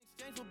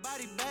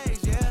Body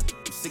bags, yeah. I'm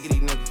sick of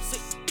these niggas.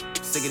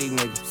 Sick of these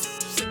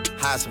niggas.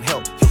 Hire some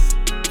help.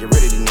 Get rid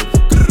of these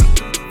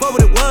niggas. What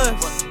would it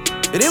was?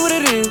 It is what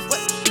it is.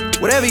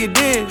 Whatever you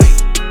did,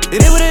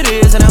 it is what it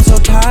is. And I'm so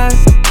tired.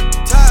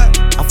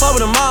 I fuck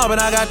with them all, but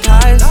I got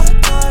ties.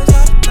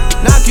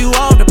 Knock you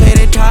off to pay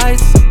their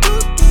ties.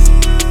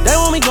 They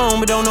want me gone,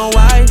 but don't know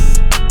why.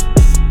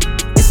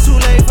 It's too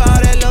late for all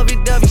that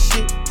lovey-dovey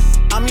shit.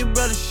 I'm your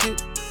brother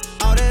shit.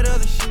 All that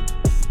other shit.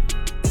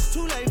 It's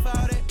too late for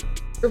all that.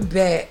 We're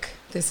back.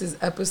 This is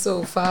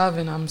episode 5,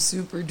 and I'm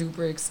super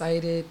duper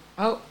excited.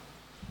 Oh,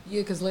 yeah,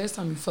 because last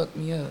time you fucked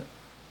me up.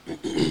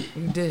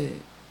 You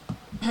did.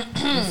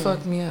 You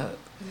fucked me up.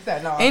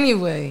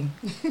 Anyway,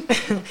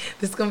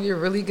 this is going to be a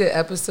really good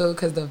episode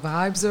because the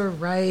vibes are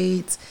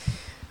right.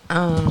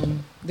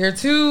 They're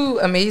two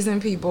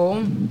amazing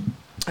people.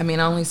 I mean,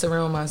 I only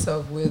surround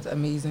myself with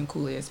amazing,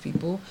 cool-ass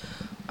people.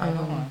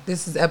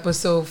 This is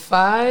episode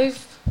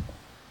 5.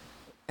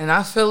 And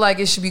I feel like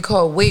it should be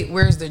called Wait,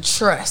 Where's the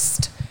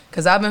Trust?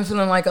 Because I've been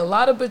feeling like a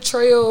lot of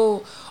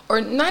betrayal, or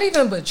not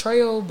even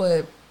betrayal,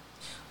 but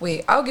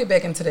wait, I'll get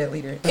back into that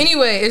later.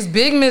 Anyway, it's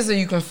Big Mizza.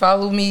 You can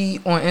follow me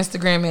on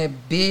Instagram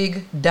at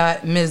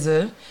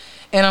big.mizza.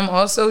 And I'm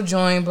also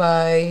joined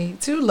by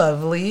two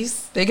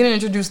lovelies. They can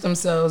introduce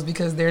themselves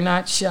because they're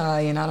not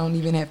shy, and I don't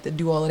even have to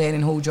do all of that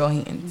and hold your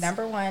hands.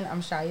 Number one,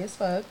 I'm shy as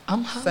fuck.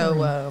 I'm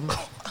hollering. So,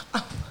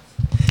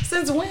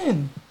 since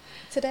when?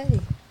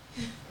 today.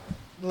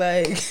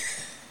 Like,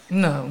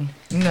 No.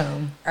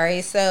 all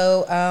right,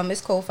 so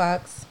it's Cole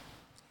Fox.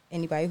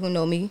 Anybody who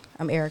know me,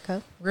 I'm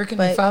Erica. Where can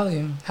they follow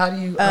you? How do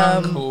you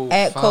at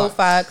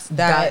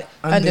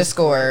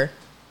ColeFox._.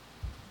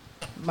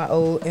 My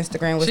old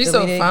Instagram was She's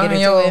deleted. so fine, Get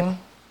into yo. it.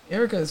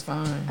 Erica is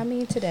fine. I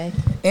mean, today.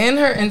 And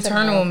her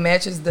internal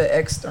matches the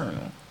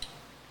external.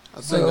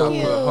 I think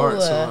I put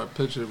hearts on her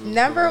picture.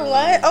 Number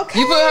one. Okay.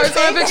 You put hearts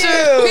on her Thank picture?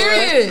 you.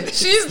 Period.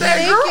 She's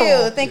that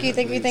girl. Thank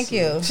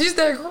you. She's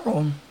that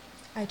girl.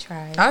 I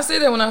tried. I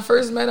said that when I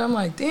first met her. I'm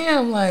like,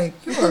 damn, like,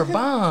 you are a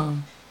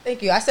bomb.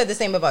 Thank you. I said the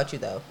same about you,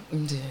 though.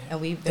 Yeah.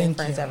 And we've been Thank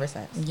friends you. ever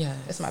since. Yes.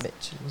 That's my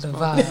bitch. The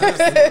about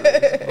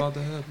vibe. It's about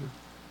to happen.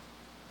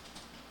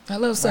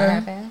 Hello, What sir.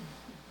 happened?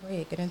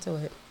 Wait, get into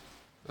it.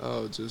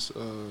 Oh, just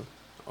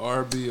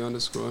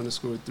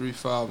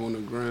RB__35 on the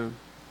gram.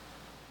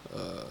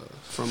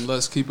 From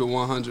Let's Keep It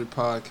 100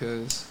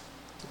 podcast.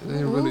 It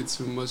ain't really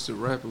too much to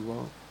rap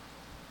about.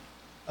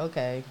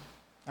 Okay.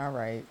 All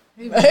right.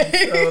 So,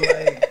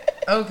 like,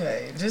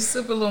 okay, just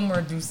sip a little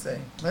more Douce.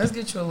 Let's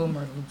get you a little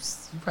more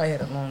loose. You probably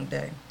had a long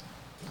day.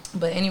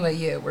 But anyway,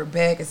 yeah, we're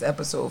back. It's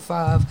episode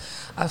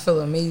 5. I feel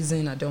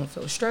amazing. I don't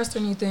feel stressed or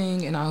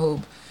anything. And I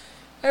hope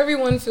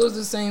everyone feels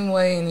the same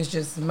way and it's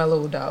just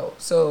mellowed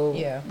out. So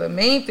Yeah. the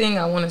main thing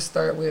I want to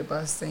start with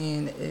by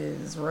saying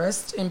is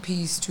rest in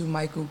peace to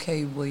Michael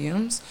K.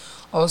 Williams,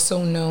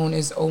 also known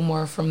as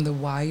Omar from The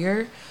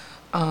Wire.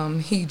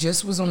 He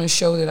just was on a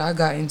show that I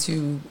got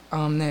into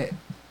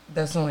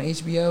that's on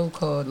HBO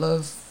called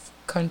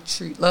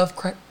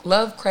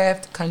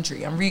Lovecraft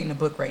Country. I'm reading the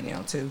book right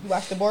now too. You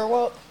watched The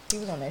Boardwalk? He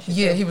was on that shit.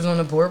 Yeah, too. he was on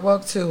the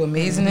Boardwalk too.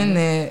 Amazing in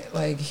that.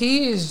 Like,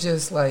 he is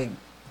just like,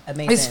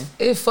 Amazing.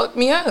 it fucked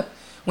me up.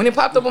 When it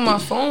popped up on my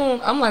phone,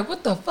 I'm like,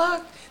 what the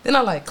fuck? Then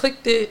I like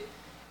clicked it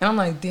and I'm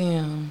like,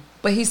 damn.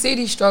 But he said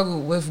he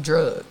struggled with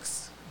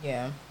drugs.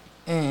 Yeah.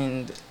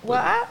 And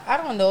Well, I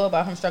don't know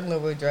about him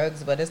struggling with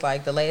drugs, but it's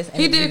like the last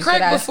he did interviews crack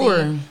that I before.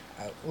 seen-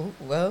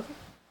 well,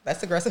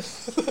 that's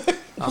aggressive.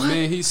 I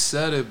mean, he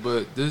said it,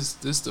 but this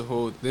the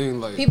whole thing.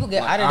 Like, People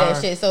get like out of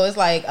that shit, so it's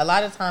like a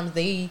lot of times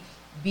they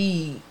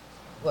be.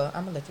 Well,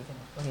 I'm gonna let you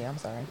finish. Go ahead. I'm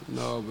sorry.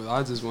 No, but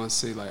I just want to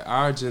say, like,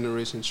 our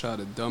generation try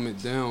to dumb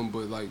it down,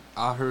 but, like,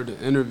 I heard an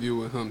interview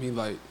with him. He,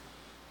 like,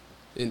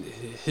 in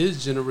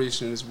his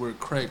generation is where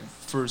crack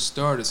first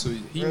started, so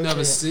he Real never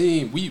shit.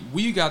 seen.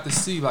 We got to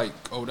see, like,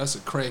 oh, that's a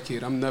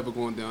crackhead. I'm never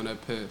going down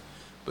that path.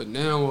 But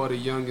now all the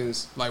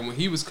youngins, like, when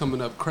he was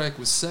coming up, crack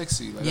was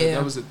sexy. Like, Yeah.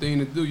 that was the thing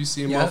to do. You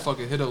see a Yep.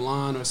 motherfucker hit a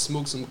line or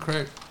smoke some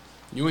crack,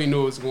 you ain't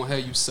know it's going to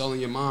have you selling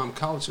your mom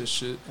couch and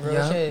shit. Real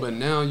Yeah. shit. But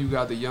now you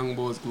got the young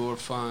boys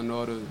glorifying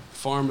all the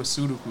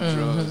pharmaceutical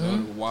drugs, all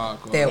the whack.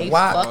 all That the- They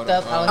whack. fucked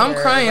up out I'm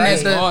there, crying right? at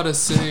It's the- all the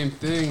same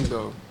thing,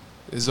 though.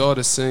 It's all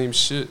the same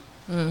shit.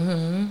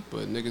 Mm-hmm.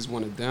 But niggas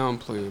want to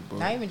downplay it, bro.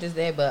 Not even just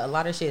that, but a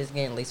lot of shit is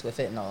getting laced with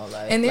fentanyl.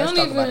 Like, And they let's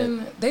don't talk about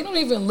it.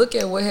 even look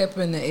at what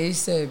happened to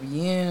ASAP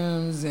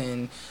Yams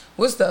and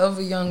what's the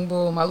other young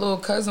boy. My little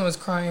cousin was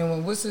crying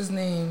when what's his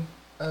name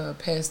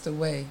passed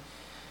away.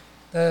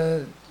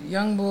 The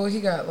young boy, he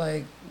got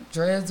like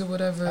dreads or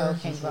whatever. Oh,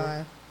 King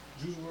Von.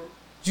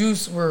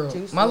 Juice WRLD.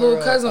 Juice My little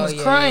WRLD. cousin Oh, was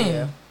yeah, crying.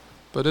 yeah.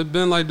 But it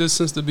been like this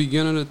since the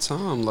beginning of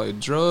time. Like,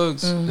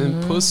 drugs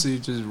and pussy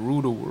just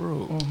rule the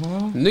world.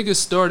 Niggas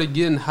started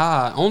getting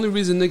high. Only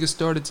reason niggas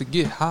started to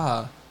get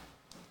high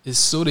is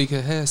so they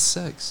can have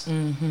sex.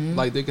 Mm-hmm.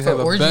 Like they can For have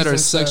a orgies better and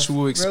stuff.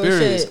 sexual Real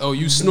experience. shit. Oh,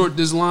 you snort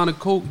this line of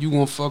coke, you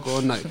gonna fuck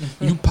all night.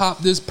 You pop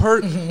this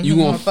perk, you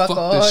gonna fuck the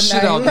all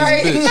shit night. out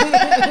Right. this bitch.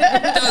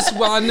 That's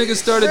why niggas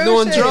started Real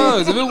doing shit.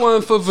 drugs. If it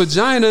wasn't for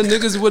vagina,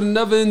 niggas would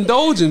never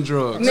indulge in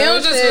drugs. Now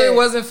Real just shit. it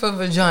wasn't for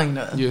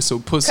vagina. Yeah, so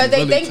pussy Because they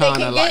really think they kind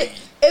can of get like.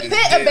 it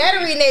put a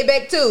battery in their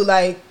back too.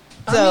 Like,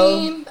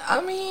 so I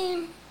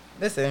mean,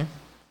 listen.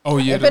 Oh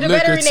yeah, And the put a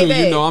battery liquor in too. their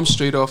You bag. know, I'm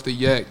straight off the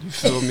yak. You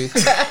feel me?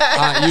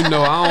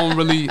 I don't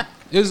really.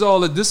 It's all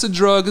this a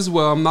drug as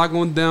well. I'm not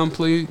gonna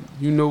downplay.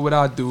 You know what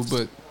I do,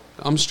 but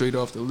I'm straight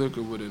off the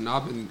liquor with it. And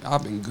I've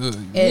been good.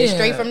 And Yeah.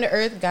 straight from the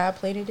earth, God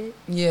plated it.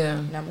 yeah,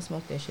 And I'm gonna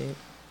smoke that shit.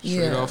 Straight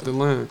yeah. off the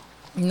land.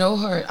 No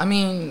hurt. I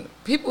mean,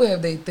 people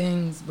have their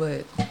things,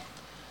 but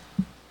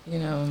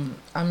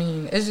I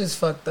mean, it's just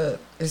fucked up.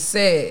 It's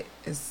sad.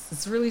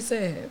 It's really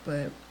sad.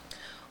 But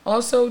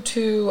also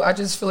too, I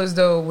just feel as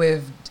though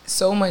with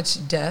so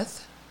much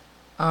death,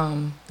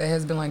 that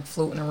has been like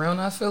floating around,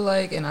 I feel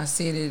like, and I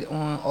see it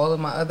on all of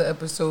my other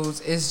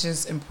episodes, it's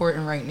just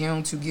important right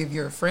now to give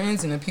your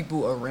friends and the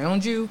people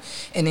around you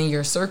and in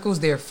your circles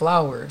their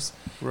flowers.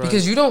 Right.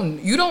 Because you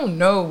don't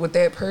know what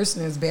that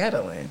person is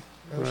battling.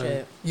 Real Right.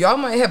 shit. Y'all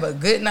might have a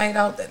good night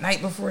out the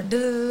night before, and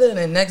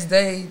the next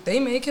day they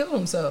may kill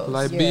themselves.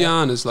 Like, be Yeah.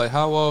 honest. Like,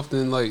 how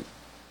often, like,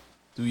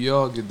 do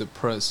y'all get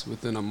depressed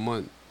within a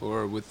month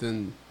or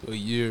within a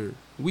year?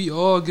 We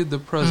all get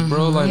depressed,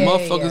 bro. Like, Yeah,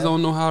 motherfuckers yeah.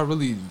 don't know how to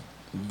really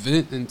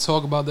vent and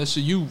talk about that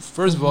shit. You,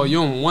 first of all, you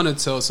don't want to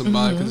tell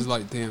somebody because it's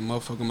like, damn,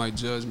 motherfucker might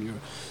judge me, or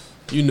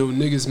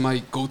niggas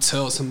might go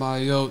tell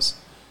somebody else.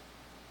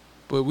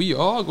 But we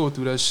all go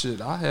through that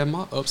shit. I had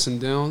my ups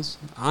and downs.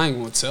 I ain't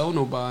gonna tell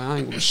nobody. I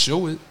ain't gonna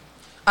show it.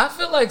 I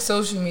feel like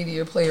social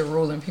media play a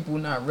role in people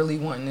not really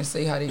wanting to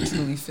say how they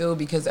truly feel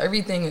because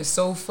everything is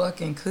so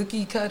fucking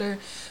cookie cutter.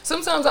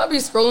 Sometimes I'll be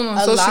scrolling on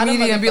A social lot of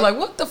media and be motherfuck- like,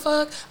 what the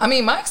fuck? I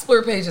mean, my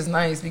explore page is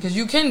nice because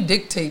you can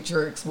dictate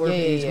your explore Yeah,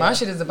 page. yeah, My yeah.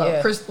 shit is about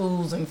Yeah.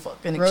 crystals and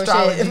fucking Real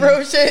astrology. shit.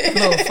 Real shit.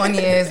 Little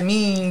funny ass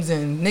memes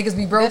and niggas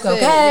be broke, That's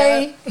it,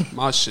 okay?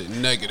 My shit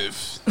negative.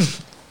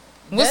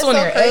 What's That's on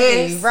so your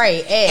crazy. ass?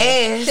 Right.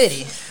 Ass. Ass.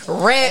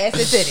 Titties. Rap.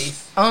 Ass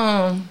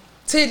and titties.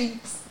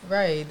 Titties.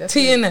 Right. That's it.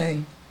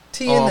 TNA.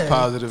 TNA. All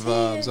positive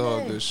vibes. All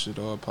TNA. good shit.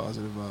 All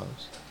positive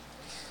vibes.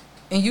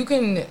 And you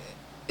can,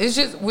 it's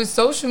just with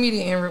social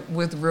media and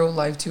with real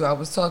life too. I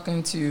talked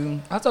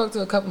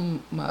to a couple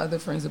of my other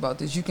friends about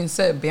this. You can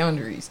set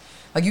boundaries.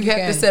 Like you have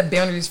to can. set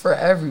boundaries for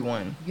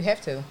everyone. You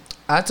have to.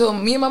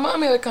 Me and my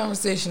mom had a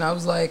conversation. I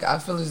was like, I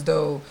feel as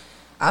though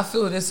I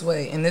feel this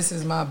way and this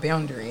is my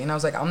boundary. And I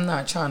was like, I'm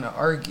not trying to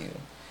argue.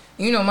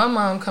 My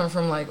mom come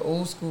from like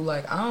old school,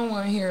 like I don't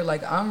want to hear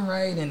like I'm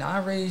right and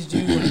I raised you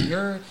and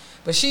you're,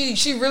 but she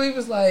really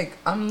was like,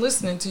 I'm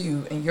listening to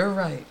you and you're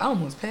right. I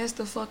almost passed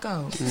the fuck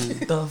out.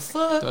 The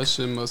fuck? That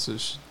shit must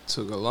have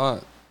took a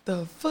lot.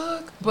 The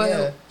fuck?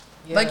 But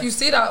Yeah. like you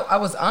said, I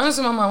was honest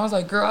with my mom. I was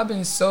like, girl, I've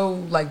been so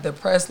like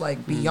depressed,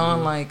 like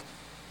beyond like,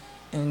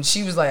 and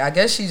she was like, I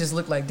guess she just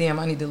looked like, damn,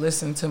 I need to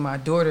listen to my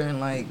daughter and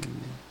like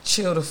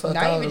chill the fuck out.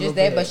 Not a even little just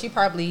that, bit. but she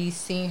probably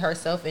seen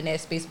herself in that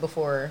space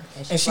before,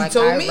 and she's she like,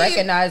 told I me-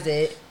 recognize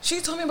it.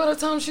 She told me about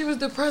the time she was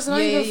depressed and I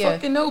Yeah, didn't even yeah.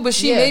 fucking know, but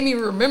she Yeah. made me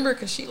remember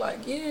because she like,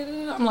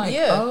 yeah, I'm like,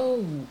 Yeah.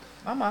 oh.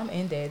 My mom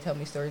and dad tell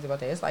me stories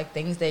about that. It's like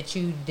things that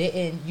you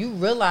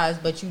realize,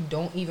 but you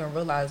don't even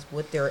realize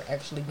what they're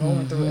actually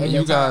going through. At And the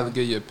you gotta time.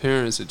 give your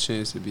parents a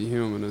chance to be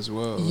human as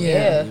well.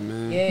 Yeah.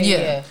 man. Yeah.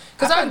 Yeah.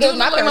 'Cause I forgave do look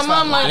like parents my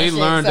mom, for a like- lot of They shit,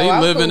 learn. so They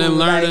I'm living and cool,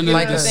 learning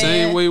like, the you know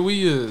same what way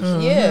we is.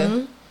 I'm saying?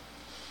 Yeah.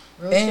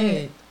 Real And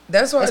shit.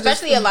 that's why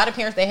Especially a lot of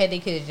parents that had their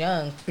kids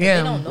young. Yeah.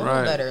 They don't know Right.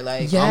 no better.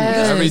 Like,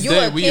 Yes. Every You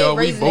day a we kid we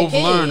raising a both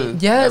kid. learning.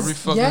 Yes, Every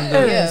fucking yes.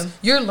 day. Yeah.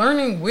 You're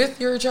learning with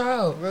your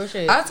child. Real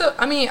shit.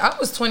 I mean, I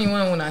was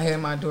 21 when I had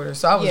my daughter,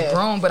 so I was Yeah.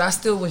 grown, but I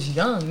still was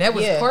young. That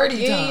was Yeah. party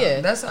Yeah, time.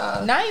 yeah. That's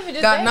how. Not even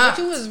just got that, knocked.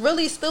 but you was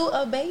really still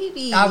a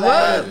baby. I Like,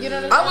 was. You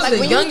know what I'm I was saying? the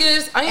when you-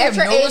 youngest. I At have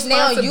your no age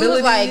now, you was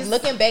responsibilities. like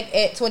looking back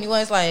at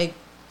 21. It's like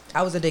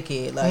I was a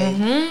dickhead,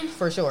 like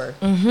for sure.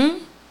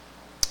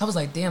 I was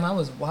like, damn, I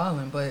was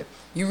wilding, but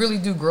you really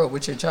do grow up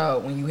with your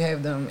child when you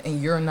have them and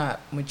you're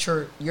not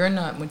mature. You're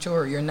not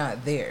mature. You're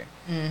not there.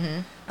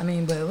 I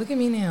mean, but look at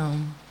me now.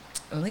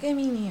 Look at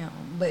me now.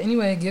 But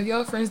anyway, give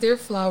y'all friends their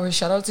flowers.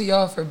 Shout out to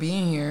y'all for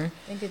being here.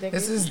 Thank you, thank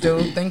This you. is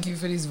dope. Thank you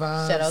for these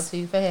vibes. Shout out to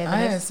you for having I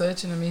had us.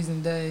 such an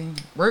amazing day.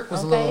 Work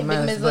was a Okay, little Big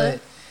mess, Mizza. but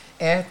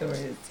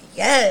afterwards,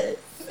 yes.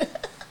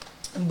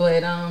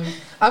 But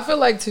I feel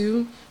like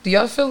too. Do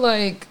y'all feel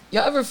like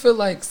y'all ever feel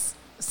like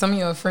some of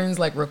your friends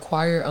like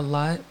require a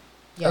lot of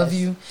Yes.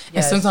 you, and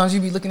Yes. sometimes you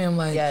be looking at them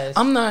like, Yes.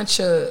 I'm not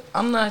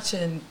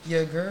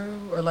your girl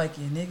or like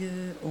your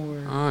nigga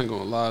or I ain't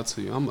gonna lie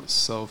to you. I'm a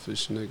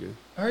selfish nigga.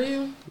 are you?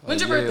 Like,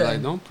 When's your yeah, birthday?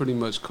 Like, don't pretty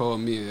much call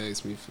me and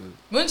ask me for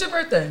When's your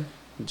birthday?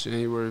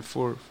 January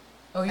 4th.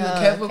 Oh, you a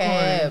Capricorn.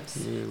 Caps.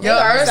 Yeah, like, Y'all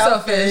are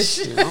Selfish.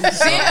 selfish. yeah, I'm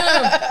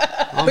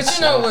Damn. I'm But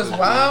you know what's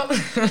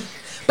selfish, wild?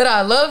 But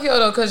I love y'all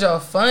though, cause y'all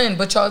fun.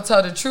 But y'all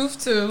tell the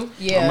truth too.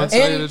 Yeah. I'ma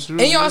tell you the truth,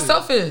 and y'all yeah.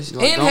 selfish.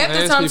 Like, and don't half the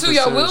ask time me too, for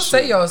y'all certain will say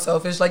shit. y'all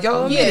selfish. Like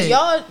y'all admit it.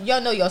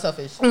 y'all know y'all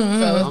selfish. So it's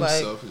I'm like,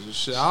 selfish as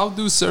shit. I'll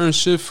do certain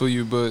shit for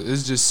you, but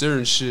it's just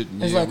certain shit.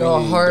 It's yeah, like we a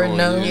ain't hard doing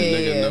no. it, Yeah,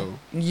 nigga, yeah. no.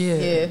 Yeah.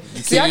 Yeah.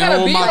 See, I can't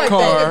gotta own be my like car.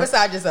 that. Get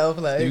beside yourself,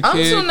 like. You I'm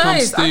can't too come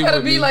nice. I stay gotta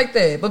with be me. like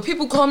that. But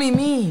people call me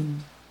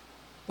mean.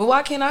 But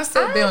why can't I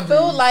set I boundaries?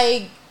 feel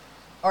like,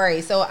 all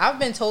right, so I've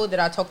been told that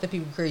I talk to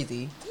people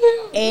crazy. Yeah,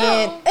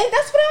 And no.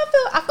 that's what I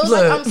feel. I feel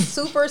Look. like I'm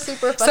super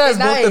fucking Says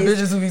nice. both the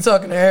bitches who be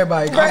talking to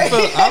everybody. Right.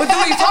 But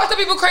do we talk to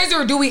people crazy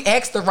or do we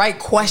ask the right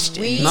questions?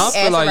 We No, I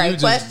feel ask like the you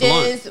right just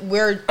questions.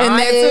 We're And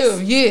honest. that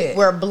too, yeah.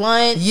 We're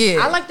blunt.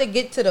 Yeah. I like to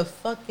get to the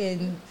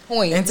fucking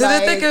point. Into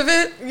like, the thick of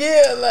it.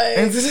 Yeah, like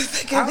Into the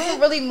thick I of don't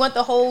it. really want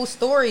the whole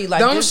story.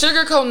 Like Don't just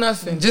sugarcoat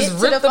nothing. get Just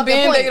to rip the fucking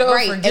band-aid point. off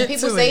Right. or And get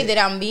people to say it. that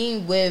I'm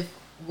mean with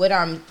what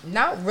I'm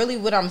not really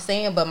what I'm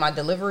saying, but my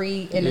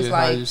delivery, and it's Yeah,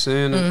 how like you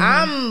saying it?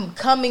 I'm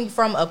coming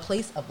from a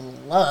place of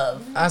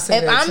love. I say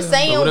if that I'm too. But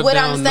saying what if what they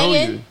I'm don't know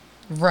saying,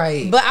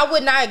 Right. but I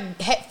would not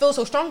feel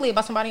so strongly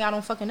about somebody I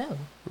don't fucking know.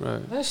 you?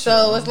 Right. That's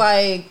So true. it's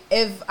like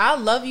if I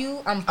love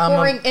you, I'm I'm a-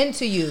 pouring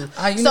into you.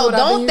 you know So what I've been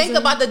don't think using?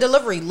 about the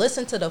delivery.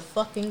 Listen to the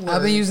fucking words.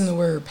 I've been using the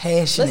word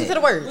passionate. Listen to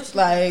the words.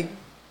 Like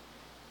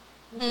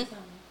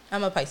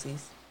I'm a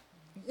Pisces.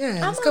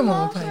 Yes, I'm come a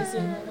on, lover.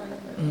 Pisces.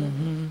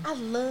 I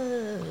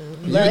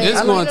love. You, Like, it's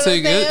I gonna don't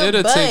take understand,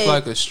 it'll take but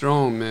like a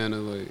strong man to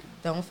like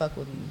don't fuck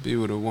with me. be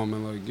with a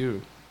woman like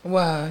you.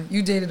 Why?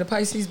 You dated a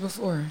Pisces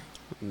before?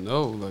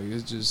 No, like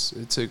it's just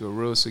it take a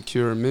real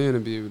secure man to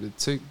be able to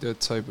take that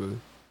type of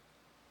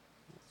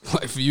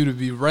like for you to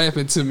be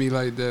rapping to me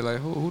like that. Like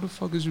who the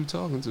fuck is you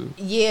talking to?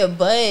 Yeah,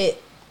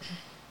 but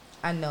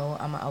I know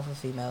I'm an alpha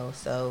female,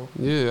 so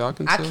Yeah, I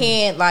can. I tell.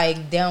 can't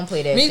like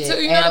downplay that. Me shit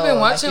too. You know, at I've been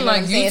all. watching, you know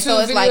like, what I'm saying? So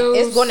YouTube it's like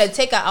it's videos. gonna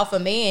take an alpha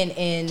man,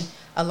 and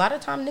a lot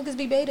of time niggas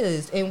be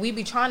betas, and we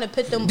be trying to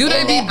put them. Do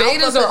they in be that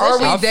betas alpha or are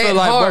we position. I feel that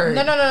like hard?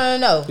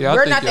 No. Yeah, I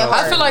We're think not that y'all-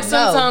 hard. I feel like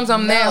sometimes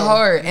I'm that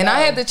hard, and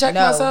I had to check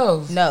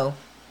myself. No.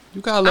 You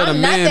gotta let I'm a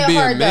not man that be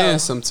hard, a man though.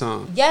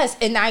 sometimes. Yes,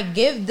 and I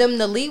give them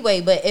the leeway,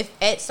 but if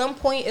at some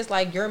point it's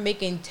like you're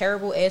making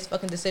terrible ass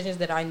fucking decisions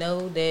that I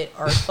know that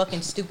are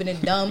fucking stupid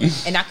and dumb,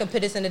 and I can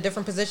put us in a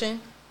different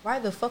position, why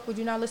the fuck would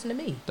you not listen to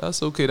me?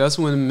 That's okay. That's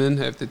when men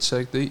have to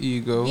check their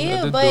ego Yeah,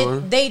 at the but door.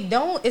 they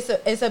don't. It's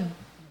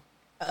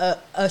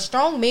a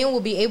strong man will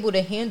be able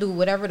to handle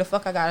whatever the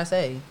fuck I gotta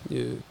say.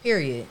 Yeah.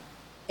 Period.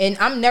 And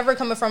I'm never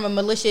coming from a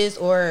malicious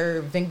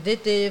or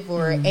vindictive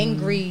or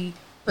angry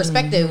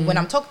perspective when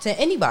I'm talking to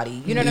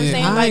anybody. You know what I'm Yeah,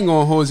 saying? I Like, ain't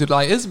gonna hold you.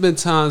 Like it's been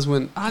times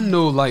when I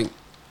know like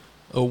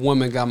a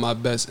woman got my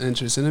best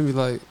interest, and then be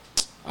like,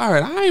 "All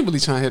right, I ain't really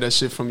trying to hear that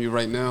shit from you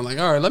right now. Like,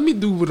 all right, let me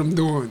do what I'm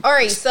doing." all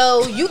right,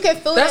 so you can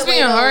feel That's that way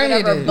being or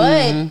whatever,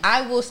 hard-headed. but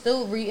I will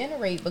still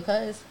reiterate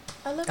because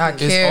I love you. I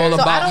It's care. all So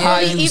I about don't how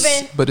really you,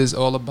 even- but it's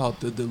all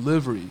about the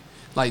delivery.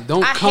 Like,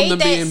 don't I come hate to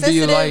that me and be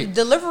sensitive like,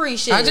 delivery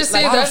shit. I just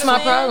Like, said that's you know my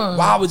what I'm saying? problem.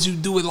 "Why would you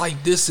do it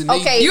like this?" And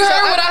Okay, You so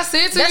heard what I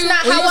said to that's you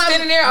not when how you was I'm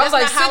standing there? I was that's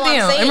like, not how sit I'm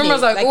down. saying And remember, I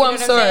was it. like, you oh, know I'm what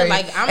saying? sorry.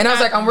 Like, And I was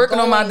like, I'm working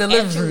on my going at you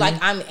delivery. like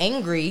I'm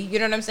angry. You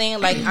know what I'm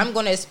saying? Like I'm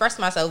going to express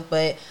myself,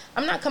 but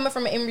I'm not coming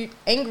from an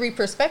angry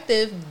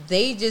perspective.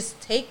 They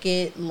just take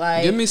it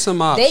like Give me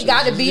some options. They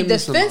got to Just be give me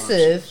some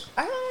defensive.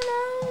 I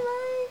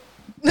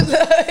don't know,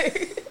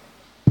 like.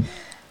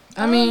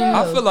 I mean,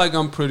 I feel like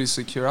I'm pretty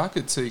secure. I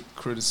could take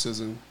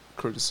criticism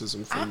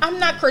from. I'm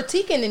not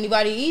critiquing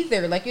anybody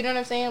either. Like, you know what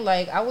I'm saying?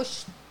 Like, I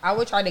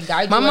would try to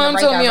guide you My in the mom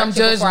right told me I'm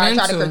direction before I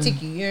try to judgmental.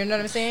 critique you. You know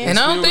what I'm saying? And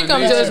I don't think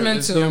I'm It's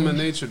judgmental. human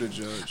nature to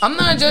judge. I'm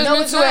not No,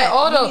 it's judgmental not. at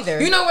all, Me though.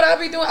 neither. You know what I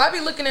be doing? I be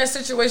looking at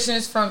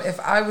situations from if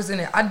I was in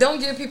it. I don't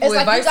give people It's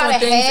like you advice on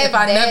gotta things have if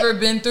I that- never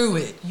been through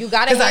it. You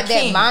gotta 'Cause I have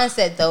that can't.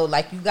 mindset though.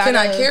 Like you gotta. Can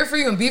I care for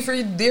you and be for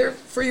you, there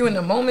for you in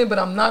the moment? But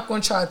I'm not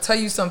going to try to tell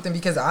you something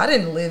because I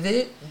didn't live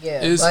it. Yeah.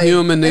 It's Like,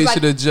 human it's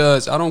nature like- to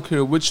judge. I don't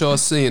care what y'all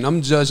saying.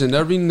 I'm judging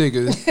every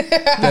nigga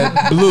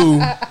that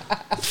blew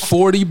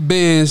 40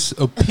 bands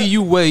of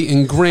PUA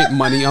and grant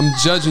money. I'm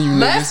judging you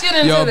Let's niggas. get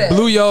into y'all that.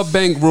 blew y'all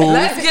bankroll.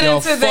 Let's get y'all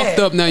into fucked that.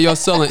 up now. Y'all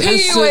selling PUA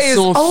incense is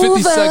on over.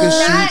 52nd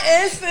Street. Not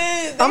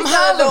incense. I'm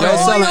hollering.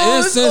 Y'all selling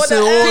incense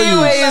and oil.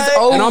 PUA is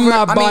over. And I'm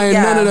not I mean, buying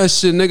yeah. none of that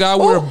shit, nigga. I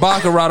wear a Ooh.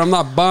 baccarat. I'm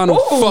not buying no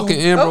Ooh, fucking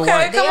Amber okay.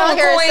 White. They Come out on,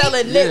 here coin.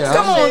 selling nips. Yeah,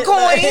 Come and on, shit,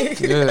 coin. like-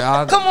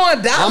 Yeah, Come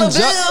on, dollar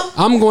bill.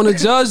 I'm going to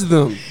judge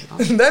them.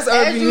 That's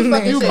As you urban.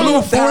 fucking You shit.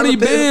 blew 40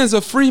 bands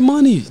of free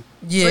money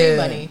Yeah. Free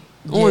money.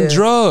 on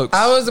drugs.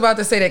 I was about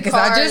to say that because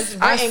I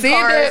renting said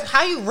cars. that.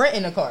 How you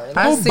renting a car?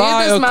 I Go said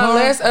buy this a my car.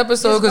 last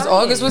episode because Just buy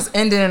August it. was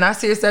ending and I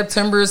said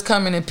September is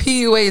coming and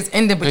PUA is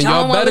ending. But And y'all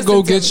y'all don't wanna better go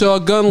listen to get me. y'all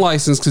gun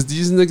license because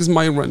these niggas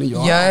might run in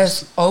y'all.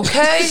 Yes.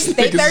 Okay.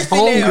 They Niggas thirsty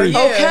hungry. now.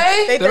 Yeah.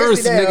 Okay. They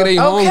Thirsty, thirsty now. nigga, they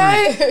hungry.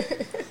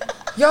 Okay.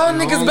 Y'all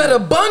niggas better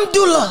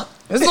bundle up.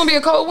 It's gonna be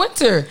a cold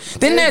winter.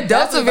 Then that It's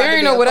Delta definitely about to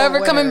variant be a or whatever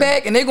cold coming winter.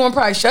 back, and they gonna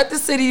probably shut the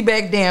city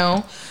back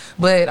down.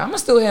 But I'ma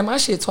still have my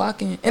shit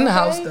twalking in the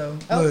house though.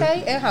 Look.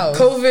 Okay, and house.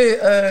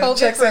 COVID, COVID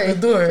checks at the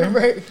free. door.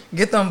 Right.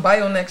 Get them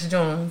BioNex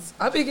joints.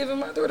 I be giving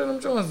my daughter them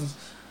joints.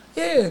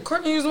 Yeah,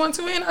 Courtney used one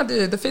too, and I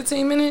did the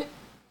 15-minute.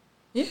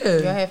 Y'all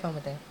Yeah. have fun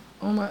with that.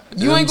 Oh my.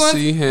 You ain't going.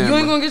 MC You Hammer.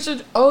 ain't gonna get your.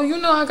 Oh, you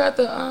know I got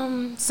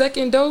the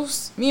second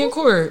dose. Me and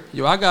Court.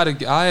 Yo, I I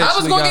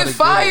was gonna get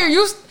fired.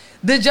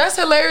 The Just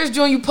Hilarious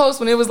joint you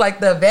post when it was like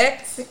the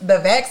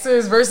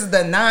vaxxers versus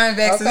the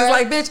non-vaxxers. Okay. It's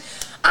like,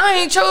 bitch, I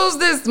ain't chose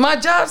this. My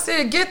job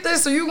said get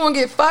this, so you gonna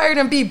get fired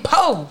and be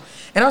po.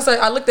 And I was like,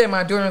 I looked at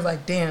my daughter and was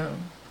like, damn,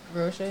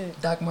 Real shit.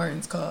 Doc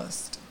Martens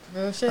cost,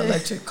 Real shit.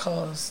 electric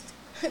cost.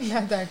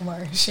 Not Doc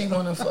Martin. She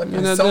want a fucking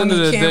And at the end of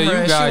Sony the day, camera. you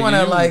And got she want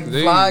to like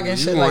vlog and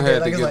shit you like gonna that.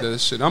 have Like, to it's get like, that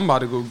shit. I'm about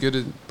to go get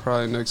it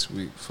probably next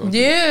week. Fuck it.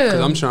 Yeah.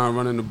 Because I'm trying to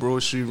run in the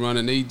grocery run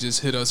and they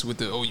just hit us with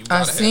the, you I gotta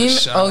have seen. a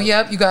shot. Oh,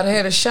 yep, you gotta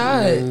have a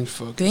shot. Man,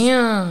 fuck it.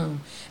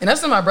 Damn. And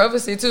that's what my brother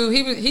said too.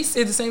 He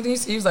said the same thing.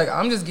 He was like,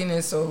 I'm just getting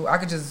it so I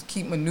could just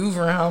keep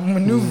maneuvering how I'm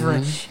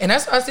maneuvering. Mm-hmm. And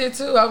that's what I said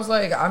too. I was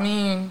like, I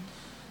mean,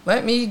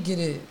 let me get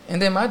it.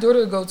 And then my daughter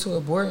would go to a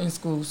boarding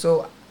school,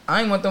 so I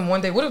ain't want them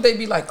one day. What if they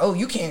be like, oh,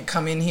 you can't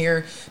come in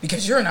here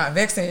because you're not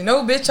vaccinated?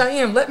 No, bitch, I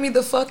am. Let me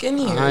the fuck in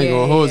here. I ain't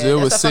gonna hold you. It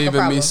was That's a fucking saving me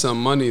problem.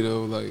 some money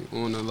though, like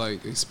on the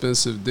like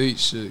expensive date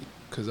shit.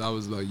 Cause I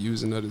was like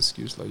using that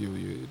excuse, like yo,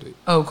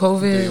 Oh, they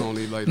COVID.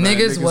 only like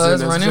Niggas niggas was in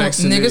that's running.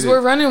 vaccinated. Niggas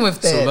were running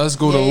with that. So let's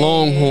go to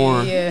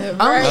Longhorn. Yeah,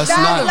 I'm right. Let's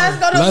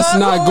Let's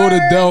not go to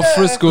Del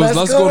Frisco's.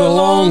 Let's go to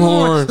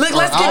Longhorn. Look,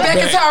 let's or get back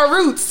Outback. into our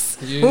roots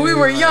when we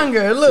were Yeah, like,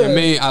 younger. Look. I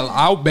mean,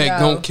 Outback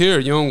Yo. don't care.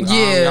 You don't.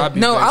 Yeah. I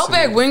be No, vaccinated.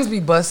 Outback wings be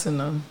busting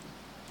them.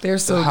 They're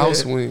so The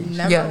house good. wings.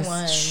 Number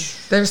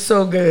Yes. They're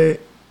so good.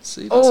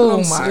 See, that's Oh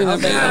what I'm my saying. I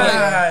god. mean,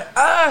 like,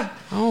 I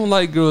don't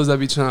like girls that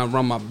be trying to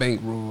run my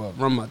bankroll up,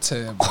 run my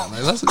tab up.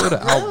 Like, let's go to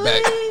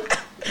Outback.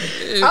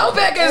 Yeah.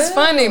 Outback is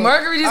funny.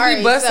 Margaritas be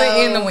Alright, busting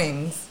so- in the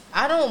wings.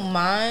 I don't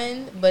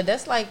mind, but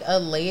that's like a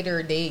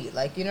later date.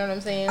 Like, you know what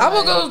I'm saying? I will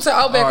Like, go to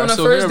Outback Alright, on the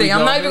so first here we day. I'm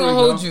go, not even here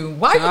gonna we hold go. you.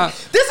 Why? Can I-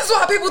 This is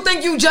why people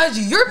think you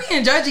judgy. You're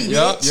being judgy,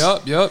 bitch.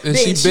 Yup. And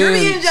Bitch, she you're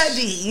been. being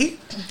judgy.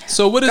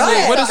 So what is Go it?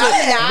 ahead. What is I'm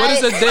it? What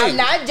is a I'm date?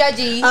 not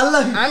judgy. I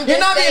love you. I'm You're just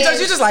not being saying, judgy.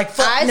 You're just like,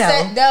 fuck I no.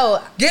 said,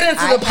 no. Get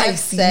into I the have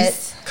Pisces.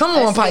 set Come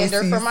a on, standard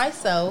Pisces. for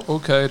myself,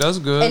 Okay, that's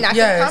good. and I can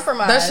Yes,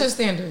 compromise. that's your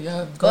standard.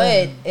 Yeah, go but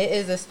ahead. it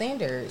is a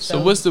standard.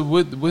 So what's a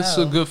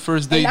Oh. good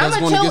first date And I'm that's a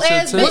going to chill get your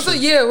ass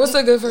attention? What's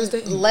a good first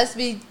date?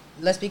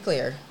 Let's be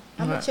clear.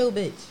 I'm a Right. chill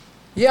bitch.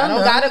 Yeah, I don't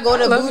know. gotta go I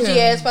to love bougie you.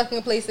 ass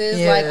fucking places.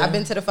 Yeah. Like I've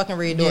been to the fucking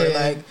Red Door Yeah.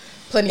 like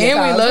plenty And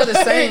of we times. love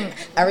the same.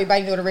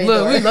 Everybody know the Red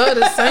Look, Door. we love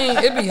the same.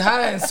 It be hot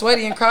and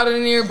sweaty and crowded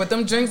in here, but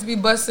them drinks be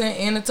busting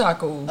and the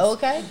tacos.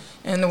 Okay.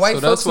 And the white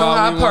So folks that's know how why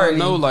I we want party. to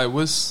know, like,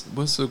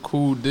 what's a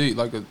cool date,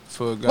 like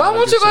for a guy. Why to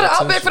won't get you go your to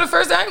Outback attention? for the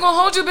first day? I ain't gonna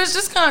hold you, bitch.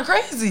 This kind of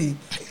crazy.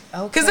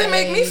 Cause it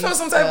make me feel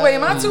some type of way.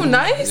 Am I too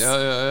nice?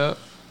 Yeah.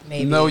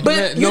 Maybe. No,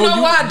 But you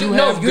know why I do? You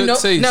No, have you good know.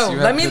 taste. No, You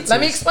let have me good let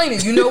me taste. explain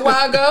it. You know why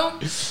I go?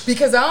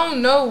 Because I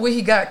don't know what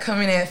he got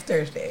coming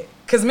after that.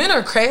 Because men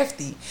are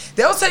crafty.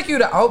 They'll take you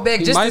to Outback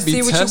He just might to be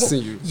see what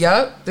testing you. you.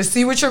 Yup, to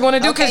see what you're gonna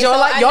do. Because Okay, y'all so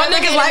like I y'all never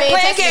niggas had a like man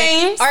playing test me.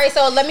 games. All right,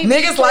 so let me be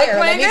Niggas clear. like Let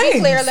playing me be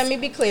clear. games. Let me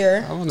be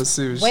clear. I want to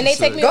see what When she they take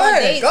said. me Go on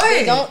ahead, dates, go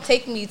ahead. they don't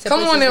take me to Come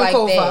places on, them like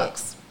Cold that.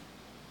 Fox.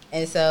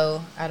 And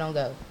so I don't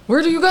go.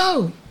 Where do you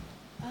go?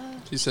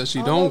 She said she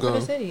All don't over go.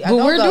 the city. I But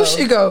don't where go. do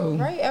she go?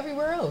 Right,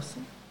 everywhere else.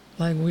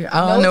 Like I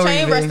No don't know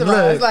chain where you be.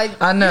 restaurants, Look,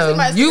 like, I you know see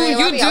my you Instagram, I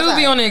you be do outside.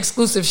 be on the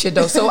exclusive shit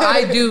though, so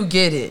I do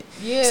get it.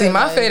 Yeah, See,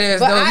 my like- fat ass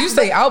but though. I- You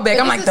say but- Outback,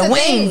 but I'm this like is the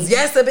thing. wings.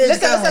 Yes, the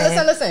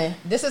bitch Listen.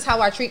 This is how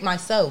I treat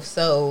myself.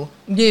 So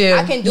Yeah,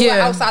 I can do it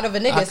outside of a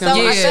nigga. I So can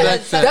I Yeah,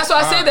 could. that's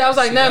why I said that. I was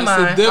like, never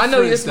That's the mind. I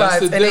know your difference. That's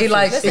spots, the and they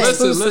like difference.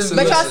 exclusive. Listen,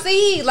 But y'all listen.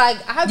 see, like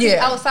I be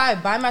Yeah.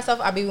 outside by myself.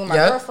 I be with my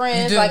Yep,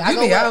 girlfriends. you do. Like I You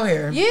go be with- out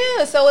here.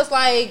 Yeah, so it's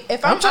like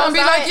if I'm trying to be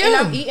outside like you. and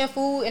I'm eating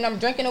food and I'm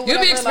drinking or You be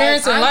whatever,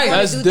 experiencing like, life. I'm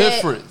gonna That's do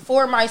different. that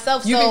for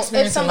myself. You be So if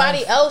experiencing somebody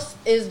life. else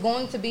is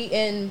going to be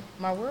in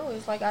my world,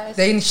 it's like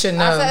They should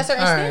know. I set a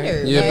certain All right.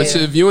 standard. Yeah, but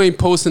Like, if you ain't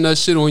posting that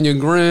shit on your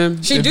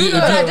gram, She if do you, if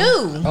that. you- I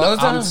do. All the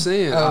time. I'm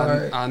saying, All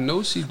right. I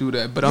know she do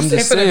that, but You I'm saying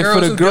just for the saying for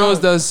girls the who girls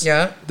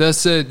don't. that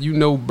said, you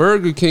know,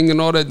 Burger King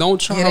and all that, don't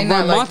try Yeah, to they not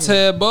run my like you.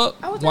 tab up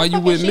I was while in you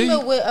fucking with me.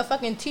 Sheila with a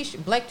fucking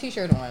black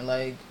t-shirt on.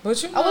 Like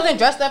But you I wasn't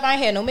dressed up. I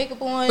ain't had no makeup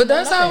on. But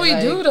that's no how we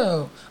nothing, do like,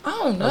 though. I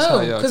don't That's how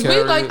know y'all because we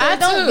carry like it. that I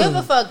don't too. give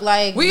a fuck.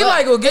 Like We but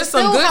like go get it's some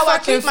still good how I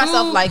fucking treat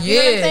myself. food. Like you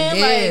know what I'm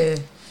saying?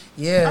 Like,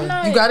 Yeah, I'm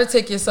not you got to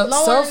take yourself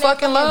lowering self that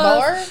fucking fucking love.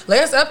 bar.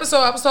 Last episode,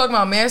 I was talking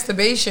about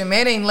masturbation.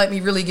 Man ain't let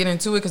me really get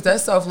into it because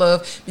that's self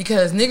love.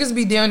 Because niggas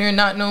be down there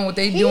not knowing what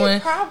they He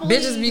doing. probably-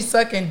 Bitches be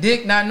sucking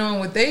dick not knowing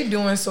what they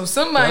doing. So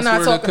somebody That's not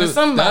where talking to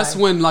somebody. That's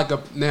when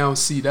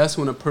that's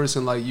when a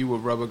person like you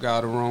would rub a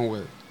guy the wrong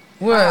way.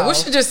 What? Wow.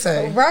 What you just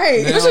say?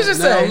 right. What you just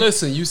now say?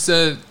 listen, you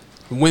said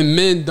when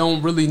men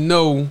don't really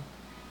know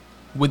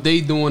what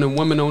they doing and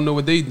women don't know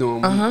what they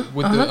doing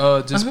with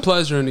the just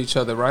pleasuring each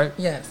other, right?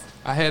 Yes.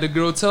 I had a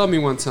girl tell me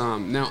one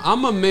time. Now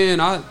I'm a man.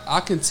 I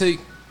can take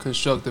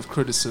constructive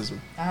criticism.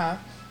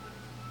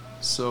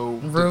 So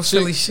Real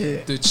silly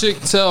shit. The chick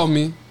tell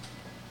me,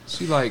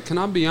 she like, can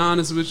I be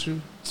honest with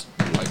you?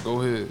 I'm like,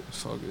 go ahead,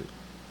 fuck it.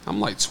 I'm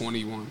like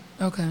 21.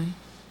 Okay.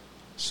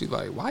 She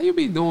like, why you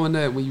be doing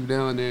that when you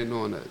down there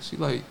doing that? She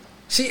like,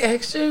 She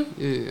asked you?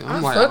 Yeah, I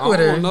I'm like, fuck I with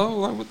her. don't know.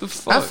 Like, what the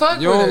fuck? fuck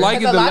you with don't her.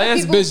 like it? Like, The a lot of last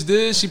people- bitch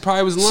did. She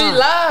probably was lying. She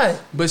lied.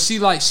 But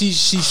she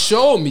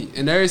showed me,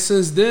 and ever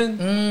since then,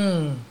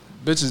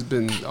 bitch has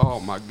been. Oh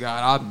my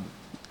god,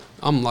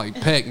 I'm like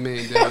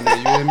Pac-Man down there.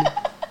 You hear me?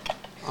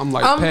 I'm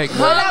like I'm Pac-Man.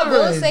 What I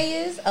will Hungry.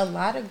 say is a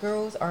lot of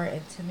girls are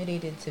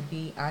intimidated to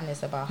be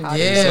honest about how they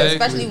Yeah. feel, Exactly.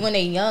 especially when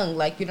they young.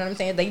 Like, you know what I'm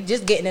saying? They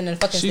just getting in the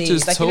fucking She stage.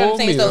 just Like, you know what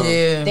I'm told saying? me, So though.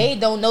 Yeah. they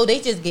don't know. They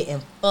just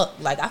getting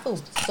fucked. Like, I feel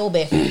so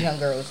bad for these young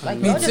girls. Like,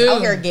 Me y'all just too.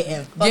 out here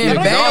getting fucked. Getting Y'all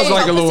don't banged. know I was what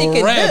like a y'all little pussy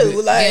can rabbit.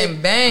 do. Like,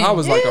 Getting banged. I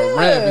was like a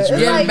rabbit. it's You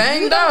Getting hear me?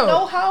 banged you don't out.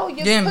 know how your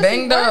Getting pussy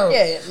banged work out.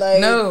 yet. Like,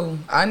 No,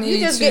 I need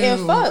just to.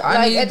 getting fucked, I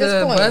like, need at this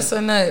to point. bust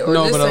a nut. Or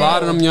No, this but a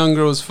lot of ain't- them young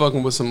girls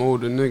fucking with some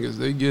older niggas.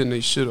 They getting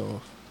their shit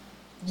off.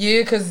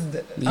 Yeah, cause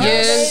are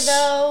yes. they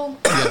though?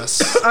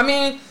 Yes. I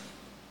mean,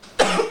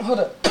 hold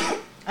up.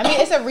 I mean,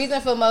 it's a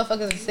reason for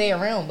motherfuckers to stay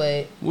around,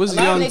 but What's a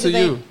lot of young to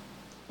niggas you?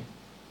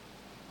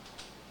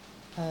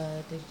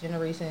 The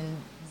Generation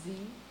Z,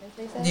 as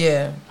they say.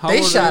 Yeah, How they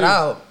old are shot you?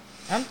 out.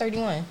 I'm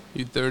 31.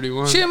 You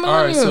 31. She a All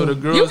right, millennial. so the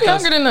girls. You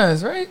that's- younger than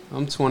us, right?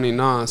 I'm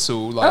 29, so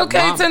like Okay,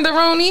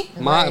 Tenderoni.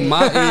 my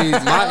age,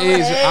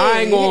 I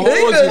ain't gonna You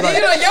hold you like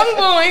a young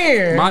boy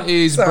here. my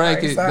age Sorry,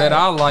 bracket sorry. that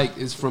I like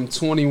is from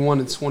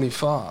 21 to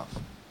 25.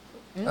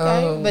 Okay,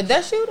 Oh. but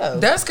that's you though.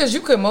 That's cause you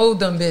can mold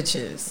them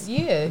bitches.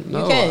 yeah,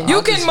 No, you can. You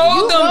I can just-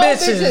 mold them mold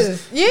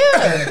bitches.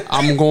 Yeah.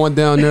 I'm going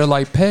down there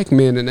like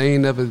Pac-Man, and they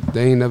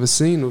ain't never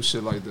seen no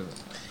shit like that.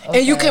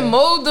 And you Okay. can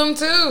mold them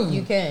too.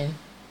 You can.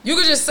 You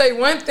could just say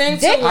one thing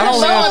to Dick her. can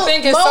Someone mold-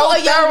 think it's mold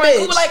so a young thorough and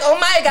cool, bitch. like, oh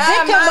my god,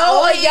 Dick can my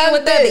mold a old young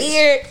with the bitch.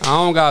 beard. I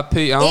don't got the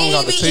He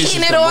be patience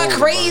eating it to all mold it,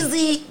 bro.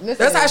 crazy. Listen.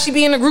 That's how she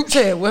be in the group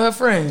chat with her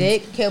friends.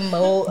 Dick can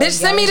mold. Bitch,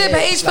 send me the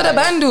page for the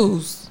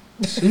bundles.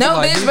 No,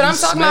 Like, bitch, he but be I'm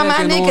talking about my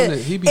smacking on nigga.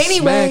 it. He be Anyway,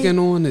 smacking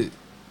on it.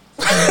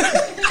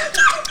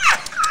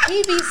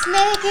 He be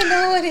snacking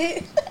on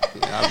it.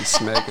 Yeah, I be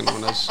smacking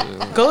on that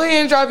shit. go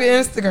ahead and drop your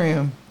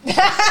Instagram.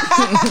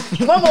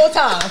 One more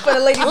time for the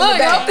ladies in the Look,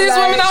 back. help these Like,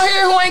 women out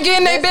here who ain't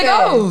getting their big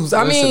Listen. O's.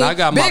 I Listen, mean, I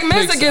got my Big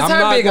Missa picks. gets I'm her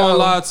not big gonna O.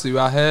 lie to you.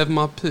 I have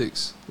my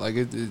picks. Like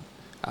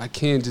I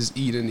can't just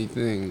eat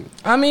anything.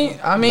 I mean,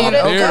 My Go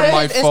to beard his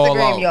might fall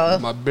Instagram, out. y'all.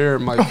 My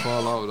beard might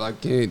fall out. I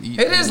can't eat.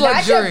 It is anything.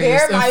 Not your luxurious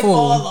beard and might full.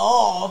 fall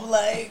off.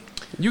 Like,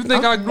 You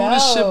think I grew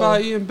this shit No.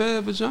 by eating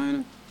bad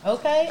vagina?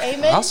 okay,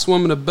 amen. I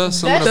swim in the best,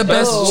 some of That's the The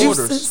best best waters.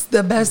 juices,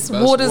 the best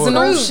Best waters and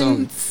waters.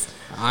 oceans.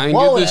 I ain't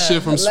get this Water.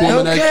 shit from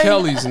swimming Okay. at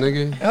Kelly's,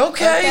 nigga. Okay,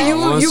 Okay. you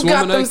I'm got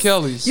swimming them. at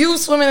Kelly's. You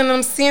swimming in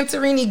them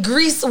Santorini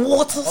Greece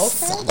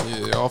waters.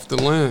 Okay. Yeah, off the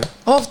land.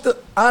 Off the.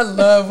 I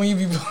love when you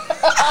be.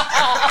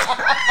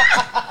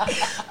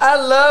 I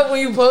love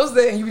when you post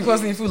that and you be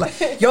posting your food like,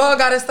 y'all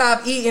gotta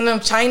stop eating them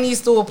Chinese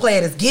store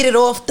platters. Get it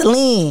off the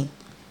land.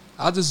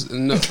 I just,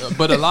 no,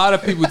 but a lot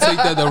of people take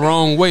that the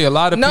wrong way. A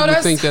lot of No, people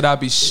that's- think that I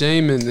be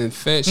shaming and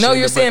fat No, shaming,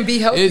 you're but saying be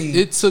healthy.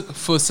 It took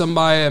for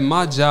somebody at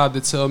my job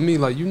to tell me,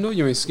 like, you know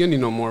you ain't skinny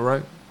no more,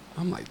 right?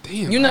 I'm like,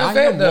 damn, You not how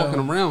fat, you though.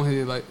 walking around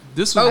here like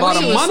this was Oh, about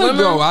when a you was month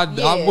ago. swimming?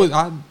 I You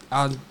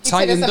put in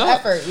tightened some up.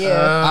 effort,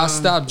 yeah. I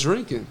stopped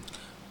drinking.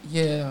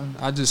 Yeah.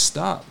 I just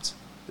stopped,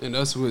 and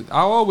that's what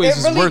I always It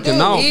is really working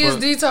do. out. He is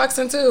but,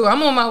 detoxing too.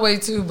 I'm on my way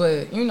too,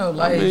 but you know, I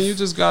life. mean, you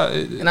just got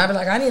and I be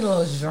like, I need a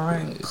little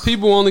drink.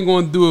 people only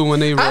going to do it when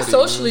they ready. I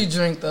socially man.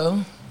 drink though.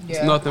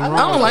 Yeah. nothing I wrong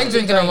I don't with like that.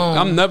 drinking alone.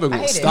 I'm never I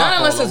gonna hate it. stop Not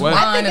unless all it's the way.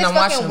 wine. I think and it's I'm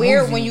watching fucking a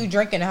weird movie. when you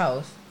drink in the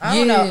house. I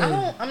don't know.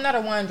 Yeah. I'm not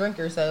a wine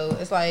drinker, so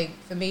it's like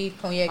for me,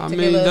 cognac, I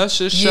tequila. mean, that's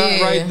your shot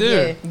Yeah, right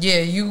there. Yeah,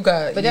 you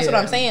got. but that's what yeah.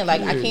 I'm saying.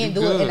 Like, I Yeah, can't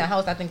you do it in good. the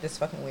house. I think that's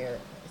fucking weird.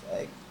 It's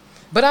like,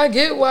 But I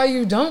get why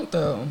you don't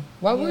though.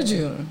 Why would Yeah.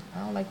 you? I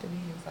don't like to be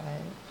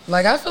inside.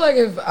 Like I feel like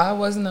if I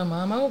wasn't a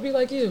mom, I would be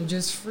like you,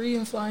 just free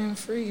and flying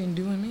free and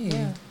doing me.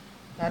 Yeah.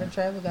 Gotta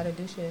travel, gotta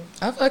do shit.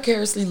 I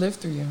vicariously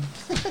lived through you.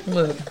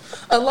 Look,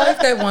 a life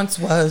that once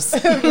was.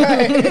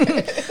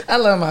 I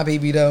love my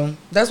baby though.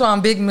 That's why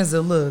I'm Big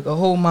Mizza. Look, a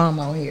whole mom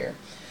out here.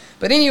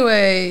 But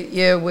anyway,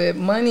 yeah, with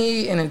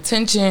money and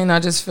attention, I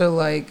just feel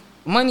like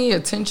money,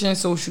 attention,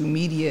 social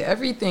media,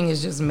 everything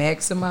is just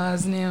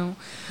maximized now.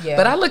 Yeah.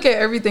 But I look at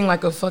everything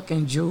like a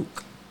fucking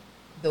joke.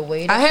 The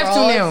way the I have to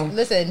frauds, now.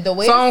 Listen, the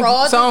way So the I'm-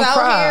 frauds so I'm is out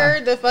cry.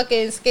 here, the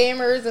fucking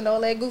scammers and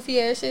all that goofy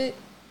ass shit.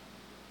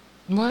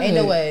 What? Ain't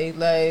no way.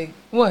 Like,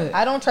 What?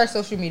 I don't trust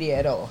social media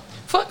at all.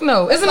 Fuck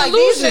no. It's an Like,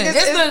 these illusion.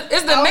 niggas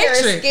It's the out here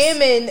matrix.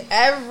 scamming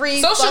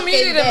every Social fucking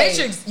media, the day.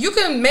 matrix. You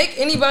can make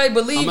anybody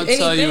believe I'm gonna anything.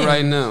 tell you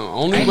right now.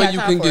 Only ain't way got you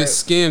time can for get it.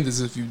 scammed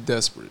is if you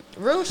desperate.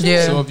 Real shit.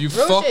 Yeah. So if you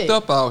Real fucked shit.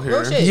 up out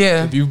Real here, shit.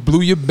 Yeah. if you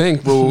blew your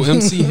bankroll,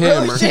 MC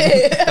Hammer,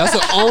 shit. that's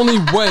the only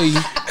way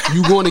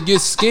you going to get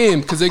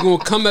scammed because they gonna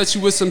come at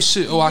you with some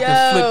shit. Oh, I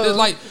can flip Yo. it.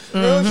 Like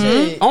Real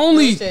shit.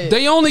 only Real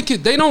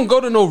shit. they don't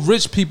go to no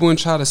rich people and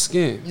try to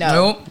scam. No,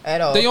 Nope.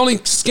 at all. They only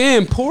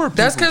scam poor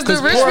people. That's 'cause the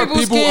rich poor people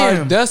people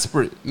scam. are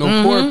desperate.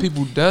 No, poor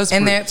people desperate.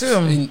 And that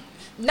too.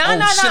 No, Oh,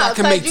 no, shit, no. I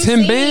can 'cause make you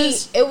 10 see,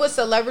 bands? It was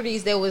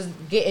celebrities that was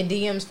getting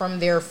DMs from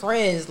their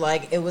friends,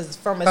 like it was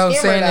from a Oh,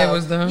 scammer. saying it though.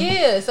 was them?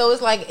 Yeah, so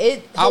it's like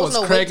it I holds was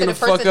no weight cracking to the the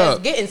fuck person that's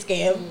up. getting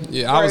scammed.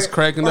 Yeah, I was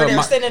cracking or up.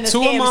 they're sending the Two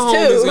of my scams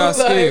homies too. got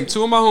Like, scammed.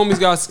 Two of my homies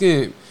got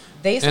scammed.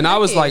 And I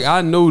was like,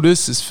 I know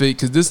this is fake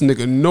because this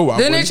nigga know I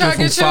Then they wouldn't try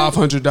give to him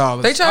get you?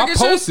 $500. They try to I get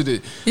you? posted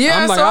it. Yeah,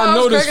 I'm like, so I I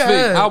know was this cracking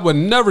fake. up. I would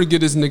never get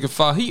this nigga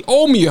 $5. He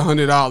owe me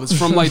 $100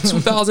 from like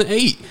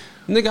 2008.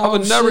 Nigga, I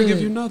would never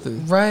give you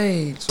nothing.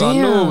 Right. So I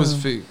know it was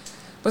fake.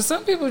 But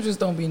some people just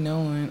don't be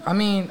knowing. I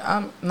mean,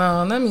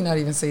 let me not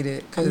even say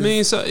that. I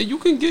mean, so you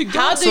can get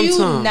How got do you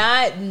sometime.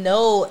 not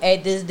know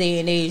at this day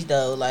and age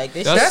though? Like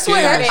this. That's what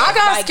happened. I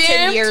got like scammed.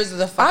 10 years of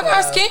the fuck I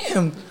got up.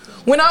 scammed.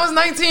 When I was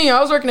 19, I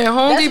was working at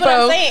Home That's Depot. what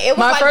I'm saying. It was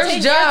my like first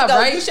 10 years job, ago.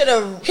 right? You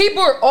should've- He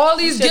bought all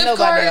these you should gift know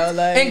by now, cards.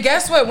 like- And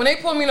guess what? When they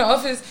pulled me in the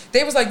office,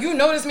 they was like, "You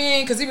know this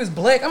man because he was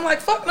black." I'm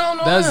like, "Fuck no,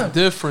 That's him."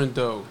 different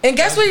though. And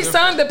guess what? He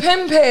signed the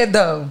pen pad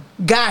though.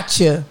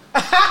 Gotcha.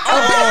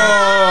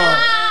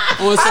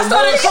 On I some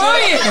started real shit.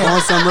 crying.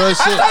 On some real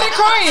shit. I started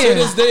crying. To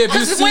this day, if you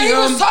 'Cause see when he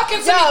was him, talking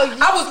to Yo, me,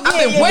 I've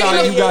been yeah,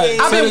 waiting. you got it.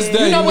 I've To been, this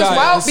day, you know you what's got it.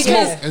 wild? It's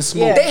Because smoke. It's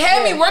smoke. they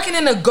had me working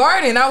in the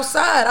garden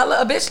outside.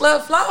 A bitch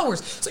love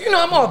flowers, so you know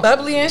I'm all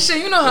bubbly and shit.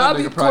 You know how I That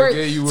be nigga probably court,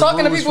 gave you a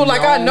talking to rose people from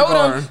like your I own know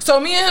them. garden. So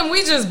me and him,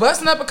 we just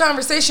busting up a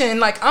conversation, and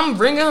like I'm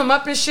bringing him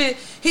up and shit.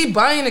 He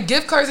buying the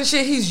gift cards and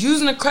shit. He's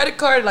using a credit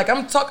card. Like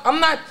I'm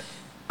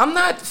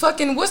not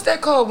fucking. What's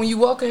that called when you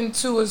walk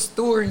into a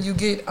store and you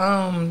get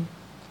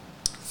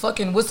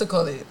fucking what's it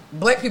called?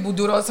 Black people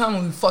do it all the time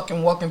when we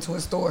fucking walk into a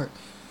store.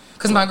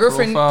 Cause my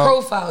girlfriend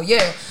profile,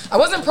 yeah. I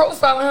wasn't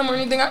profiling him or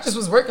anything. I just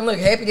was working. Look,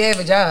 happy to have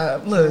a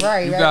job. Look,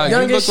 Right, You, right. got, you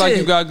Young look as like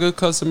shit. you got good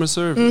customer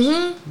service.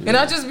 Mm-hmm. And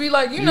I just be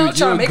like, you know, You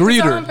trying to a make the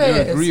greeter. time pass.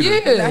 You a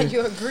greeter. Now Yeah,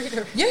 you're a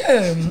greeter.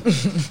 yeah.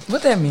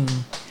 What that mean?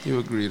 You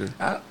a greeter.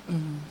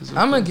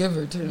 I'm a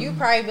giver too. You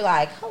probably be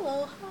like,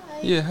 hello, hi.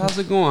 Yeah, how's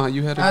it going?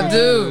 You had a I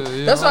good do.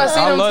 Yeah, That's why I see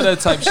I them love too. that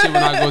type of shit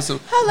when I go to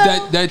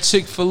Hello. that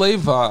Chick-fil-A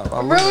vibe. I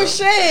love Real that.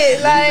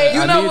 shit. Like,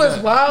 You I know need what's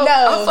that. wild?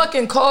 No. I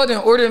fucking called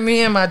and ordered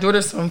me and my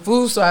daughter some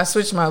food, so I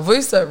switched my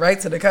voice up right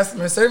to the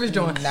customer service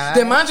joint. Nice.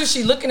 Then mind you,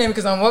 she looking at me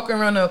because I'm walking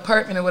around the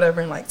apartment or whatever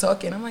and like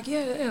talking. I'm like,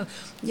 yeah,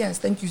 yes,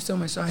 thank you so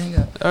much. So I hang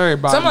up.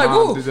 Everybody So I'm like,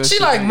 mom did woo. that She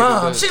shit like back in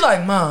mom. the She day.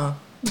 like mom.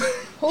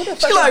 who the fuck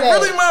She is like, that?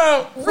 really,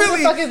 mom? Really?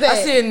 the fuck is that?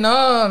 I said,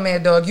 no,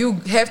 man, dog. You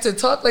have to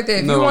talk like that.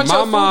 If No, you want my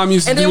your food. mom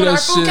used to and then do when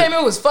that our food shit. came,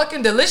 it was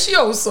fucking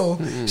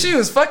delicioso. She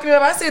was fucking it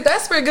up. I said,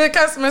 that's for good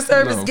customer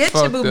service. No, Get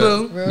your fuck boo that.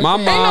 boo. My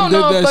Ain't mom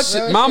no did that fuck-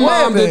 shit. My What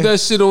mom did happened? that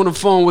shit on the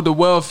phone with the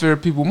welfare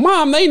people.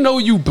 Mom, they know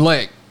you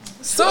black.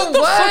 So What the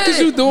what? fuck is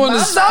you doing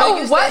this So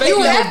fake- what? fake You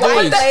in have to your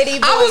put voice? that. Lady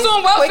I was voice,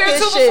 on welfare quick as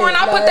too shit, before, and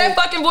I put that like-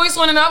 fucking voice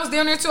on, and I was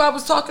down there too. I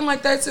was talking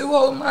like that too.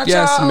 Oh my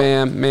Yes,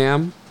 child.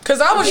 ma'am. Cause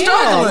I was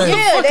struggling.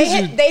 Yeah, fuck they is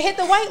you- hit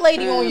the white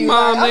lady on you.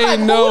 Mom, like, they I'm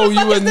like, know who the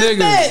fuck you a is this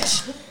nigga.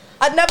 bitch?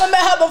 I never met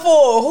her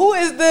before. Who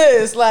is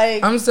this?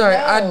 Like, I'm sorry,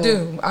 no. I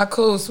do. I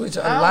code switch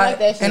a I don't lot, like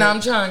that shit. and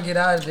I'm trying to get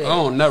out of there. I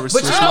don't never But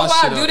switch you know my why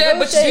I shit do up. that?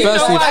 But you know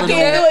Especially why I for do I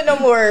the- can't do that? it no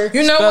more.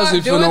 You know why I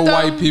Especially do for it no though?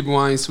 white people,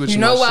 I ain't switching You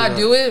know my why shit I up.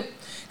 do it?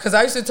 Because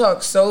I used to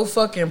talk so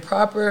fucking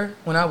proper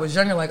when I was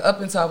younger, like up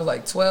until I was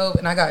like 12,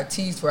 and I got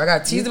teased for it. I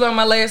got teased about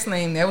my last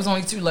name. That was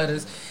only 2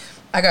 letters.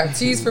 I got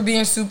teased for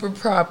being super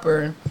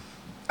proper.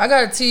 I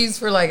got teased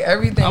for like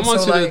everything. I want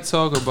so you like, to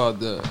talk about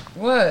that.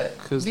 what?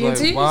 Because, Being like,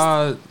 teased?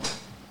 why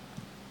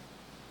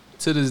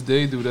to this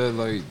day do that,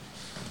 like,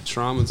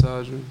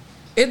 traumatize you?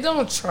 It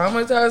don't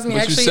traumatize me.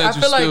 But Actually, you I said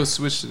you feel still like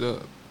switched it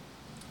up.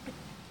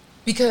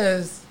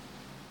 because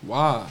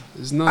Why?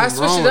 There's nothing I wrong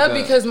switched it with up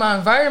that. because my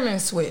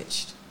environment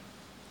switched.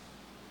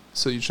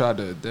 So you tried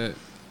to adapt.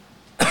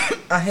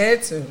 I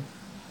had to.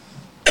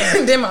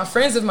 Then my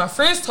friends, if my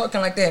friends talking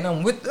like that, and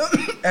I'm with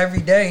them every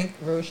day.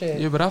 Real shit.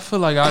 Yeah, but I feel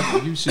like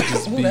you should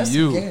just Ooh, be that's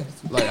you. gas.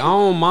 Like, I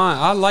don't mind.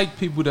 I like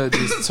people that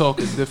just talk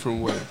a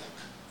different way.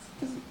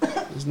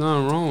 There's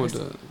nothing wrong with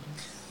that.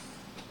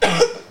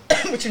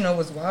 But you know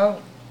what's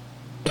wild?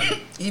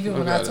 Even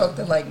when I Okay. talk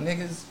to like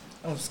niggas,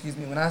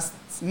 when I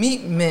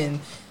meet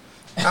men,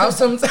 I'll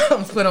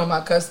sometimes put on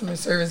my customer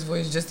service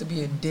voice just to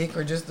be a dick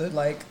or just to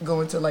like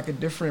go into like a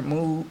different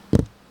mood.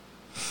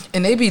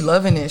 And they be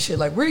loving that shit.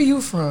 Like, where are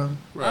you from?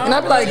 Right. And I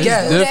be like, It's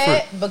yes. Do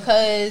different. that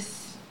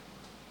because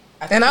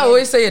And I can't-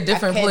 always say a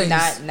different I place.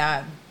 cannot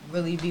not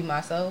really be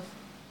myself.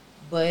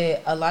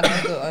 But a lot of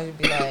people always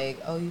be like,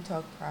 "Oh, you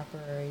talk proper."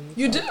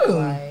 You talk do.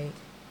 White.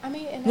 I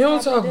mean, and You don't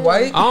I probably talk do.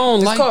 white? I don't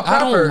It's like. called I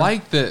proper. don't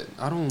like that.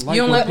 I don't like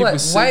You don't when like people what?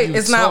 say White? you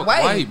It's not talk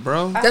white.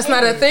 bro. I That's hate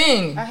not a it.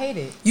 thing. I hate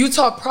it. You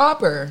talk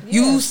proper.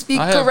 Yeah. You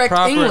speak I have correct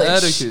proper English.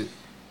 etiquette.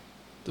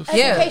 The fuck?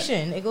 Yeah.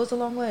 Education, it goes a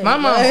long way. My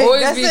mom Like,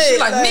 always that's be, it, she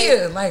like,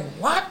 Mia, like,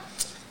 what?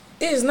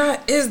 It's not,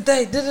 it's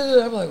that,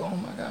 da-da-da. I'm like, oh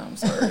my God, I'm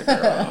sorry,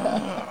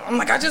 girl. I'm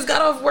like, I just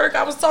got off work.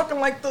 I was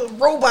talking like the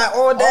robot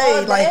all day.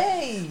 All Like,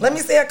 day. let me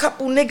say a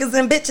couple niggas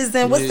and bitches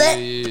and what's Yeah, that?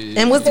 yeah, yeah.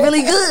 And what's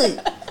really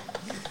good.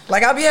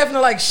 Like, I be having to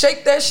like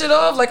shake that shit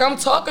off. Like, I'm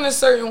talking a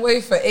certain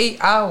way for 8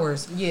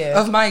 hours Yeah.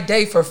 of my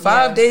day for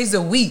 5 Yeah. days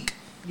a week.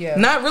 Yeah.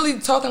 Not really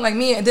talking like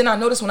me. And then I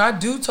notice when I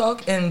do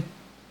talk in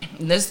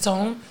this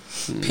tone,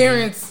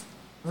 parents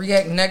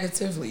react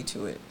negatively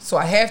to it. So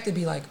I have to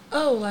be like,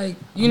 oh, like,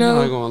 you I'm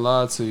know. not gonna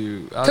lie to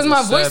you. I 'Cause my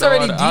just voice said all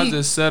already that- I deep.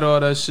 just said all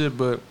that shit,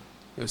 but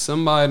If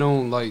somebody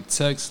don't like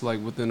text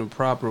like within a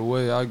proper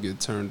way, I get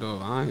turned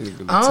off. I ain't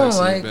really I don't texting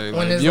like you back. when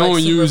Like, it's, if you like, don't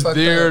super use fucked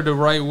there up. the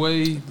right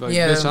way, like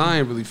Yeah. bitch, I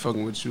ain't really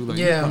fucking with you. Like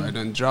Yeah. you probably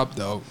done dropped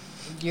out.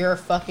 You're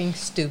fucking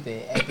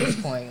stupid at this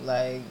point.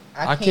 Like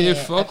I can't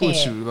fuck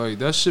with you. Like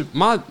that shit.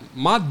 My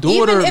Even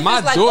daughter, if my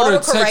it's, like, daughter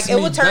autocorrect, texts it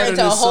me will turn better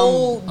into a than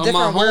whole some of my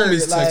different word,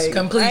 homies like- text me. I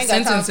Complete ain't got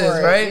time sentences, for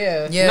it,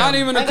 right? yeah. Not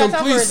even I a ain't got time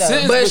complete for it, though.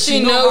 sentence, But but she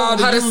she know know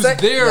how to use say-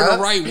 there Yup. the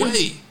right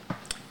way.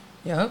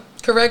 Yep.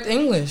 Correct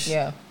English.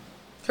 Yeah.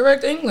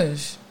 Correct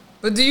English.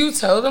 But do you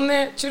tell them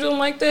that you don't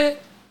like that?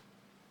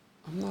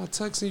 I'm not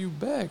texting you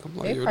back. I'm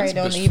like, They yo, probably this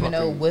don't bitch even know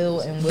fucking will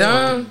and will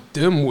Dumb.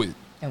 dimwit.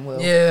 and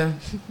will. Yeah.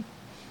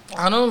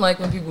 I don't like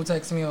when people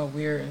text me all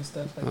weird and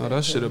stuff like Oh, that.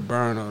 that shit a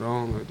burnout. I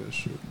don't like that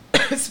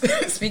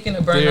shit. Speaking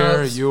of There,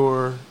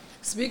 burnouts.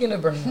 Speaking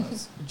of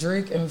burnouts,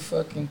 Drake and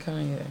fucking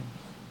Kanye.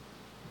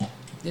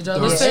 Did y'all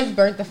Yeah, it's listen?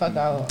 burnt the fuck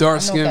out. dark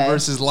I'm skin okay.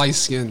 versus light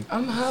skin.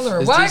 I'm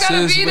hollering. It Why I just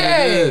gotta is be what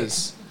that? it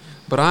is.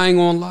 But I ain't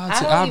gonna lie I to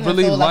you. don't I even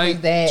really feel like like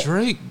it's that.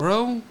 Drake,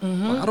 bro.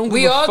 I don't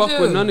We give a all fuck do.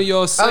 what none of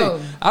y'all say. Oh,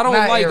 I don't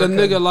not like Erica. a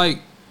nigga like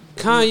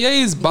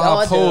Kanye's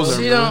Y'all do.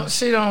 bipolar.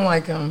 She don't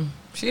like him.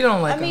 She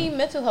don't like I mean, him.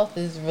 mental health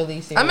is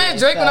really serious. I met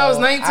Drake when I was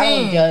 19. I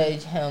don't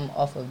judge him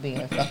off of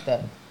being fucked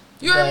up.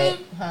 You heard But,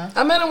 me? huh?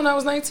 I met him when I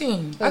was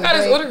 19. I Who, got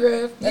his Drake?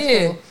 autograph. That's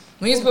Yeah. cool.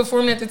 When he was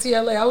performing at the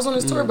TLA, I was on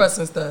his Mm. tour bus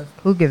and stuff.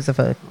 Who gives a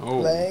fuck? Oh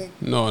Like-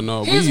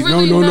 no, He's we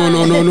really no.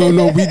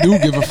 not- We do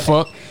give a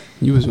fuck.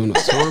 You was on a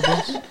tour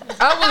bus.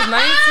 I was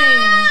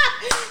 19.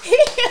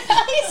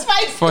 He's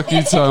fighting. Fuck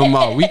you talking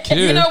about? We care.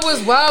 You know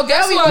what's wild?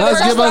 Guess who I Let's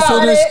cursed give us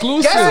out? an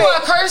exclusive. Guess who I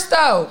cursed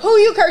out? Who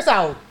you curse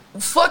out?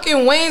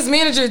 Fucking Wayne's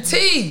manager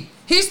T.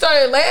 He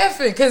started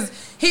laughing because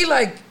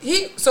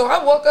so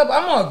I woke up,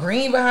 I'm all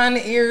green behind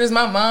the ears.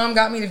 My mom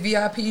got me the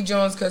VIP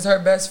Jones because her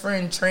best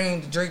friend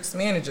trained Drake's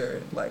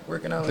manager, like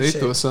working out and They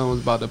shit. thought something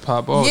was about to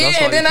pop off. Yeah, That's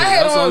why and then you I think-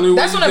 had that's the only on,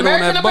 way that's you when get on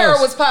American that Apparel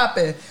bus. was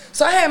popping.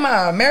 So I had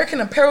my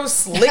American Apparel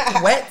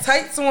slick wet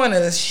tights on,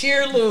 a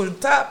sheer little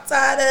top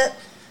tied up,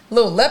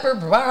 little leopard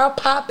bra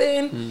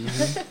popping,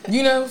 Mm-hmm.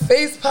 you know,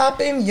 face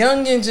popping,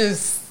 young and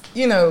just,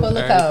 you know. Full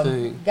of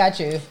Everything. cum. Got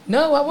you.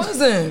 No, I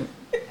wasn't.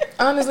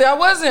 Honestly, I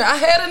wasn't. I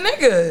had a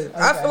nigga.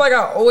 I Okay. feel like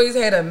I always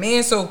had a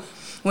man. So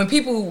when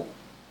people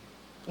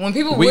We would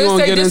gonna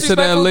say get into that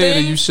disrespectful later.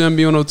 things, You shouldn't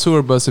be on a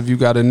tour bus if you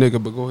got a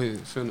nigga. But go ahead,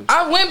 finish.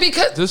 I went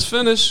because Just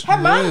finish. Her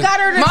mom Yeah. got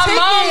her the My ticket.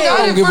 mom I got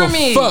don't it give for a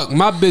me. fuck.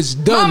 My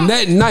bitch done Mom-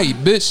 that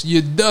night, bitch.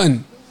 You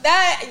done.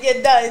 That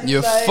you're done.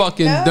 You're Like,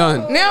 fucking no.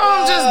 done. now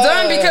I'm just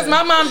done because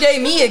my mom gave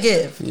me a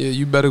gift. Yeah,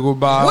 you better go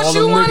buy What all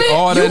you them wanted? nigga,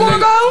 all You that wanna nigga.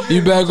 go?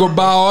 You better go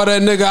buy all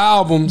that nigga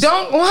albums.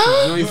 Don't You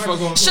what? ain't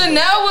fucking.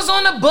 Chanel was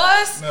on the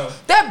bus. No.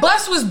 That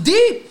bus was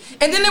deep.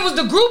 And then there was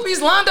the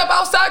groupies lined up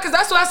outside because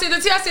that's what I said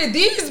to T. I said,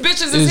 these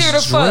bitches is here to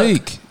It's fuck.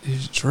 Drake.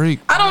 It's Drake.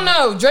 I don't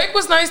know. Drake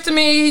was nice to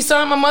me. He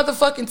signed my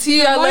motherfucking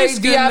TLA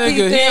light-skinned VIP nigga.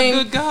 He a thing.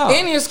 good guy.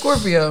 And he's a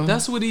Scorpio.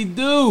 That's what he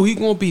do. He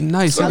gonna be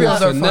nice. He Scorpios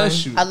gonna are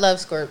finesse fun. you. I love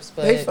Scorps,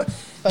 but They fuck.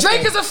 fuck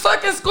Drake Drake. is a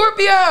fucking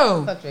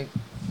Scorpio. Fuck Drake.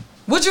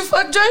 Would you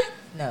fuck Drake?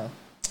 No.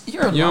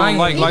 You're You don't lying.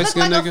 like He light looked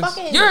skinned like a niggas?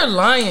 fucking. You're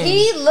lying.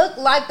 He looked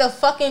like the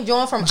fucking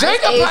John from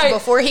Drake Ice Age probably-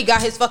 before he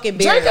got his fucking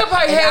beard. Drake could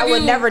probably and have I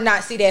would you- never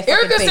not see that fucking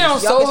Erica face.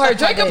 sounds Y'all so can hard.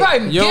 suck my Drake could dick.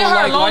 probably You get don't her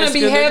like alone and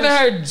be light-skinned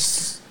having her.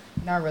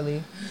 Not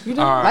really. All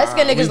right,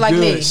 Light-skinned niggas we like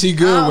good. me. She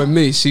good Oh. with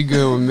me. She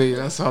good with me.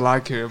 That's all I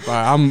care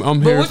about. I'm But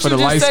here what for you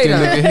the just light say skinned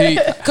though? nigga hate.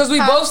 Because we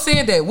both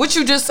said that. What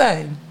you just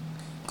say?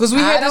 Because we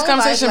I had this don't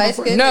conversation like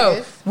before. light-skinned No.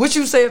 niggas. What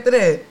you say after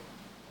that?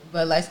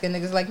 But light skinned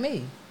niggas like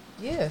me.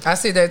 Yeah. I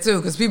said that too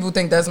because people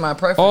think that's my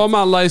preference. All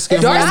my light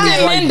skinned Dark women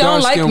skinned like men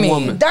don't like dark-skinned me.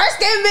 women. Dark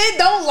skinned men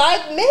don't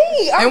like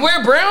me. And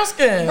we're brown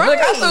skin. Right. Like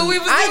I thought we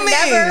was I in me.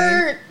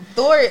 never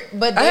thought,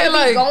 but I they had, be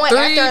like, going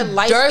 3 after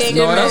light dark skinned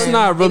skin No, that's men.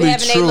 not really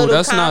having their true. little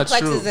That's not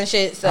complexes true. and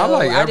shit. So I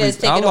like I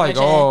just take I it like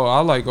over the chin. I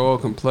like all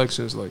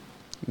complexions. Like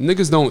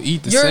niggas don't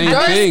eat the You're same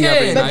dark thing every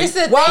skinned. But night. this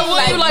is the Why thing,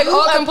 wouldn't you like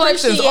all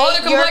complexions? All the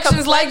appreciate your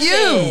complexions like you.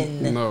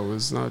 complexion. No,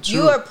 it's not true.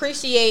 You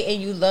appreciate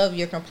and you love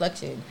your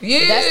complexion.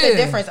 Yeah. That's the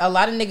difference. A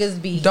lot of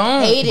niggas be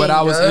Don't. hating But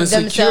I was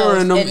insecure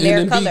themselves in them and in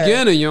their the color.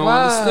 beginning. You don't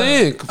Wow.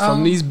 understand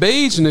from these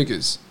beige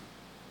niggas.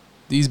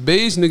 These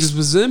beige niggas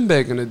was in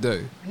back in the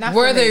day. Not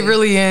Were for they me.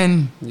 really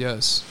in?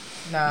 Yes,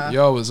 Nah.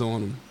 y'all was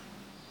on them.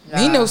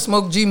 He no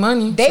Smoke G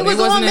Money. They so was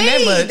wasn't on in that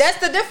me. much. That's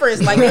the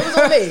difference. Like, they was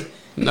on me.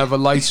 Never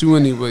liked you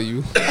anyway.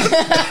 You.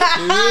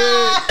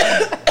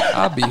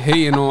 I be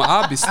hating on.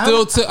 I be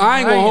still. I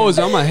ain't gonna hold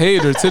you. I'm a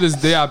hater to this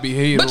day. I be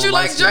hating. But on you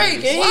like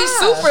light-skinned Drake, niggas. and he's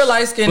super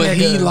light skinned. But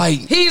he like.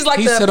 he's like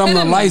he the said I'm the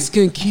epitome. light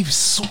skin. Keep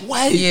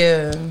sweating.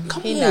 Yeah.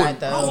 Come He on, not,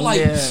 though. bro. Like,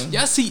 Yeah.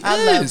 yes, he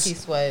I love is.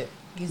 Keith Sweat.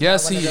 He's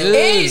Yes, not one he of those.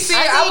 And he is. said, I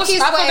I think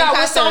he's forgot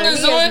what sweating song concert. is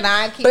He is on,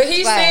 not Keith but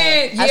he Sweat. said,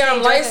 I "Yeah, think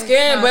I'm light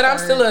skinned, but I'm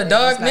still a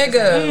dark concert.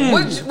 nigga."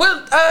 Mm.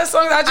 What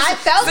song? I just I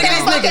felt sick of that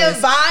these fucking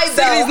niggas. vibe,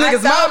 Sick of these though. I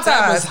niggas. Mob felt that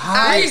ties. was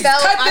hot. Please I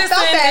cut this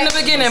felt in that. the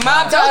beginning.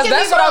 Mob Don't ties. get me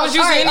That's what I wrong. was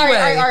using All right,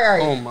 anyway. all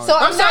right. Oh my So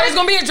I'm sorry, it's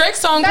gonna be a Drake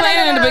song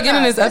playing in the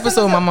beginning of this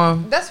episode, my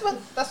mom. That's what's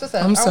up. I'm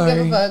I don't give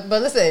sorry. a fuck. But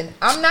listen,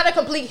 I'm not a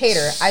complete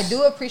hater. I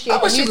do appreciate I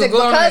the wish you music could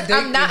go on a because date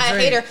I'm not with a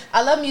Drake. hater.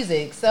 I love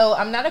music, so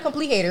I'm not a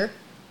complete hater.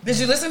 Did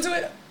you listen to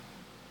it?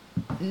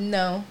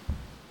 No.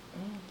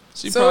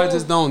 She So- probably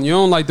just don't. You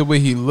don't like the way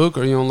he look,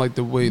 or you don't like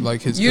the way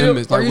like his You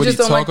image, or like you what he just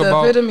don't talk like the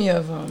about. epitome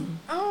of him.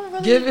 I don't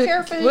really Give it-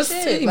 care for what's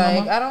this shit. tea, Like,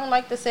 mama? I don't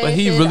like the sad But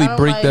he shit. really I don't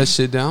break like, that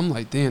shit down. I'm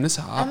like, damn, this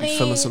is how I be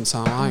feeling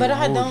sometimes. I ain't but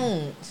I gonna hold you.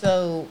 don't.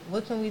 So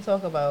what can we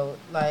talk about?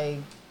 Like,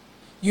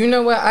 You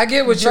know what? I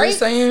get what you're Drake-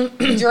 saying.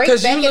 Drake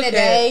 'Cause back you in look the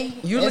day,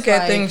 you it's look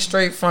at like- things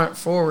straight front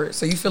forward.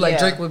 So you feel like Yeah.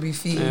 Drake would be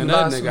feeding. Man, that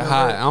Boss nigga from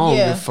hot. the- I don't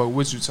Yeah. give a fuck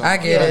what you talking I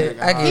about. get That it.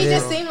 nigga I hot, get he it.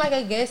 just bro. seemed like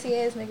a gassy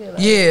ass nigga. Like,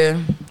 Yeah,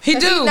 he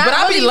 'cause do. he's not But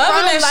I be really loving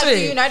from, that like, shit.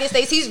 The United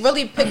States. He's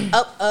really picked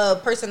up a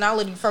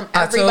personality from I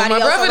told everybody my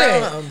else brother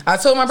around that. him. I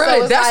told my brother So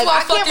that. it's That's like, why I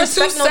can't fucking too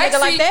respect no sexy.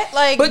 nigga like that.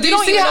 Like, but do you you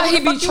don't see even how know he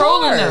who the be fuck you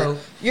trolling are. though?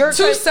 You're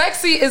Too cra-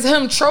 sexy is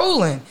him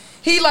trolling.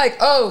 He like,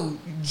 oh,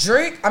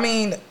 Drake. I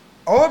mean,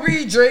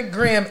 Aubrey, Drake,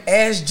 Graham,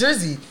 Ash,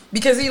 Drizzy,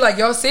 because he like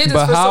y'all said this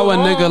But for how so a long.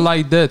 nigga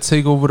like that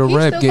take over the He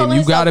rap still game? call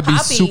You gotta be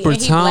himself Poppy, super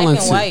and he black and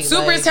talented. white.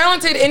 super Like-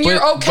 talented, and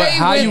you're okay but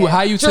how with you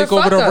your take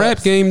over the fuck-ups.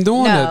 rap game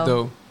doing No. that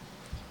though?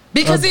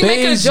 Because A he make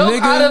a beige joke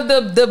nigga? out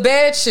of the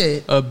bad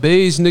shit. A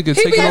beige nigga He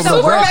taking be over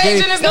so the rap beige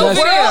game. in his The no world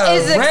video.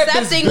 is Rap is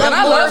accepting good. of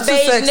I more love Too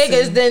beige Sexy.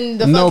 niggas than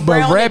the No, fuck but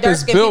brown and rap dark is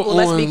skinned built people.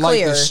 Let's be on, like,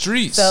 the clear.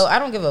 streets. So I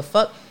don't give a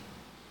fuck.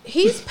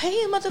 He's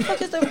paying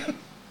motherfuckers to.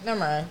 Never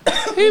mind.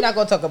 We're not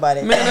gonna talk about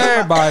it. Man,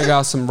 everybody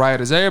got some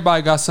writers.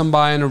 Everybody got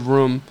somebody in the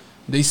room.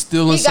 They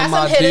stealing He got some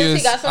some ideas. hitters,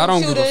 he got some I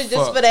don't give a shooters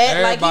just fuck. for that.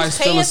 Like, Everybody he's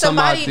stealing paying some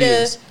somebody to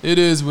ideas. It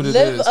is what it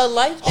live is. a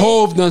life that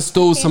Hove done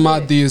stole some can't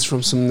do. ideas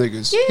from some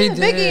niggas. Yeah, He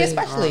Biggie did.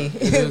 especially.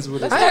 It is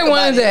what it is. I had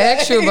wanted to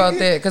ask you about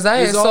that because I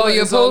had It's all- saw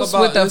your it's all post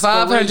about with the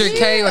inspiration.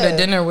 500K or the Yeah.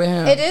 dinner with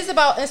him. It is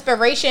about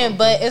inspiration,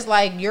 but it's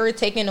like you're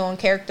taking on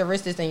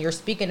characteristics and you're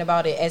speaking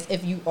about it as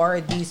if you are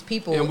these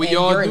people, And we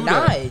all you're do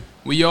not. that.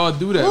 We all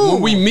do that. Who?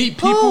 When we meet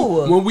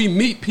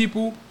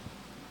people, Who?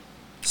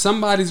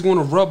 somebody's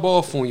gonna rub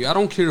off on you. I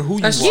don't care who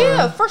you That's are. true.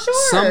 Yeah, for sure.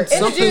 Energy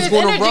Something's is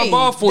gonna energy. rub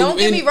off on Don't you.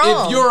 get me And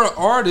wrong. if you're an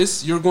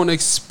artist, you're gonna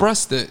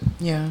express that.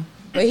 Yeah.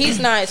 But he's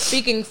not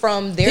speaking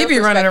from their He be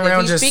running perspective.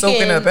 around He's just speaking-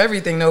 soaking up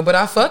everything though, but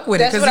I fuck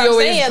with it That's because what he I'm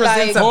always saying,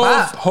 presents like-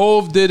 a bop.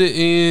 Hove did it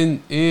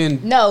in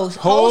No,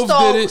 Hove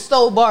Hov did it.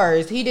 stole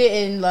bars. He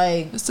didn't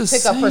like It's the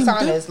pick up same personas.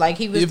 thing. Like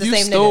he was If the you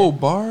same stole nigga.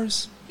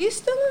 bars, He's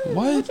still in.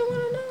 What? What you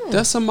want to know?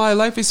 that's somebody's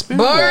life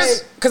experience.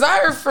 Bars, because I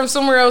heard from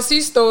somewhere else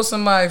he stole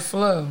somebody's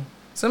flow.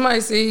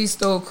 Somebody said he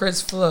stole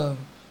Chris' flow.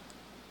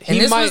 And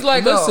this was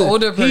like an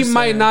older person. He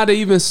might not have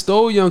even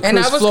stole young And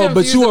I Chris was Flow, but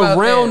confused you about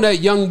around that. that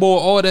young boy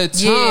all that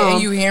time. Yeah,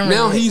 and you hearing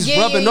now it. he's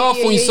Yeah, rubbing yeah, off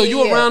on you. yeah, So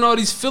you yeah. around all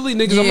these Philly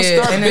niggas. I'm Yeah, gonna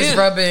start and it's being.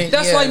 rubbing-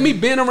 That's yeah. like me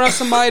being around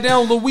somebody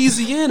down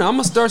Louisiana. I'm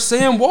gonna start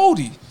saying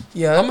Wody.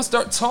 Yeah. I'm gonna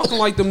start talking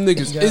like them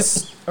niggas. Yeah.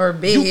 It's Or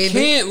baby. you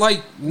can't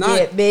like not.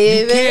 Yeah,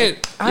 baby. You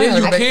can't. I Yeah, know,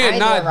 you but can't I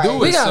not know, right. do it.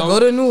 We gotta so. go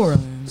to New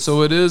Orleans.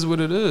 So it is what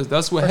it is.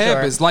 That's what For sure.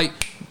 happens. Like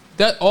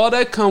that, all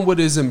that come with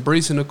is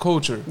embracing the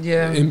culture.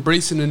 Yeah.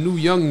 embracing the new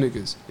young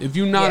niggas. If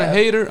you not a Yeah.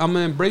 hater, I'm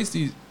gonna embrace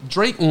these.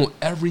 Drake on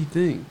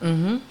everything.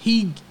 Mm-hmm.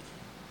 He's And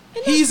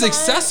that's fine.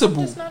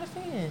 accessible. I'm just not a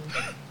fan.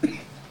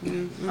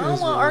 I don't want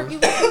to argue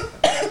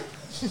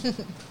with you.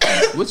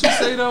 What you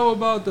say though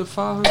about the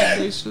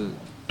 500K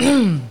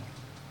shit?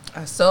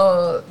 I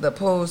saw the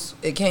post.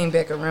 It came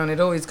back around. It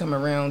always come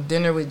around.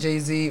 Dinner with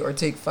Jay-Z or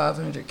take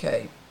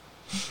 500K.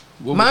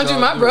 What Mind was you,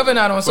 y'all my do? brother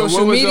not on But social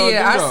what was y'all media.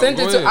 do, I though? sent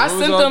Go it to. ahead. I What was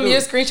sent y'all them do?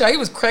 your screenshot. He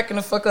was cracking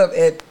the fuck up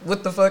at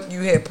what the fuck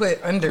you had put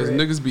under Cause it.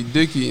 niggas be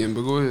dickying,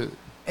 but go ahead.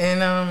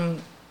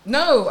 And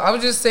no, I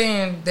was just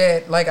saying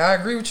that like I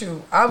agree with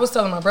you. I was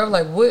telling my brother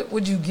like, what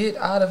would you get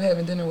out of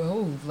having dinner with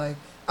Hov? Like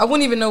I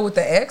wouldn't even know what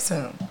to ask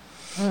him.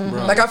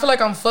 Bro. Like I feel like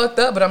I'm fucked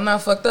up, but I'm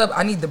not fucked up.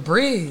 I need the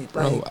bread.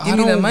 Bro, Like I give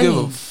me the don't money. give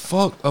a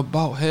fuck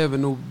about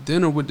having no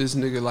dinner with this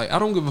nigga. Like, I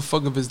don't give a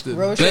fuck if it's the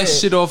Real best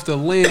shit. shit off the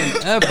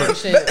land ever.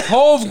 Shit.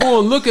 Hov gonna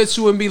look at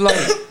you and be like,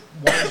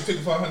 Why you take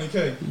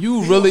 500K?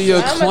 you really a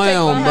I'm gonna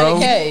clown, take bro.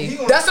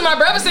 100K. That's what my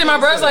brother said. My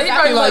brother's like, he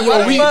probably Like, like, Yo,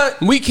 what the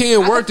fuck? we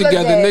can't work can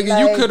together, that, nigga.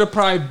 You like- could have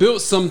probably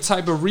built some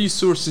type of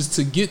resources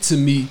to get to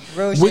me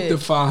Real with shit. the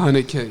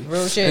 500K.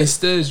 Real shit.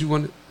 Instead, you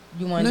want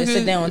You want to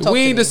sit down and talk we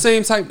to ain't me. the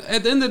same type.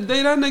 At the end of the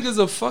day, that nigga's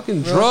a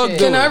fucking Real drug shit.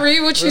 dealer. Can I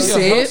read what you Real He a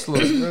said? hustler.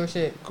 Real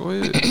shit. Go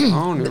ahead. I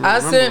don't even I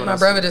remember sent what my I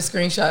brother said. the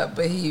screenshot,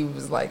 but he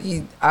was like,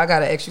 I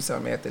gotta ask you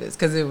something after this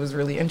because it was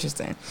really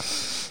interesting.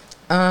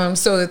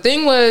 So the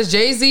thing was,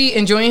 Jay-Z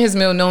enjoying his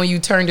meal, knowing you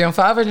turned down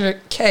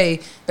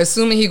 500K,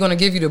 assuming he gonna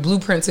give you the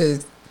blueprint to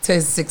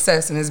his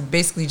success, and it's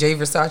basically Jay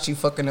Versace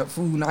fucking up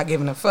food, not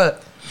giving a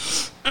fuck.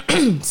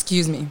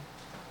 Excuse me.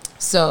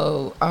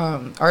 So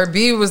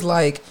RB was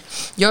like,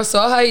 y'all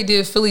saw how he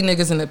did Philly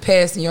niggas in the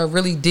past, and y'all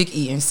really dick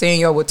eating, saying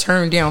y'all would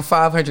turn down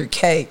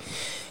 500K.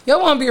 Y'all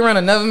want to be around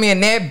another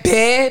man that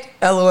bad?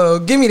 LOL,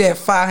 give me that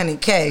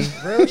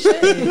 500K. Real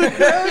shit.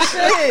 Real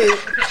shit.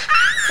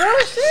 Real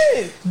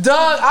shit.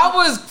 Dog, I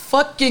was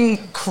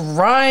fucking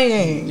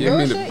crying. Give me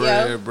Real the shit,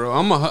 bread, yo. bro.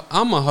 I'm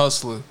a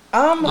hustler.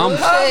 I'm I'm-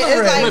 It's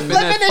hovering. like Flipping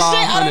flipping that the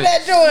shit out 500. of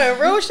that joint.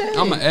 Real shit.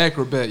 I'm an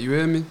acrobat. You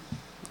hear me?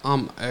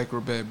 I'm an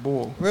acrobat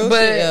boy. Real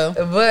shit, yo.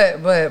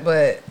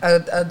 but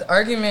an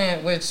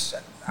argument which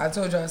I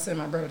told you I sent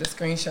my brother the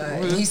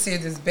screenshot. And he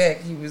said this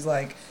back. He was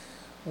like,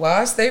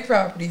 Why State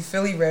Property,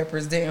 Philly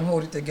rappers didn't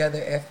hold it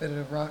together after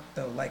the Rock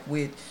though. Like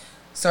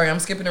sorry, I'm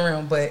skipping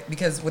around, but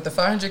because with the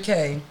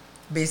 500K,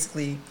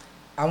 basically,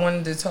 I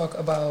wanted to talk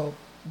about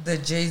the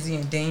Jay-Z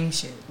and Dame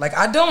shit. Like,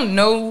 I don't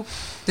know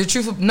the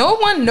truth. No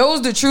one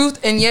knows the truth,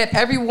 and yet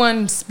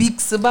everyone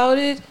speaks about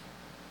it.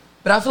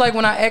 But I feel like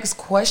when I ask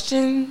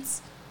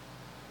questions,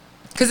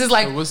 because it's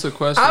like, So what's the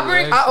question?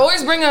 I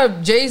always bring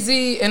up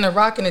Jay-Z and the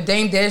Rock and the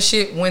Dame Dash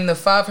shit when the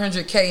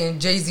 500K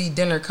and Jay-Z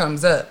dinner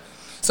comes up.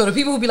 So the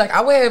people who be like,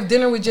 I would have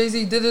dinner with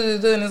Jay-Z, and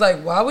it's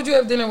like, why would you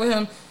have dinner with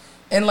him?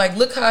 And like,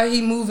 look how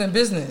he move in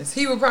business.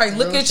 He would probably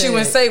look at you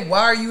and say,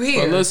 why are you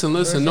here? But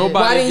listen, nobody.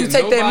 Why didn't you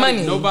take that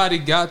money? Nobody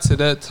got to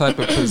that type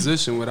of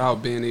position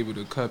without being able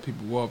to cut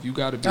people off. You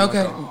got to be like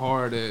a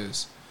hard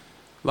ass.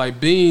 Like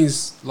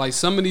Beans, like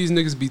some of these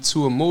niggas be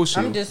too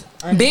emotional.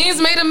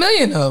 Beans made $1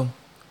 million though.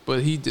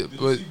 But he did.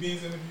 Did you see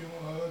Beans interview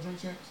on Drink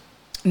Champs?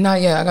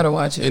 Not yet. I gotta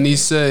watch it. And he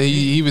said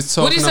he was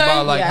talking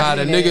about like how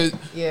the nigga.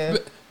 Yeah.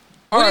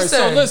 All right,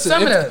 so listen,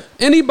 Sum it up.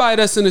 Anybody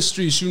that's in the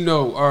streets, you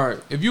know, all right,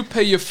 if you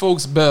pay your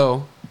folks'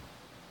 bill,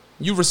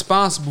 you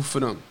responsible for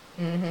them.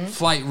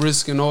 Flight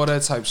risk and all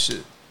that type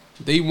shit.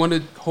 They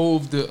wanted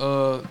Hove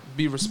to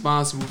be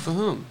responsible for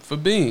him, for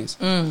Beans.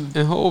 And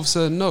Hove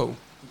said no.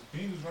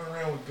 Beans was running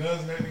around with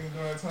guns and everything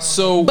during that time.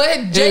 So,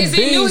 but Jay-Z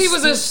knew he Beans-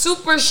 was a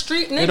super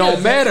street nigga. It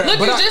don't matter. Look,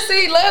 but you just said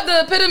he loved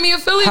the epitome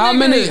of Philly how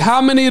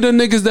niggas. many of the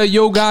niggas that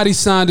Yo Gotti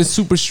signed is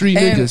super street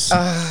And, niggas?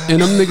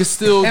 And them niggas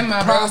still and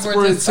my brothers were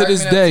prospering just to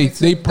this arguing day. that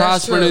too. They That's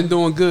prospering true. and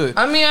doing good.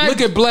 I mean, look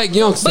at Black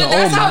Youngster. But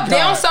that's oh my how down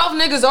God. south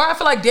niggas are. I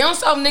feel like down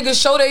south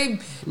niggas show they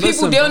people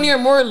Listen, down bro. there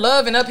more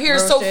love, and up here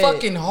is Real so shit.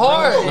 fucking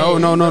hard. No.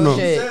 Real He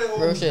shit. said it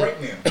Real was shit.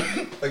 right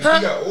now. Like,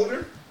 he got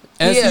older.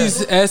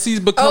 As he's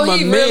become Oh, a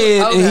he man really-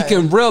 and he okay.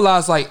 can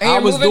realize like And I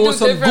you're was moving doing through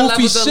some different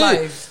goofy levels of shit.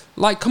 life.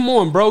 Like, come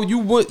on, bro. You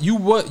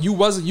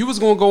was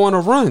gonna go on a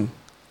run.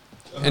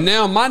 And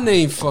now my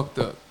name fucked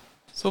up.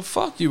 So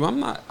fuck you.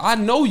 I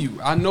know you.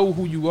 I know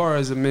who you are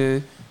as a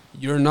man.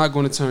 You're not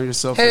gonna turn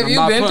yourself in. Have I'm you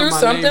not been putting through my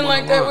something name on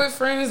like the that line. with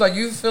friends? Like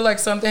you feel like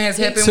something has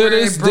happened To where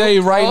this it broke day,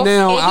 right off?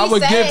 now, And he I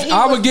would said he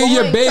I was would give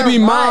your going baby to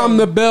mom run.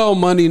 the bell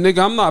money, nigga.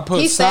 I'm not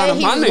putting He said signing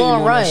he my was name going on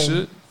to run that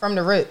shit. from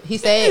the rip. He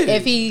said Yeah.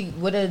 if he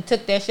would have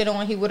took that shit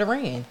on, he would have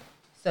ran.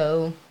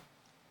 So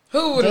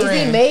Who would have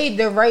Jay-Z ran? made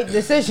the right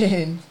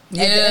decision at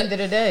the end of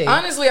the day.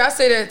 Honestly, I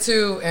say that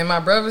too, and my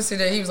brother said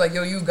that he was like,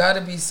 "Yo, you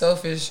gotta be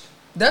selfish."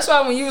 That's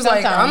why when you was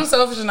like, Sometimes. "I'm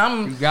selfish,"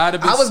 and You gotta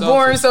be I was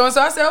born selfish. so and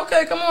so. I said,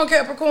 "Okay, come on,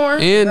 Capricorn."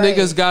 And Right.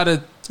 niggas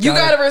gotta You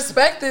gotta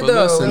respect it But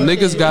though. listen,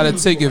 niggas gotta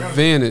take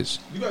advantage.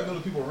 You gotta know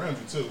the people around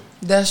you too.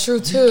 That's true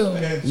too.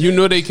 And You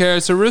know their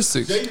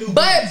characteristics. Jay knew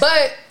But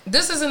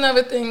this is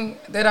another thing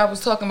that I was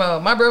talking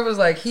about. My brother was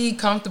like, he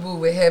comfortable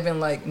with having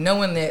like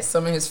knowing that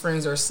some of his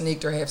friends are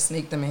sneaked or have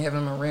sneaked them and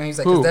having them around. He's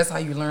like, Who? because that's how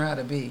you learn how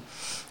to be.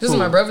 This is Who?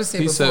 what my brother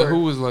said He before. said who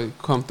was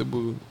like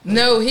comfortable.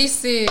 No, he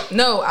said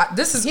no.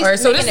 This is He's all right.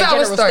 So this is making a how it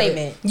general started.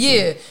 statement.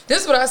 Yeah,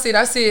 this is what I said.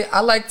 I said I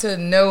like to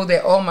know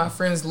that all my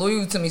friends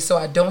loyal to me, so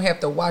I don't have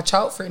to watch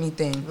out for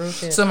anything. Real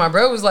shit. So my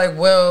brother was like,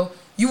 "Well,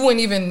 you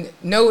wouldn't even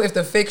know if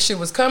the fake shit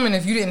was coming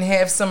if you didn't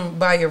have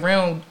somebody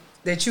around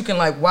that you can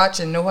like watch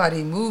and know how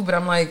they move." But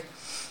I'm like,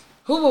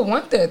 who would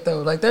want that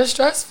though? Like that's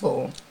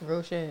stressful.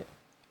 Real shit.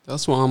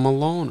 That's why I'm a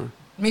loner.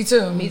 Me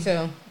too. Me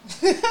too.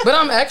 But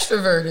I'm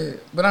extroverted.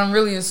 But I'm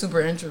really a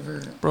super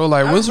introvert. Bro,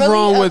 like I'm what's really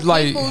wrong a with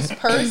like people's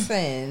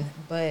person,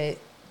 but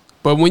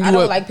but when you I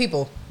don't a- like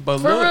people. but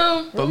For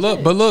look,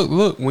 real? but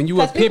look, when you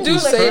a 'Cause people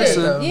people's do say that,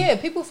 person, though. Yeah,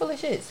 people full of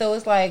shit. So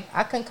it's like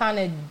I can kind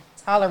of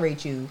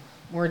tolerate you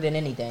more than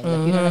anything.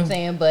 Like, you know what I'm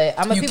saying? But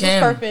I'm a You people's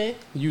can. person.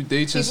 you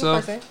date People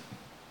yourself. person.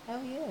 Hell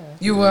yeah.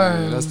 You Yeah,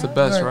 are. that's the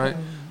best, right?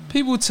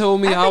 People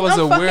told me I I think was I'm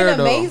a fucking weirdo.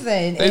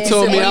 amazing. They And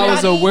told me I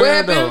was a anybody- What weirdo.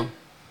 happened?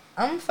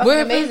 I'm What fucking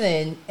happened?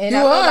 amazing, and You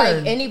I feel are.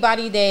 like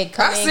anybody that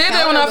comes I said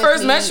that when I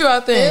first met you, I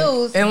think.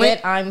 feels And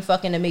that I'm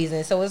fucking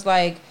amazing. So it's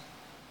like,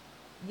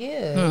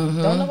 yeah,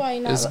 don't nobody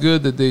know. It's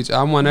good to date you.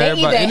 I want They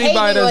everybody, either hate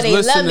anybody me or that's they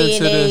love listening me,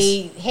 to and this.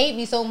 they hate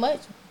me so much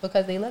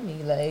because they love me.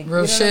 Like Real you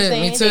know shit, what I'm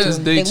saying? me too.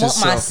 Just They date want my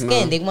yourself, skin.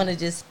 man. They want to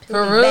just peel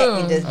For me real. back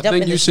and just I jump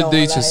think in you the should shower,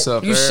 date like-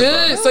 yourself. You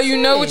everybody. should, so you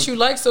know shit. what you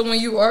like. So when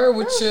you are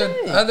with Real your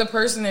shit. other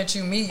person that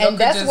you meet, y'all And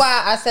could that's just,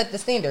 why I set the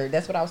standard.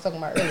 That's what I was talking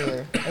about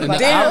earlier. It's And like,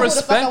 Damn. know I who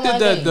the fuck respected wanna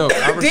that date. though.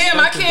 damn,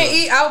 I can't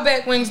eat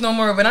Outback wings no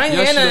more. But I ain't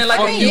Yes, had nothing the like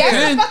fuck a you Yes,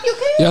 can. the fuck you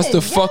can. Yes,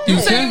 the fuck you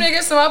You say you can. nigga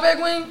get some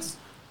Outback wings?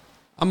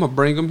 I'm gonna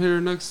bring them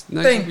here next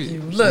Thank week. you.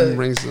 I'm Look. gonna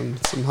bring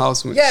some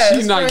house wings. Yes,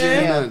 She not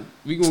getting friend. none.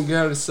 We gonna get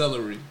her the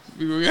celery.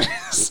 We gonna get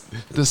her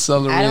the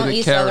celery I and don't the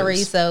eat carrots. celery,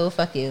 so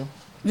fuck you.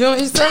 You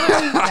don't eat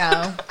celery?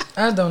 No,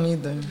 I don't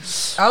either.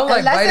 I would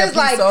like bite a unless piece it's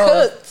like off.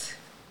 cooked.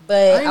 But I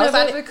ain't never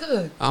outside had it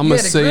cooked. I'm Yeah,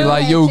 gonna the say grill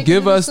like, had yo, chicken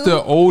give noodle us soup. the They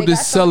oldest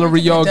got some celery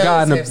chicken y'all does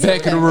got in the have back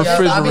of the chicken. Yeah, I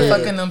be refrigerator.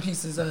 fucking them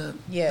pieces up.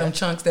 Yeah. Them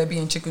chunks that be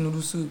in chicken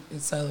noodle soup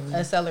is celery.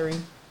 a celery.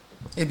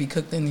 It be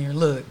cooked in there.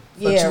 Look, fuck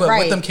Yeah, you up right.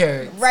 with them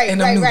carrots. Right, and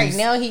them right. noodles.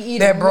 Now he eat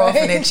that them, broth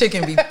right? and that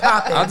chicken be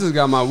popping. I just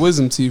got my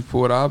wisdom teeth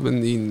pulled out. I've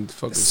been eating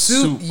fucking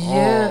soup.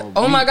 Yeah.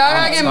 all Oh my week. god,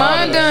 I I'm gotta get tired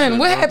mine of that done. shit,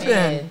 What bro.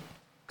 happened?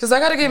 Cause I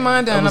gotta get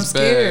mine done. I'm Bad.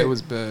 scared. It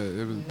was bad.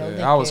 It was bad.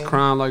 thank I was you.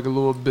 crying like a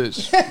little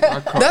bitch.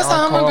 That's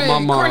how I'm called gonna my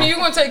be. mom. Courtney, you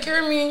gonna take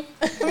care of me?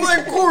 I'm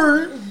like,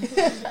 Courtney.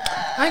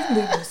 I can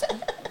do this.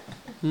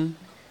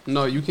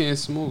 No, you can't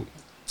smoke.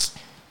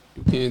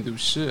 You can't do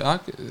shit.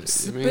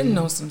 Spitting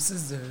on some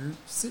scissors.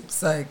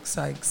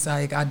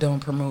 Psych. I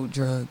don't promote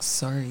drugs.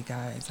 Sorry,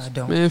 guys. I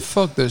don't. Man,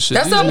 fuck that shit.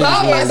 That's These a niggas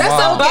bop. on That's a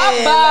wild.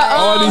 bop by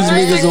All these 3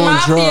 niggas 6 on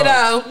Mafia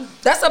drugs. though.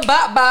 That's a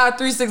bop by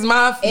 3 6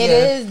 Mafia. It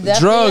is definitely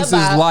Drugs a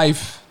is bop.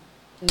 life.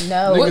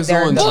 No, Niggas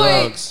they're on not.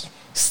 drugs.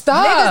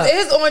 Stop.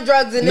 Niggas is on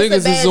drugs and Niggas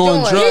it's a bad is on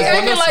joint. drugs. He Well,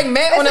 acting listen. like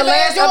Matt on It's the a bad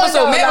last joint, episode.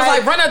 though, Matt was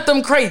like- like, run up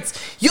them crates.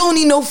 You don't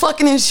need no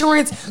fucking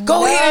insurance.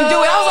 Go ahead and do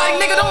it. I was like,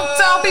 nigga, don't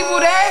tell people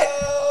that.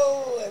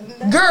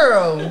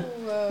 Girl.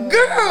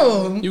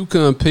 You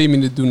couldn't pay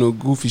me to do no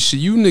goofy shit.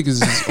 You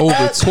niggas is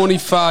over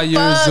 25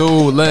 years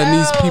old, letting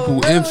these people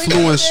real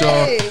influence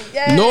y'all. shit.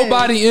 Yes.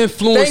 Nobody Thank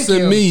influencing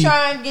you. me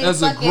Try and get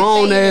as a fucking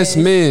grown ass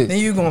famous. man. Then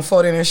you gonna fall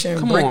in that shit and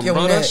Come break on, your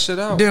bro, neck. that shit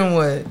out. Then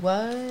what?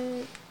 What?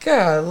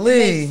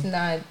 Golly. It's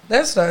not.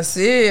 That's what I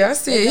said. I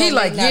said, It he don't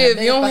like, make not yeah, a if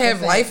bit you don't fucking have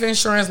sense. life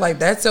insurance, like,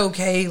 that's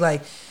okay.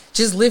 Like,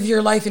 just live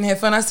your life and have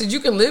fun. I said, you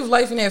can live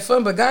life and have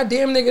fun, but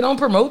goddamn, nigga, don't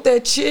promote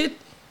that shit.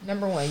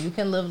 Number one, you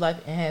can live life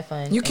and have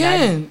fun. You and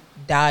can. not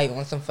Die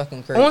on some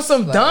fucking crates. On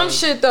some Like, dumb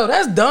shit, though.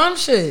 That's dumb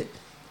shit.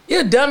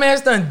 Your dumb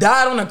ass done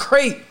died on a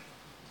crate.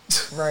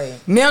 Right.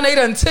 Now they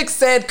done took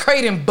said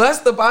crate and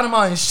bust the bottom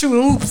out and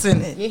shooting hoops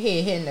in it. Your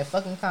head hitting the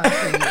fucking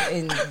concrete,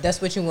 and that's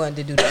what you wanted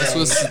to do. That's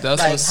what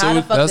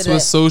Like, that's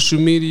what social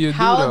media do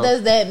How though.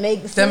 does that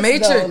make sense?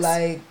 Matrix. Though?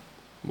 Like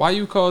Why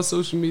you call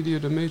social media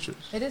the Matrix?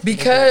 it is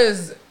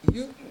Because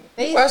you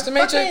they watch the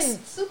Matrix? fucking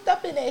souped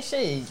up in that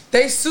shit.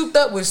 They souped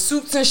up with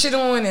suits and shit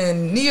on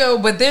and Neo,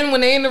 but then when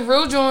they in the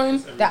real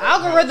joint, The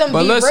algorithm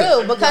But be listen-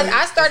 real because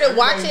I started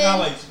watching.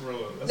 Highlights, bro.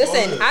 That's all it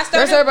Listen, is. I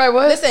started. everybody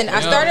what? Listen, I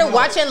started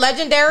watching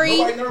Legendary.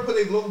 Nobody never put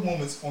their low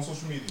moments on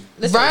social media.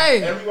 Listen,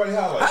 right. Everybody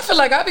I highlights. feel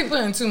like I be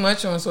putting too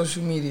much on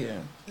social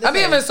media. I be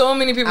Listen, having so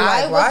many people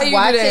I like, why was you do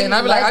watching that? And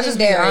I be like, I just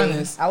be Legendary.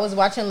 honest. I was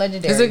watching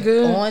Legendary. Is it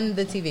good? On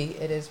the TV?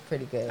 It is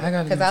pretty good. I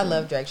gotta Because do I too.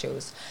 love drag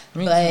shows.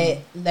 Me But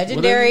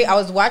Legendary, I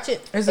was watching.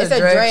 It's It's, a a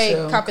drag drag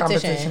show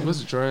competition.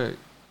 What's drag?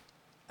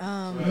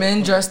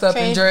 Men dressed up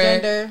in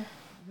drag. Transgender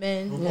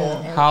men.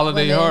 and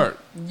Holiday women. Heart.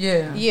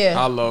 Yeah. Yeah.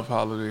 I love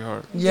Holiday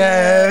Heart.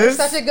 Yes.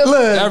 Such a good.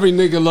 Look. Every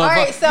nigga love. All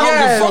right, so- I don't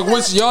Yes. give a fuck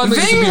which y'all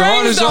niggas Ving be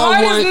hard Rhames as the y'all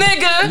hardest want.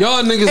 nigga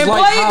Y'all niggas and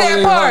like played that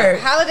Holiday part. Heart.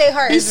 Holiday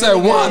Heart. He is said,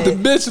 really "Why the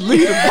good. bitch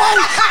lead the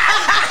bike?"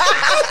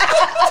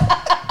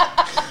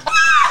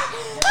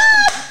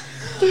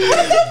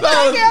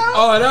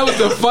 Oh, that was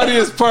the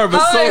funniest part, but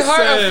so Holiday Heart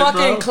sad, a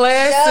fucking bro.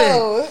 classic.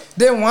 Yo.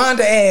 Then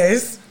Wanda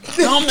ass.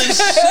 Dumb as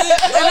shit.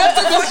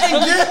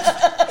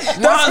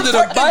 Wanda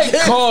the bike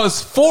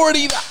costs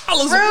 $40. Real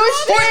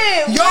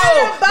shit. Yo,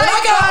 when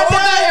I got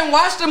older and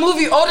watched the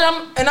movie older,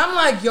 I'm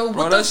like, yo, what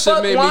Bro, the that shit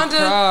fuck, made Wanda? me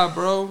cry,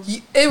 bro.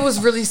 It was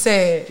really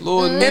sad.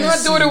 Lord And her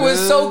Niecy, daughter was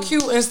man. so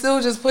cute and still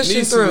just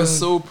pushing Niecy through. was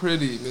so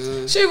pretty,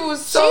 man. She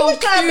was so She was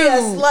trying to be a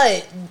cute.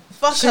 slut.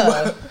 Fuck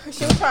her.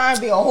 She was trying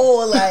to be a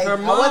whore. Like Her I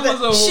mom wasn't.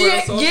 was a She,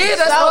 whore. so- yeah,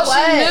 that's So all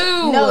what? she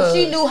knew. No,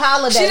 she knew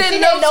Holiday. She didn't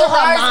know know her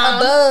Tara's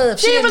mom. above.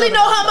 She didn't really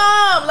know her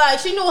mom. Like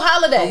she knew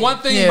Holiday. One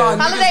thing Yeah. about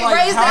Holiday niggas like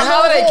raised that And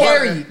Holiday whore.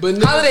 carried. But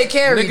Holiday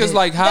carried niggas it.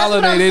 like That's what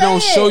Holiday, I'm they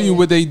don't saying. show you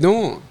what they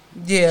doing.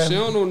 Yeah. She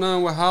don't know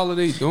nothing what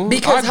Holiday doing.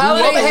 Because I grew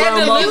Holiday up had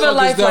around to live a motherfuckers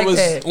life like was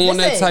that. on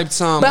that Listen, type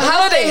time. But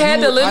Holiday had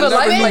to live I a never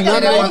life knew like none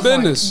that of at my one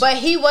point. business. But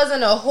he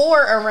wasn't a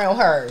whore around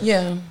her.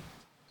 Yeah.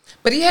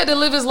 But he had to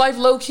live his life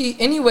low key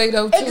anyway,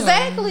 though. Too.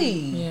 Exactly.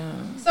 Yeah.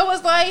 So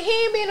it's like he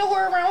ain't being a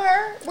whore around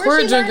her. Where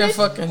We're she drinking learn this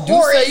fucking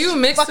whorish Douce. You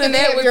mixing fucking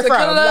that with behavior from?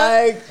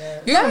 tequila? Like,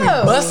 You gonna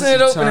no. be busting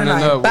it open and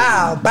Turning like, up.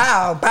 bow,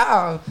 bow,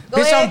 bow. Go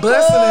Bitch, ahead, I'm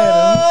busting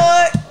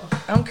at him.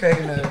 Court. I'm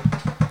cracking up.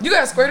 You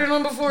got squirted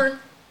on before?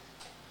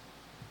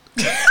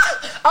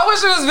 I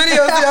wish there was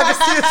videos so y'all could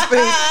see his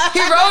face.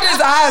 He rolled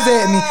his eyes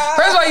at me.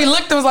 First of all, he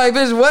licked him, was like,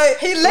 bitch, what?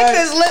 He licked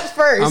his lips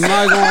first. I'm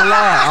not gonna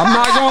lie. I'm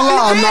not gonna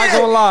lie. I'm not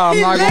gonna lie. I'm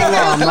not gonna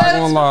lie. I'm not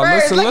gonna lie.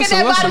 First. Listen, Look listen,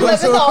 at that listen, bottom lip.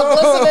 It's listen. all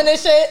glistening and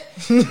shit.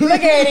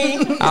 Look at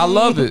him. I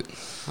love it.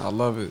 I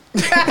love it.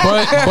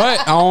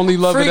 But I only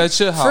love it at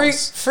your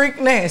house. Freak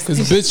nasty.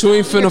 Cause bitch, you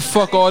ain't finna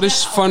fuck all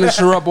this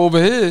furniture up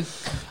over here.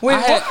 Wait, I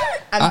had-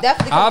 I'm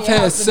definitely I've coming to your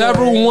had house to do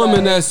several it.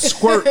 women that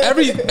squirt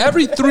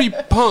every 3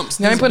 pumps.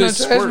 You ain't This putting bitch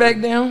the trash squirt. back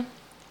down?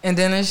 And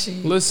then is she?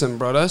 Listen,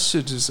 bro, that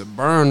shit just a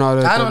burn all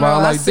that. I don't though. know.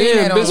 I'm I like, seen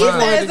damn, that bitch, He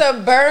online. you says a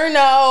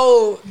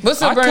burnout.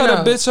 What's a I cut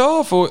burnout? a bitch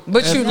off for it.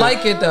 But you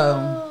like it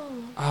though.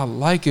 I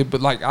like it,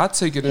 but like I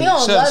take it in He the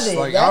don't chest. love it.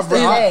 Like That's the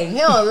I, thing. He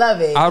don't love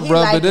it. I He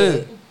rub like it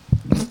in.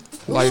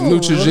 Like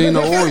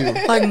Neutrogena oil.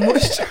 Like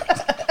moisture.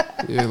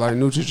 Yeah, like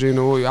Neutrogena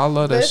oil. I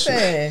love that shit.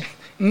 Listen,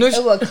 Nush-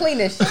 it will clean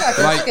the shit out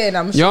your Like skin.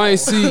 I'm sure. y'all ain't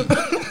see.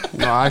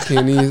 No, I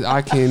can't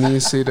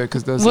even say that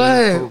because that's What?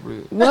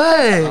 inappropriate. I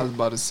What? was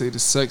about to say the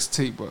sex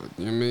tape, but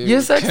you know what I mean? Your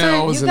With sex tape?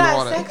 cows You and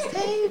all got that. sex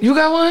tape? You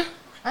got one?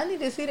 I need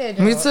to see that.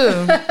 Me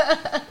Joe.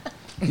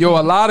 too. Yo,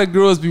 a lot of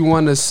girls be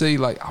wanting to say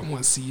like, I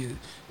want to see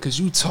Cause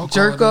you talk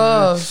Jerk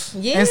all off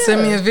Yeah. and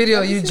send me a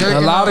video. Let me You see jerking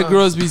that. A lot off. of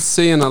girls be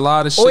saying a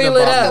lot of shit Oil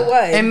it about up That's the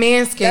one. and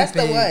manscape That's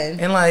the it. one.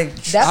 And like,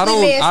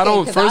 Definitely I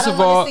don't- manscaped, 'cause first I of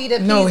don't wanna all- see the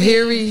no peasy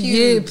hairy,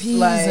 pubes, peas.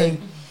 like,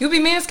 And you be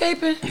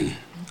manscaping?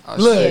 I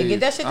Look. shave. Yeah, get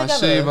that shit I together.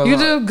 shave a You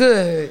lot. do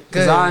good.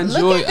 Cause Good. I Look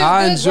enjoy. at this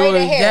I good enjoy.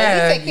 braided hair.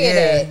 Yeah, You take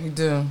care of you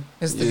do.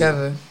 It's Yeah.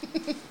 together.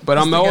 But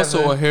I'm together.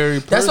 also a hairy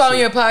person. That's why on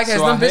your podcast,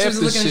 so I them bitches have is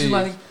to looking at you shave.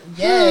 like,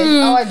 Yes.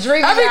 Oh, a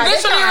dream. every guy.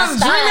 bitch They on here tryna is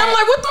dreaming. I'm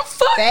like, what the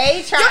fuck?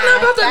 They Y'all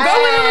not about to tryna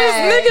go in on this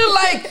start. nigga?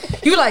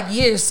 Like, you like,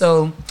 yeah,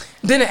 so.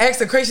 Then it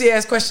asks a crazy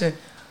ass question.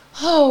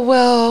 Oh,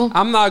 well.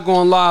 I'm not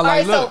gonna lie. Like,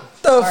 Alright, look.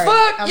 The All right,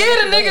 fuck? I'm Yeah,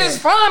 gonna the go nigga ahead. is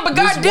fine, but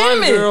This goddamn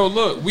one it. girl,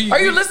 look, Are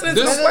you listening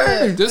to this, the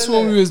word? This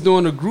when we was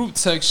doing the group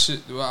text shit.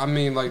 I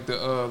mean, like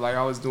like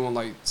I was doing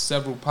like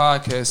several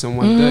podcasts in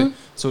one day.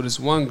 So this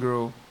one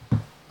girl,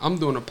 I'm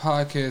doing a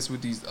podcast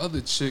with these other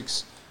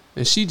chicks,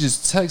 and she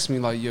just texts me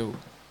like, "Yo,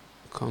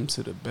 come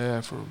to the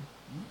bathroom."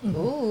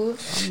 Ooh.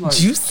 I'm like,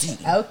 Juicy.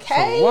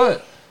 Okay. for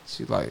what?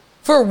 She like,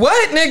 For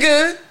what,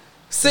 nigga?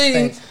 See,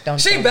 Thanks. Don't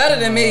she say better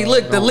than me.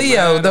 Look, the Don't Leo,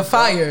 matter, the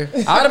fire. I'd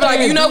be like,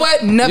 can't you know do-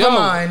 what? Never Yo,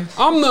 mind.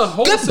 I'm the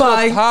host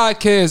Goodbye. of the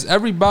podcast.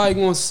 Everybody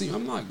gonna see.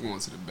 I'm not going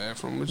to the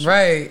bathroom with you.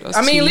 Right. That's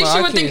I mean, too at least much. you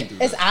I would can't think- do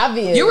that. It's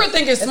obvious. You were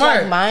thinking It's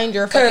smart. like, mind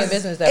your fucking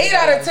business. 8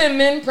 out of 10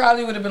 men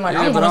probably would have been like,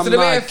 Yeah, I'm but going I'm to the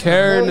not bathroom.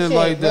 carrying it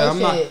like that. I'm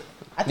not.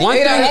 I think One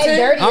it's thing- mad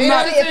dirty, I'm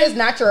not- especially if it's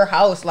not your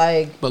house.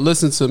 Like, But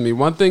listen to me.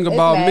 One thing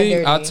about mad me,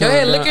 dirty. I You turned. had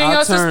down- liquor in I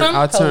your turned. system?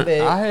 I turned.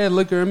 COVID. I had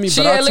liquor in me,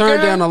 She but I had liquor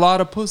turned in down her? a lot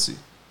of pussy.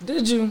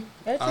 Did you?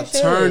 as I you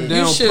should. turned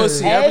down should.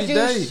 pussy As every you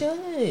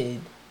day.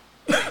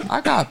 should.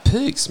 I got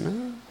pics,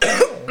 man.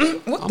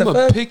 What I'm the a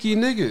fuck? picky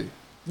nigga.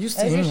 You As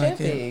seem you like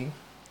should it. be.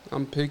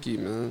 I'm picky,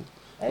 man.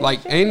 As you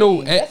Like, should ain't no.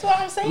 be. That's what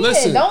I'm saying.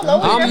 Listen, Don't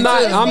lower your I'm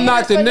not. fucking I'm not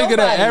the standards nigga for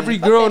that nobody. every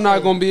Fuck girl that not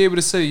shit. gonna be able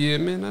to say, yeah,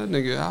 man, that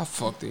nigga, I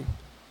fucked him.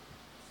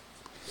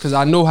 Cause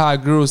I know how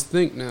girls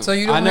think now. So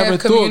you I don't never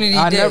have community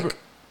thought, dick. I never.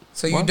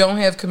 So you What? don't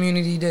have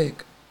community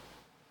dick.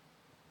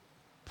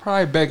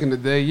 Probably back in the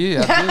day,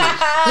 yeah. I did.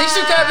 At least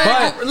you kept it.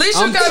 But At least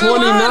you I'm kept it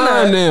 29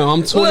 100. now.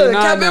 I'm 29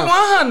 kept it now.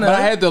 100. But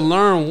I had to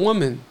learn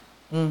women.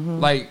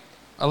 Like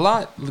a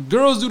lot.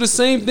 Girls do the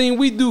same thing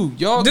we do.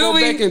 Y'all Do go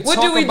we? back and What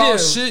talk do we about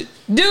do? shit.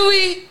 Do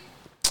we?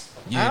 I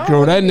Yeah, don't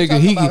girl, that really nigga talk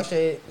he. about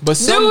shit. But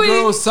some Do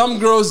we?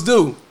 girls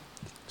do.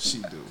 She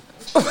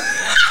do.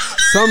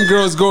 Some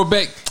girls go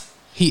back.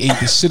 He ate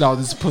the shit out of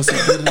this pussy.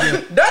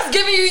 That's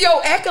giving you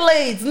your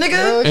accolades,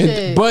 nigga. Real shit.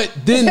 And, but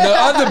then the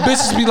other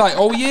bitches be like,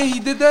 oh yeah, he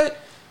did that.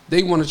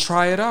 They want to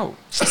try it out.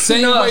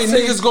 Same No, way see-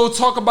 niggas go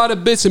talk about a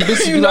bitch and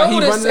bitches You be know like, he who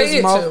to running say his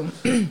it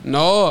mouth.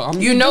 No, I'm.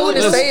 You know who to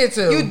listen, say it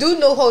to. You do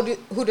know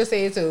who to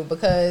say it to,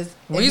 because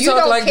When if you you talk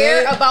don't like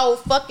care that-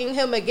 about fucking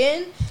him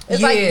again,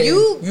 it's Yeah, like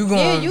you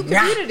going, you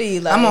community.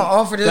 Like, I'm gonna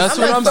offer this. That's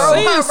I'm what gonna I'm throw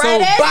saying. my So,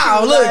 right at Wow,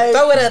 you, look, like,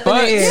 throw it up in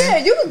But- the air.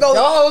 yeah, you can go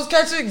Y'all hoes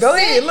catch it. Go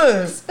ahead,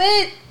 look.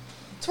 spit,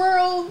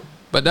 twirl.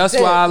 But that's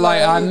why I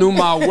like. I Like- knew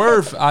my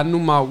worth. I knew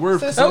my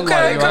worth. 'Cause I'm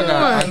Okay, like, yo,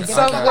 come on. Get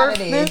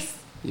Self-worthness.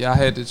 Yeah, I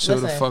had to chill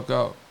the Listen. fuck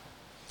out.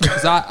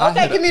 Cause I Okay,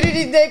 had,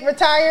 community dick,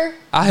 retire.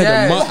 I had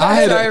Yes, a, I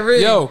had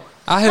Tyree.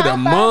 I had a High five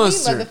me,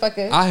 monster.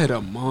 motherfucker. I had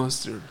a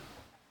monster.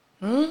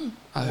 I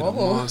had a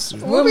monster.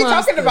 What we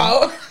talking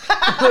about?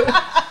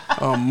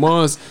 A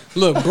monster.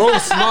 Look, bro,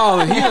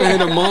 smiling. He done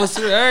hit a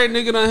monster. Every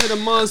nigga done hit a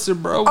monster,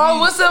 bro. Oh,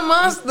 what's a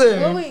monster?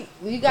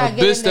 You a gotta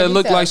get bitch in that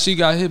looked detail. like she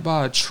got hit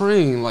by a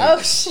train. Like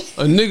Oh shit.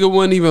 a nigga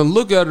wouldn't even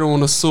look at her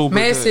on a sober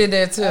Man day. said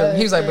that too.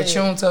 He was like, but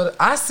you don't tell.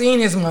 I seen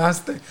his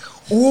monster.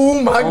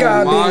 Oh my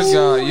god, my bitch.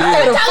 God, I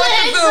had yeah. a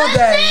fucking field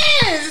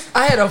day.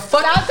 I had a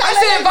fuck. Stop I telling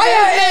said, his invite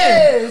her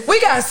in. business.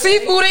 We got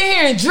seafood in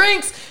here and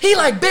drinks. He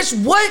like,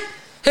 bitch, what?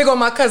 Here go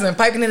my cousin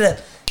piping it up.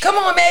 Come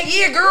on, Meg,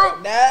 yeah, girl.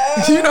 No.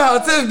 You know how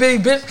this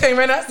big bitch came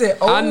in. I said,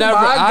 oh my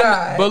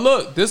god. But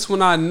look, this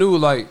one I knew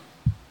like,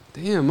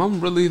 damn, I'm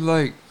really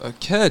like a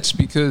catch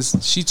because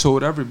she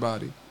told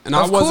everybody, and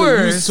I Of wasn't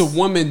course. used to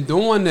women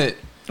doing that.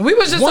 we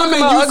was just talking Women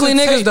about used ugly to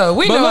niggas take- though.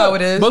 We but know look, how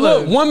it is. But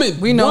look,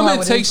 women, we know women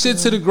how it take is, shit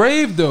too. to the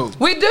grave though.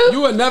 We do.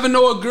 You would never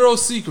know a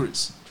girl's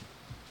secrets.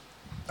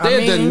 I They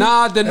mean,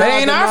 deny. it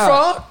ain't our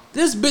fault.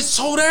 This bitch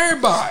told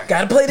everybody.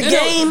 Gotta play the And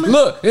game.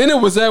 Look, and it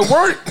was at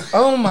work.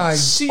 Oh my.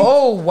 She-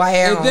 Oh wow.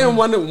 And then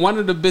one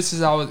of the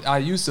bitches I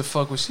used to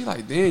fuck with, she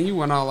like, damn, you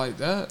went out like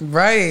that.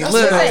 Right. That's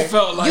Look. what I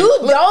felt like. You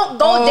don't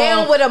go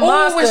down with a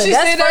monster. when she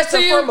That's said that first to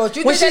and you, foremost.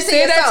 You when did she that to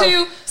said that to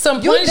yourself. you,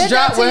 some You points did that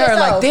dropped to with her.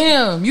 Like, yourself.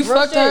 damn, you Real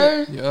fucked shit.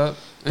 her. Yup.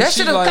 And That she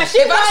should have. like, If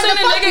I wanted seen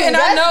to a fuck nigga you, and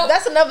I know,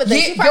 that's another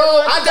thing. She Yeah, probably yo,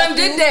 wanted to I fuck done you.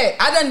 did that.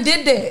 I done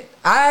did that.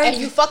 And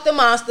you fucked the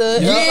monster.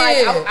 And Yeah. it's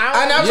like,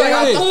 I And I don't was like,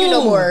 like, I'll fuck you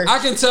no ooh. more. I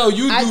can tell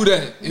you do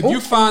that. If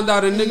you find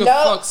out a nigga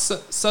No. fuck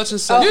such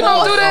and such, You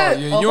don't do that. Oh,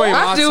 yeah, you ain't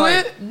I my do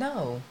type. it.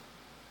 No.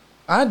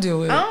 I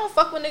do it. I don't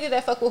fuck with niggas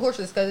that fuck with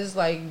horses because it's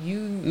like you.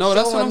 No,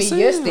 that's what showing I'm me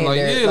saying. your standard.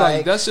 Like, yeah,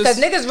 like, that's just-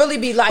 because niggas really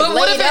be like. But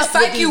what if laid it up with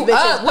psych these you bitches,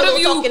 up? What if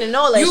pillow talking and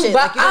all that shit?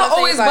 by, Like, you know I what I'm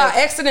always saying? by Like,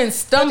 accident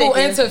stumble what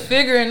they into do.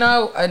 figuring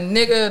out a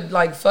nigga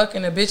like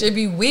fucking a bitch. It'd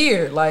be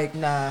weird. Like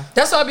Nah.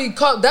 That's why I be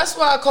called. That's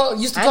why I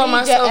used to I call need your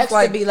myself ex to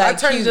like, be, like, I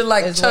turned into cute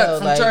like as Chuck well.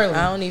 from Like, Charlie.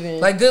 I don't even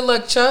like Good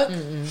Luck Chuck.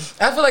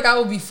 I feel like I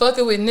would be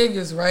fucking with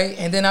niggas, right?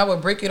 And then I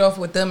would break it off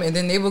with them, and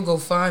then they would go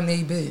find they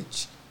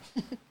bitch.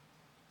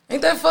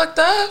 Ain't that fucked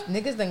up?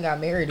 Niggas done got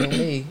married than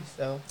me,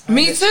 so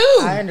Me too.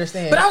 I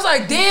understand. But I was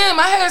like, damn,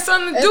 I had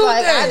something to It's do like,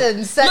 with that. I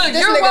done set Look,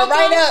 this you're nigga welcome.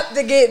 right up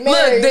to get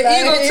married. Look, the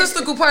like,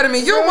 egotistical part of me.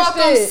 You're real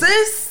welcome, shit.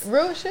 sis.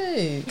 Real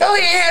shit. Go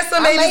ahead and have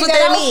some I babies laid with that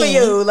that out for mean.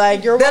 you.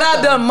 Like you're That I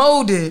welcome. done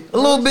molded a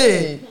little Real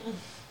bit. shit.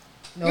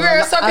 No, You heard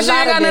a sucker shit lot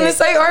ain't of got nothing to it.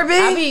 say, RB?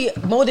 I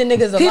be molding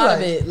niggas a He lot like-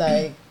 of it.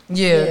 Like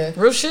Yeah,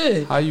 real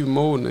shit. How you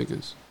mold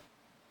niggas?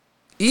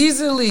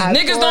 Easily. I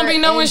Niggas pour don't be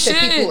knowing into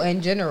shit. people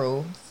in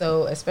general.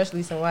 So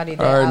especially somebody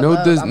that All right, I no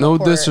love, dis- I'ma no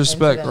pour into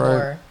disrespect, them right?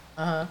 more.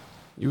 Uh-huh.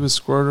 You a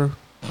squirter?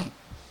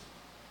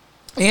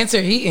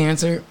 Answer, he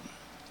answered.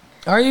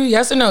 Are you?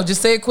 Yes or no?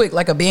 Just say it quick,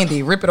 like a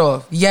band-aid. Rip it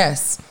off.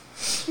 Yes.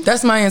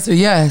 That's my answer,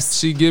 yes.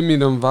 She give me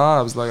them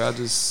vibes. Like I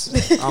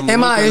just. I'm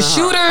Am I looking a at her-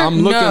 shooter? I'm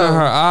looking No. at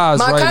her eyes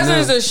My right cousin now.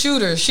 is a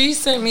shooter. She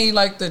sent me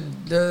like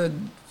the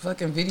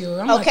fucking video.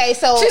 I'm Okay, like,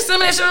 so- she sent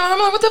me that shit. I'm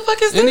like, what the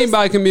fuck is this?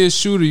 Anybody can be a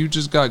shooter. You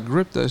just got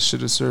grip that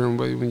shit a certain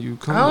way when you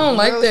come. I don't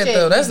like Real that shit.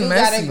 though. That's you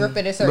messy. gotta grip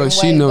it a certain But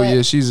she way, know, but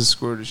yeah, she's a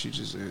squirter. She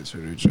just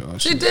answered it, y'all.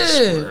 She She's a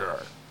did.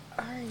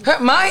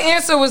 squirter. My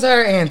answer was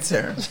her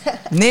answer.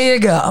 There you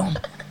go.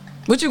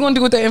 What you gonna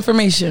do with that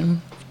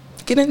information?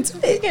 Get into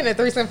You it. getting a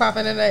threesome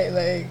popping tonight?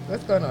 Like,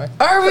 what's going on?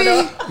 Are we?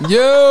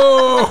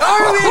 Yo,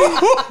 Are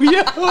we?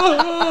 yo,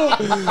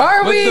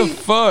 Are what we? the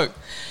fuck?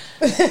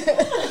 He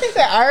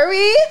said, "Are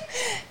we?"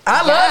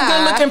 I love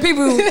good looking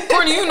people.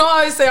 Courtney, you know I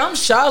always say I'm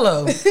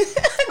shallow.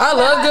 I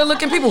love good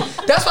looking people.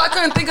 That's why I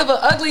couldn't think of an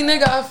ugly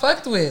nigga I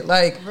fucked with.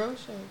 Like, Real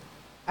shit.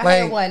 I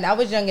Like- had one. I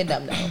was young and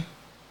dumb though.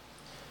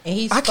 And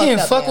he's I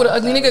can't fuck with an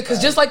ugly nigga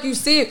because just like you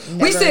see it, we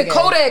Never said again.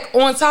 Kodak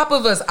on top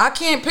of us. I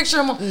can't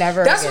picture him.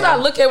 Never That's again. what I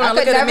look at when I I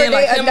look could at a man never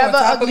like date him on another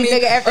top of ugly me,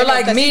 nigga after or him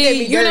like 'cause he did me.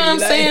 me You know what I'm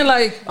dirty, saying?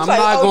 Like, I'm like,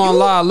 not oh, gonna you-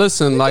 lie.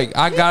 Listen, like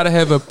I gotta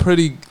have a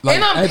pretty. Like,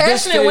 and I'm at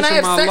this passionate when I stage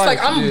have of my sex. Like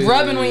life, I'm yeah,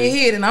 rubbing yeah, on your yeah.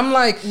 head, and I'm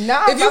like,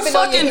 Nah, if you rubbing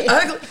on your fucking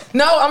head. ugly,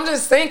 no, I'm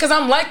just saying because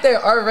I'm like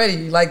that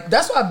already. Like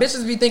that's why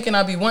bitches be thinking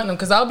I be wanting them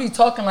because I'll be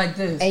talking like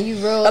this. And you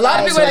real A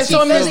lot of people that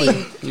show me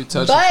touchy-feely. this- You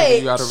touch But it,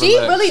 you gotta she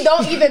relax. really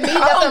don't even mean I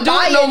don't nothing do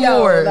by it no it though.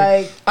 more.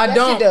 Like I yes,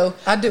 don't. You do.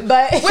 I do.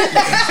 But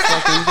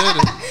Fucking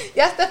did it.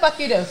 yes, the fuck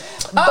you do.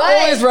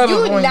 always rub it you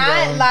on you,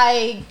 not though.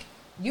 like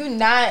you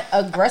not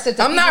aggressive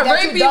to I'm people not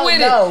that you rapey don't with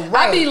know. it.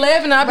 Right. I be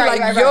laughing. I be Right,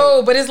 like, right, yo,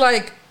 right. but it's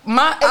like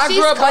I If she's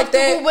grew up like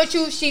comfortable that. with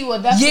you, she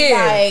will definitely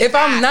Yeah. like. If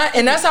I'm not,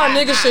 and that's how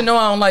niggas should know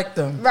I don't like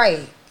them. Right.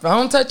 If I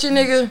don't touch a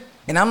nigga,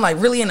 and I'm like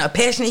really in a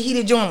passionate,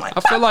 heated joint, like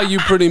I feel like you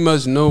pretty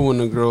much know when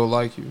a girl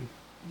like you.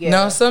 Yeah.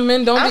 no, some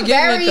men don't I'm be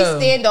getting very it though.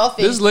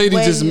 standoffish. This lady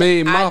when just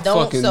made my I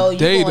don't, fucking so you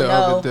day gonna the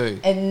other know. day.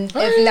 And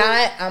Really? if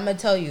not, I'm gonna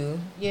tell you.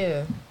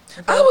 Yeah.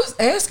 I was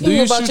asking Do you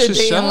you about shoot your your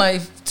dating shot?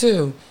 life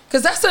too,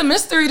 cause that's a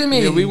mystery to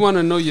me. Yeah, we want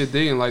to know your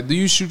dating. Like, do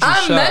you shoot your I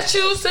shot? met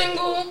you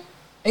single,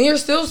 and you're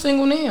still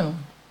single now.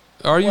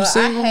 Are you Well,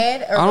 single? I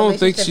had a I don't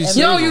think relationship she's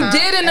in Yo, single. you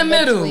did in the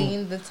middle.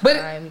 Between the But-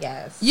 time,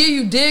 yes. Yeah,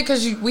 you did,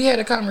 cause we had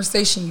a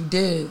conversation. You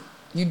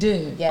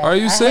did. Yes, Are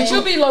you I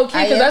single? But you be low key,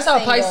 I cause am that's how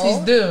single.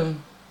 Pisces do.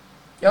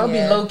 Y'all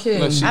Yeah. be low key.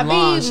 Look, she I be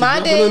lying. She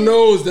minded- rubbing her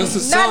nose. That's a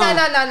No, sign.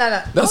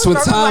 no. That's Don't when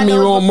rub my Tommy nose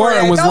Ron before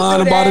Martin that. was Don't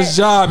lying do about that. his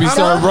job. He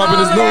started rubbing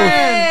his do nose.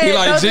 that. He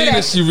like, Don't do Gina,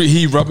 that.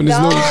 he rubbing his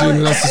nose. Gina,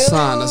 that's a Don't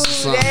sign. That's a do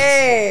sign.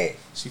 that.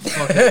 She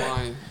fucking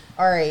lying.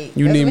 All right.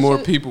 You that's need what more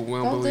people. We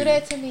don't Don't do believe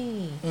that you. to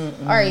me.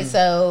 All right,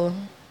 so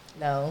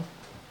no.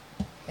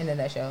 In the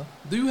nutshell.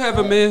 Do you have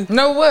a man?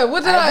 No,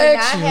 what did I, I do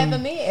ask not you? have a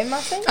man in my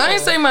single. I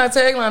didn't say my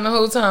tagline the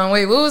whole time.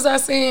 Wait, what was I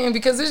saying?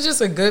 Because it's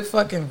just a good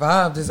fucking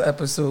vibe, this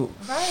episode.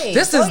 Right.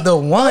 This is the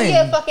one. Oh,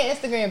 yeah, fucking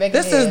Instagram back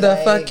This in is the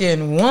like,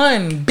 fucking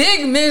one.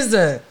 Big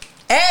Mizza.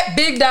 At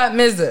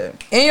big.mizza.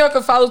 And y'all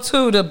can follow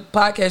too the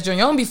podcast joint.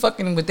 Y'all don't be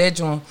fucking with that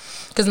joint.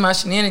 Because my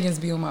shenanigans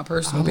be on my I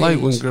personal page. like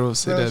when girls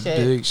say Real that shit.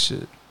 big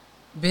shit.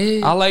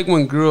 Big. I like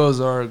when girls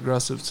are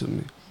aggressive to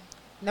me.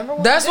 Number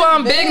one. That's why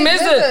I'm Big Mizza.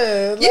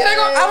 Yeah, they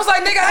go, I was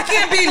like, nigga, I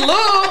can't be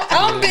little.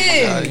 I'm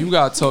big. You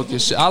gotta talk your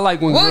shit. I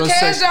like when What girls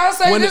cash say. y'all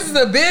say? when This it-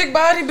 is a big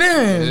body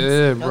Benz.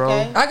 Yeah, bro.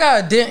 Okay. I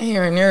got a dent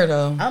here and there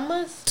though. I'm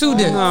a Two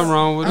dents. Nothing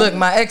wrong with Look, it.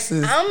 my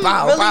exes. I'm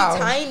Wow, really wow.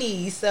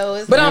 tiny, so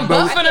it's But like, I'm I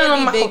buffing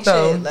can't them be big out,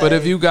 though. shit, But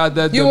if you got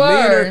that You demeanor,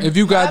 are. if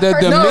you got that My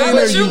person- No, demeanor,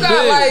 but you you got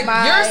big.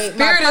 like your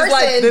spirit is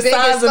like person the big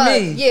size as of fuck.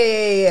 me.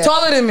 Yeah.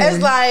 Taller than me.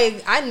 It's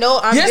like I know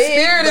I'm Your big,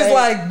 spirit is but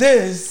like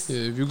this. Yeah,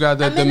 if you got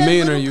that I'm in a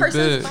demeanor, little you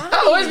person's big. body. I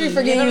always be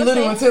forgetting know you what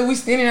little I'm until we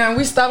standing there and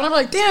we stop and I'm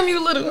like, damn,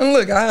 you little. And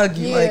look, I hug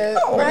you Yeah,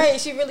 like, oh.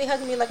 right. She really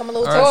hugged me like I'm a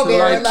little All right, teddy so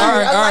bear. like, Like, all I'm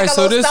right, like a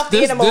so little this stuffed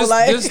this animal. this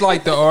like. this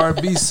like the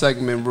R&B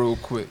segment, real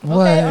quick.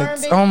 What?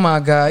 R&B. Oh my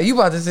God. You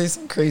about to say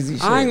some crazy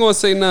shit. I ain't gonna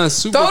say nothing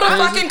super Throw the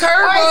crazy. fucking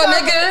curveball,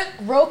 Alright, so,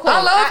 nigga. Real quick.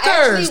 I love actually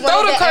curves. wanted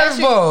Throw the to ask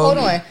you- curveball. Hold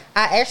on.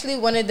 I actually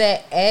wanted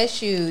to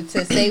ask you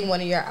to say one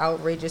of your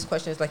outrageous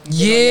questions, like you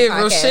did Yeah, on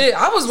your real podcast. shit.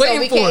 I was waiting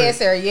so we for can it.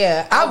 answer.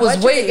 Yeah, I was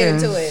want you to get waiting.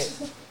 into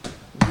it.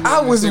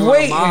 I was See one of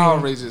waiting. my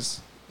outrageous.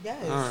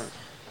 Yes, All right.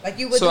 like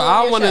you would. So do on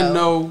I your want to show.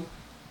 know.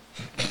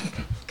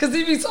 Cause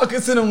he be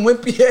talking to them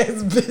wimpy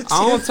ass bitches.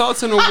 I don't talk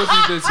to no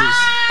wimpy bitches.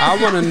 I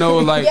want to know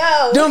like.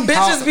 Yo, Them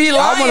bitches be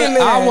lying.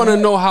 I want to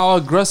know how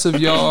aggressive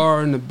y'all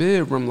are in the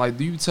bedroom. Like,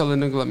 do you tell a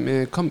nigga like,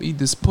 man, come eat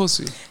this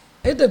pussy?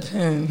 It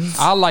depends.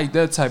 I like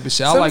that type of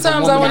shit. I like a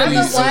Sometimes I woman want to to be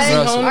be Number one, Susie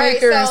aggressive.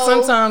 Homemaker, and so-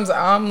 sometimes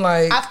I'm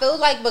like, I feel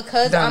like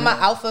because I'm an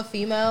Dominant. alpha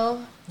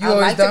female, You I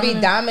always like to be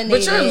dominant? dominated.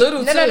 But you're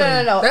little, no, too. no,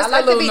 no, no. That's I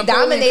like that to be little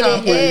Napoleon dominated.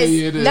 complex.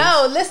 Yeah, it is.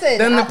 No, listen.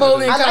 The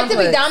Napoleon I like to be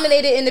complex.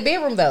 dominated in the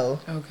bedroom though.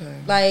 okay.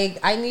 Like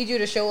I need you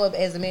to show up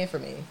as a man for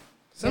me.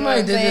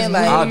 Somebody what did I'm this saying?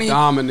 move Like- on I me.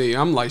 dominate.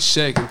 I'm like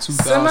Shaq in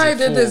 2004. Somebody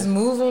did this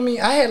move on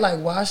me. I had like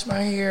washed my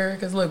hair.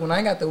 Cause look, when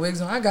I got the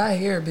wigs on, I got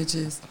hair,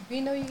 bitches.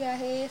 You know you got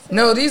head.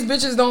 No, these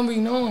bitches don't be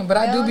knowing, but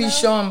I do Hell be no.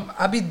 showing.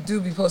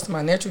 Do be posting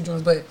my natural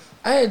joints, but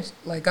I had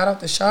like got off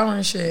the shower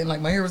and shit, and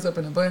like my hair was up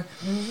in a bun.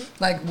 Mm-hmm.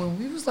 Like when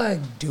we was like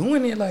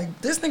doing it, like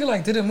this nigga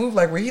like did a move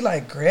like where he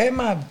like grabbed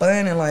my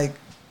bun and like,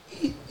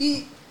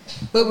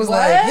 but was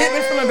like What? hit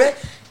me from the back.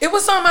 It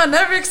was something I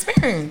never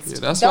experienced. Yeah,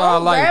 that's Don't why I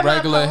like grab my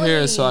regular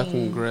hair so I pony.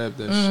 can grab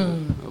that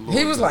shit. a little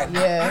He was bit. like,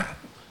 Yeah.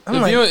 I'm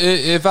if like,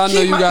 if I know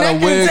keep you my got a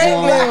neck wig intact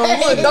on, now.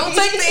 Look, don't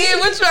take the ear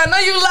with you. I know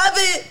you love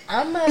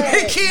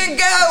it. It can't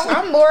go.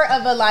 I'm more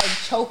of a like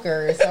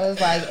choker, so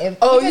it's like if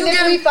Oh, even you if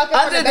get we fucking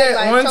I from the did back, that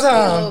like, one choke me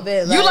a little time.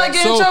 bit, You like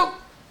getting So- choked?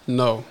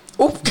 no,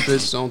 Oop.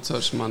 bitch, don't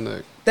touch my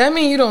neck. That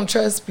mean you don't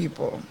trust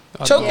people.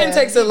 I Choking don't.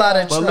 takes a lot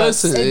of But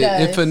trust. listen, It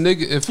if a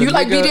nigga, You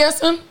like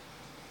BDSM?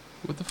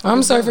 What the fuck? I'm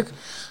is sorry that? for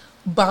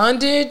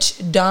bondage,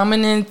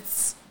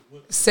 dominance,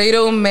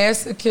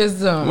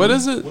 sadomasochism. What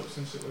is it?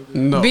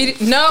 No. No,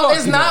 Fuck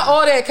it's not no.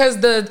 all that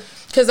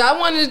because I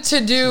wanted to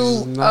do This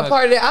is a not-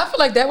 part of that. I feel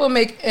like that would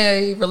make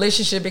a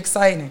relationship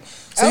exciting.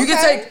 So you can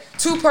Okay. take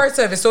two parts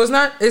of it. So it's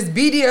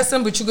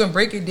BDSM, but you can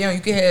break it down.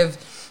 You can have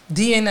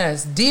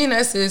DNS.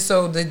 DNS is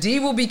so the D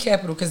will be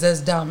capital because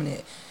that's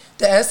dominant.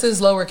 The S is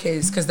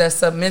lowercase because that's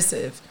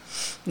submissive.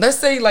 Let's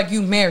say like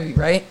you married,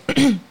 right?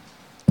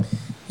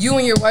 You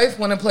and your wife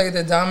want to play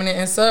the dominant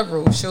and sub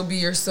rule. She'll be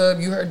your sub,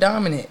 you her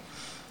dominant.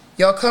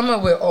 Y'all come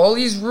up with all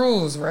these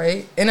rules,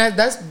 right? And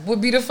that's would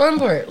be the fun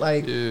part.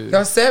 Like Yeah.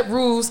 y'all set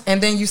rules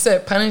and then you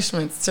set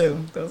punishments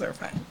too. Those are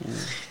fun.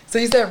 So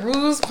you set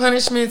rules,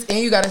 punishments, and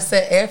you gotta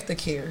set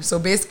aftercare. So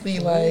basically,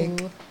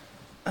 like,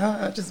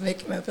 I'm just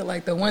making me feel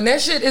like the one that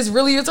shit is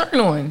really a turn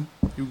on.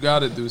 You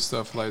gotta do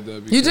stuff like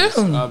that. You do.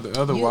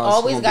 Otherwise, You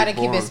always it's gotta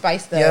gonna keep be it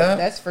spiced up. Yeah.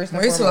 That's first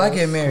and Wait till I foremost.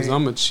 get married. Cause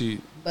I'm a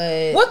cheat.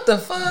 But What the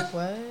fuck?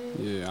 What?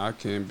 Yeah, I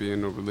can't be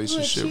in a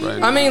relationship cheater. right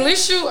now. I mean, at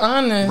least you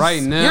honest.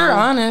 Right now- you're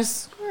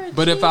honest.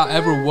 but if I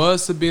ever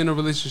was to be in a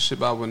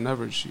relationship, I would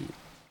never cheat.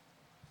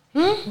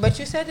 But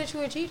you said that you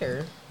were a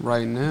cheater.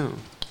 Right now,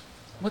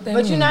 What that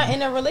But mean? you're not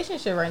in a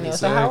relationship right now.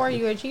 So how are Exactly.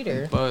 you a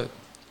cheater? but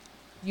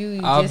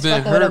You I've just been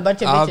fucking with a hurt.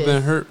 bunch of I've bitches.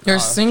 been hurt. You're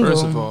First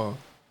single. of all,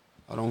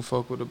 I don't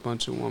fuck with a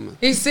bunch of women.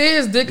 He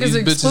says dick is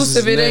These bitches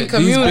exclusive. It ain't These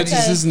community.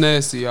 bitches is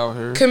nasty out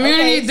here.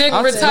 Community Okay, dick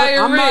so-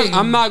 retiree.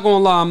 I'm not gonna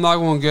lie. I'm not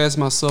gonna gas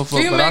myself up,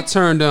 Can you but I make-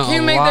 turned down can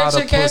you a make lot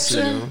that of your pussy.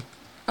 caption? Yo.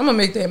 I'm gonna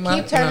make that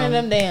my Keep turning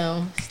them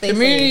down. Stay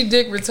Community safe.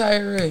 dick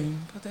retiree.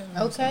 Put that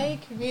on. Okay,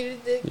 community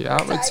dick. Yeah,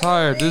 I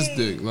retired this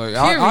dick. Like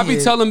I be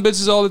Period. telling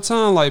bitches all the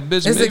time, like,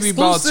 bitch, It's maybe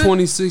about exclusive?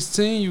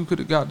 2016 you could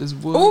have got this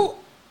wood. Ooh,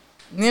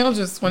 now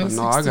just But 2016.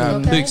 no, I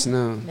got Okay. dicks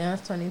now. Now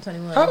it's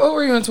 2021. How old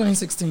were you in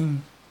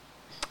 2016?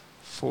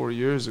 4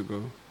 years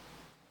ago,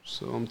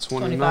 so I'm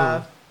 29.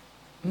 25.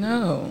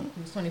 No,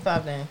 He's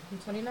 25 then.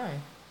 He's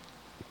 29.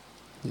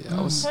 Yeah,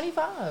 I was.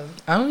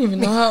 25. I don't even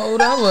know how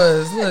old I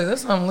was. Look,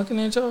 that's why I'm looking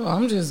at y'all.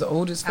 I'm just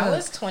old as I fuck.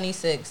 was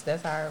 26.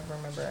 That's how I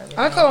remember everything.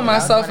 I called But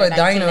was myself born a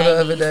in dino the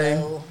other 1990,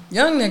 day. so-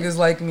 Young niggas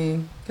like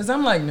me, cause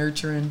I'm like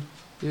nurturing.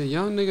 Yeah,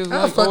 young niggas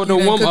I'll like fuck older you,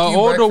 then woman. cook An you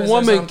older breakfast or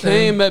woman something.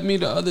 came at me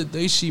the other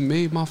day. She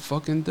made my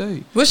fucking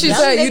day. What she Young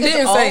said? You niggas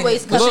didn't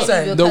always say. come What she at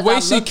say? you The Because way I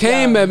she look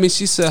came young. at me,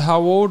 she said, "How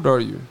old are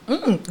you?"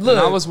 Look,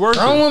 I was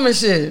working. grown woman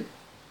shit.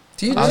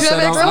 Do you I have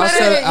said,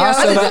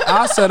 excited?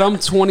 I said, I'm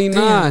 29.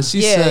 Damn.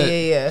 She Yeah,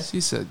 said, yeah. She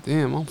said,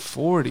 damn, I'm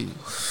 40.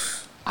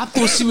 I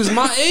thought she was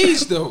my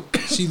age though.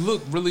 She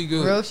looked really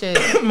good. Real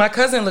shit. My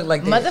cousin looked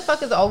like that.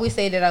 Motherfuckers always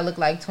say that I look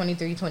like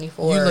 23,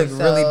 24. You look so-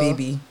 really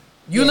baby.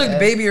 You Yeah. looked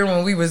babier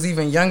when we was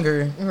even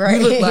younger. Right.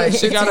 You look like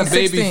She got a 15,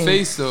 baby 16.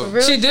 face though.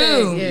 Real She shit,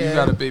 do. yeah. You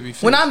got a baby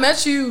face. When I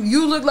met you,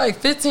 you looked like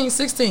 15,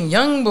 16,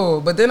 young boy.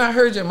 But then I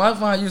heard your mouth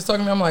how you was talking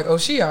to me. I'm like, oh,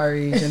 she our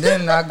age. And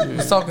then I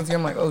was talking to you.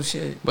 I'm like, oh,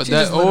 shit. But She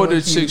that just little older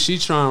and cute. chick, she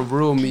trying to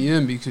reel me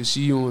in because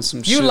she on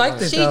some You shit. liked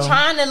like, it. She though.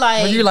 trying to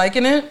like Were you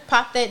liking it?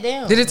 pop that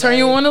down. Did it turn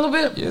you on a little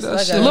bit? Yeah, It's that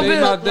like shit a little made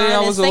bit. my day. I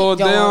was a little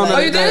Line and down. sink Oh,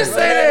 that you day. did say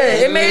that.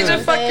 It made your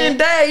Yeah. fucking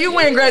day. You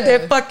went and grabbed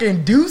that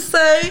fucking Douce.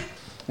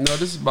 No,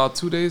 this is about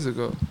 2 days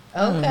ago.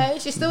 Okay,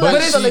 she still But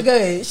looking she- feeling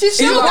good. She You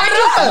still look looking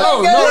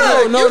like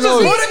good. No, You just no.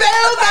 put it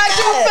back like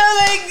you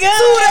feeling good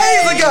 2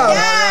 days ago.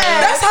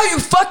 Yes. That's how you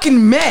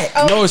fucking met.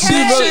 No,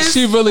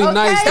 she really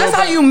nice though. That's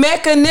how you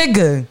met a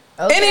nigga.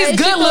 Okay, And he's she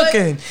good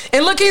looking.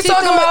 And look, he's She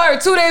talking thought- about her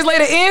 2 days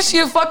later, and she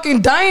a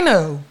fucking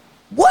dino.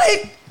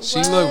 What? She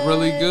looked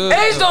really good.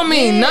 Age don't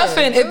mean Yeah,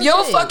 nothing. If real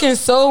your shit. fucking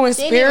soul and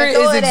She didn't even spirit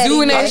throw is it at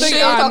exuding him. that I think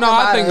shit, I think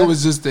about it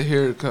was just the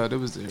haircut. It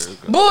was the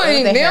haircut. boy,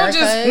 It was the now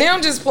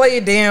haircut. just play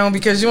it down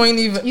because you ain't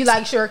even. You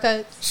like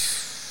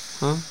shortcuts?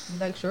 Huh? You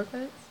like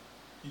shortcuts?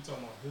 He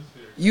talking about his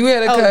hair. You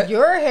had a Oh, cut.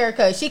 your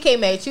haircut. She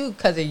came at you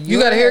because of your You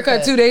got a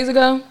haircut 2 days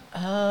ago. Oh.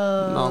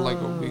 Not like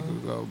a week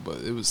ago, but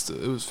it was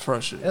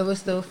fresher. It was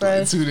still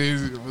fresh. 2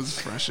 days ago, it was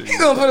fresher. You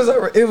gonna put us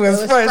over? It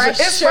was fresh.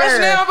 It's fresh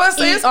now. I'm about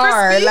to say it's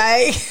crispy.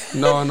 Like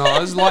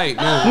No, it's light.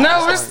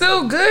 No, it's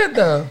still good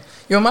though.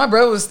 Yo, my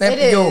brother was snapping.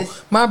 It Yo,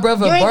 is. my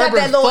brother you ain't got barber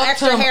that little fucked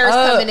extra him hairs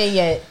up. coming in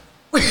yet.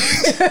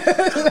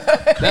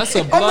 That's a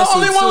I'm the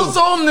blessing only one who too.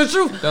 told him the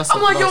truth. That's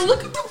I'm a like, yo, blessing.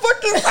 look at the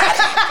fucking.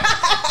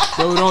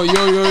 Yo, no,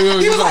 yo.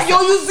 He was like,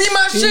 yo, you see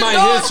my He shit, might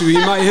dog? hit you.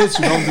 He might hit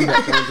you. Don't do that.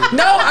 Don't do that.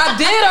 No, I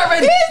did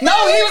already. No,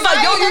 he was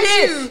like, yo, you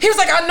did. He was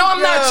like, I know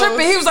I'm not Yo.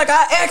 tripping. He was like,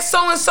 I asked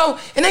so and so,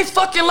 and they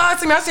fucking lied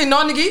to me. I said, no,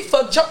 nigga, he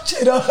fucked your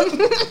shit up.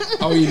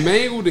 Oh, he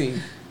mangled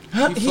him.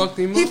 He fucked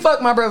him up. He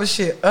fucked my brother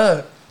shit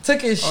up.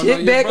 Took his Oh, shit no,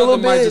 your back a brother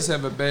little might bit. just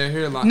have a bad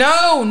hairline.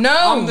 No.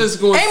 I'm just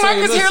gonna Ain't say,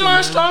 Marcus' listen, hairline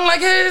man. strong like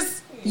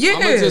his? Yeah.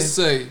 I'm gonna just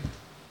say,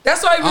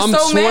 That's why he was I'm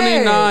so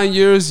 29 mad.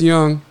 years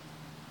young.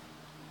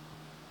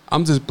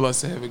 I'm just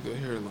blessed to have a good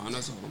hairline.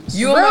 That's all I'm saying.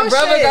 You and my Real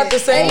brother shit. got the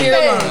same Amen.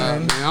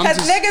 hairline. Man, I'm Because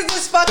just, niggas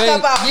is fucked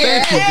thank- up out here.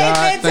 thank you, God.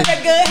 Amen to the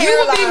Thank good hairline.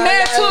 You would be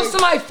mad too if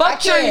somebody I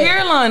fucked your can't.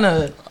 hairline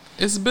up.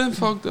 it's been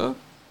fucked up.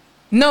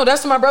 No,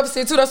 that's what my brother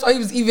said too. That's why he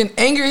was even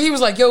angry. He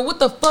was like, yo, what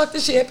the fuck?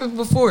 This shit happened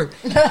before.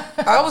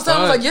 I was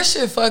telling him, like, your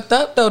shit fucked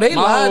up though. They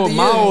lied to you.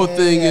 My whole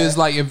thing is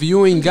like, if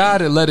you ain't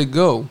got it, let it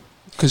go.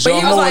 Cause But y'all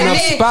he was like, holding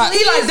up "Nigga, spots.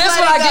 he like, this Please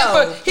what I let it get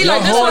go. for, he Y'all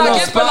like, this what holding I up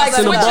get for like spots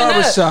in the switching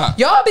barbershop. up.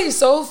 Y'all be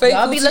so faithful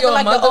Y'all be to looking your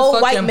like the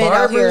old white motherfucking men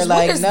out here. barbers.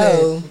 Like, What is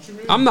no.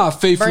 that? I'm not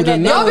faithful Burn to that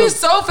none Y'all down. be of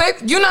so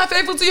faithful. You not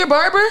faithful to your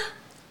barber?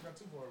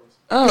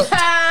 Oh,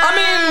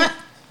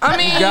 I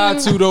mean, got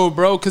to though,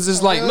 bro. Cause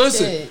it's like, Real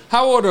listen, shit.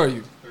 how old are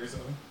you?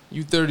 37.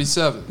 You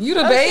 37. you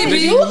the baby. Nigga,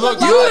 you look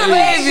You my the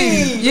age.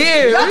 baby.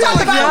 Yeah. Y'all we talk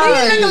look about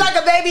young. me looking like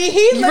a baby.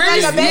 He look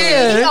like a baby.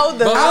 Yeah. He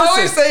older. But I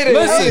always say that.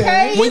 Listen,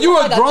 Okay, when he you a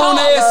like a grown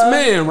ass toddler.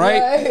 man,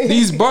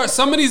 right? Right.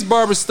 Some of these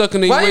barbers stuck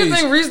in their Why do you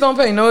ways. think Reese don't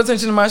pay no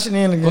attention to my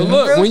shenanigans? But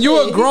look, Real when you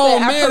shit. a He grown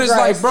said, "I man, it's like,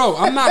 progressed." bro,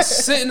 I'm not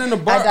sitting in the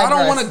bar. I don't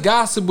digress. want to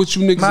gossip with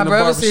you niggas my in the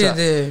brother barbershop.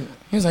 said that.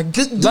 He was like,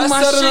 just do Let's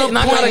my set shit an and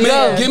I gotta appointment.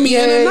 go. Get me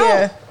in and out.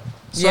 Yeah.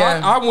 So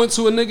Yeah. I went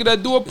to a nigga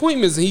that do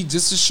appointments, and he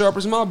just as sharp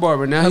as my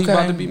barber. Now he Okay.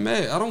 about to be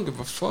mad. I don't give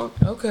a fuck.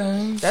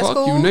 Okay. That's Fuck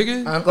cool. you,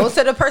 nigga. Go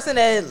to the person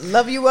that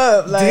love you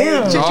up. Like,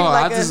 Damn. treat you No,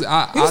 like I just,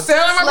 a, You sound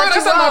like my brother. Slut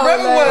That's you how my on,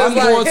 brother man. was. I'm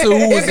going to who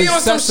if is he on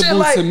some shit acceptable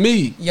like, to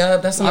me. Yeah,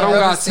 that's what I my don't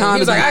brother got said. time He to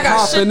was be like, I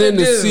got shit popping to in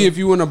to do. see if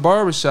you in a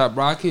barbershop,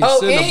 bro. I can't Oh,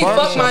 sit in and a he fucked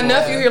my barbershop.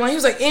 nephew here. Like he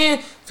was like,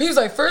 and he was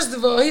like, first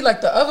of all, he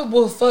like the other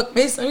boy fucked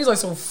Mason. He was like,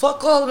 so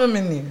fuck all of them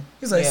in there.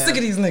 He's like, Yeah. sick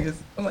of these niggas.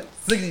 I'm like,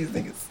 sick of these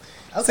niggas.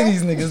 Sick of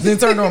these niggas. Then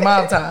turned on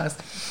mob ties.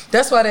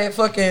 That's why that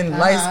fucking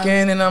light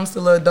skin and I'm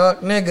still a dark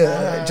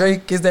nigga.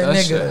 Drake is that That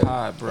nigga. shit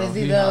hot, bro. Is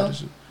he He though? hot as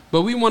shit.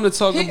 But we want to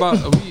talk about,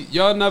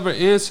 y'all never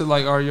answer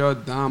like, are y'all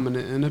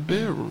dominant in the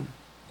bedroom?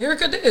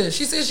 Erica did.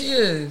 She said she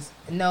is.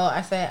 No,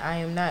 I said I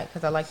am not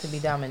because I like to be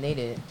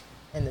dominated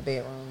in the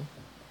bedroom.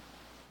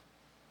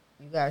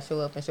 You gotta show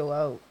up and show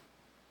out.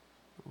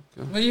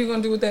 What are you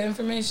gonna do with that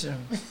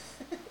information?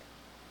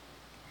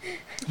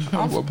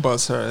 I would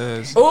bust her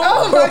ass.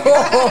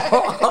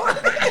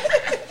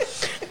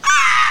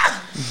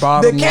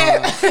 Bottom The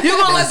line. cat. You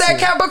gonna let that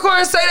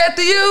Capricorn say that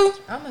to you?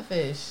 I'm a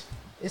fish.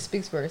 It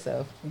speaks for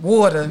itself.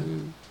 Water.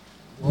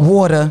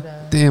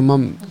 Water. Damn,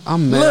 I'm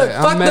mad. Look,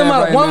 I'm fuck mad them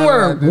up. right One now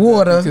word, that I did that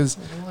water. Because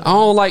I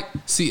don't like,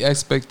 see,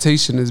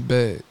 expectation is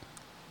bad.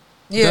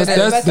 Yeah,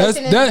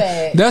 Expectation is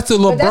bad. That's a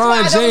But that's why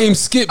I LeBron don't- James,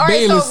 Skip All right,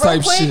 so Bayless real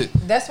type quick,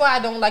 shit. That's why I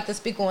don't like to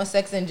speak on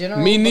sex in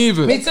general. Me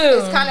neither. Me too.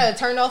 It's kind of a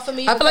turn off for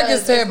me. I feel like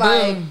it's because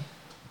taboo.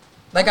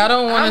 Like I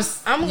don't want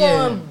I'm to.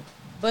 going to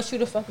bust you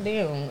the fuck down.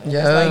 And Yeah.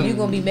 It's like you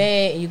gonna be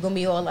mad and you gonna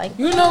be all like,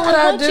 You know what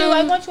I want do? You,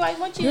 I want you. I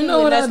want you. You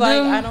know and what that's I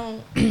like do? I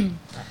don't.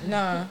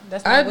 Nah,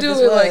 that's not I what do this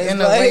it like was.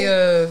 in a way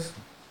of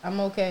I'm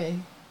okay.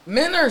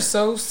 men are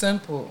so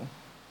simple.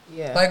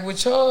 Yeah. Like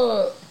with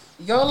y'all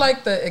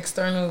like the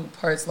external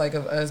parts like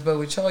of us, but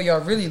with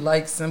y'all really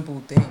like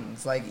simple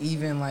things. Like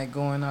even like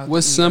going out.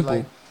 What's to eat, simple?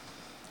 Like,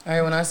 all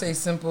right, when I say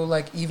simple,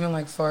 like even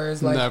like far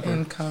as like Never.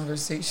 in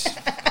conversation.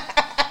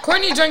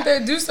 Courtney drank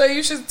that Douce.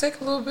 You should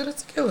take a little bit of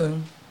tequila.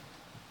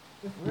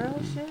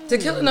 Real shit.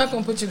 Tequila not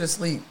gonna put you to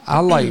sleep. I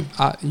like,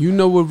 you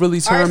know what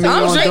really turned me so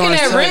I'm on drinking during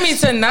that sex? Remy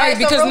tonight Alright, so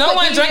because real no quick,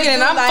 one can you drinking just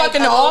and do, I'm like,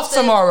 fucking a off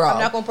little tomorrow. I'm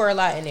not gonna pour a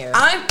lot in there.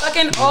 I'm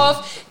fucking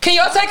off. Can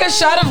y'all take a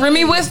shot of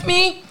Remy with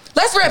me?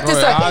 Let's wrap this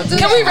Alright, up. I'll do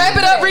Can we that. wap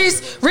it up,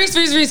 Reese?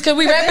 Reese, can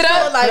we wrap it This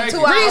up? was like 2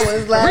 Reese,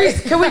 hours. Like,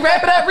 Reese, can we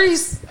wrap it up,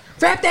 Reese?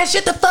 Wrap that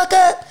shit the fuck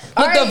up.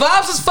 Look, Alright. the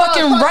vibes is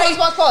fucking right.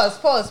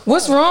 Pause.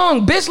 What's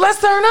wrong, bitch?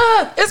 Let's turn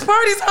up. It's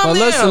party time But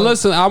now.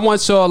 listen, I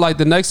want y'all, like,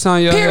 the next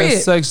time y'all Period. have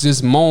sex,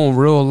 just moan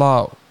real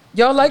loud.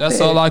 Y'all like That's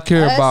that? all I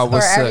care Us about or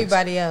with sex.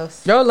 everybody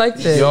else. Y'all like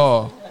that?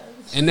 Y'all.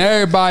 And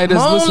everybody that's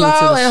Moan listening to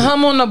loud this and shit.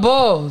 hum on the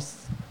balls.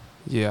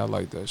 Yeah, I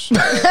like that shit.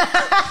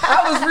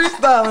 I was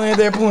freestyling at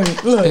that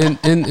point. Look.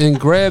 and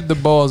grab the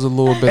balls a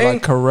little bit, And-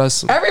 like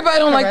caress them. Everybody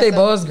don't like their Caress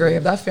 'em. balls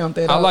grabbed. I found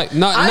that I out. like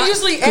not. I not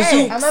usually 'cause ask.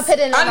 you- I'm gonna put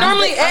it in. I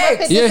normally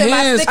ask. Your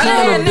hands I kind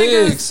had of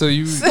big, niggas- so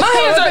you. My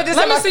hands are.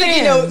 Let me see sticky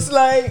again. notes.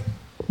 Like,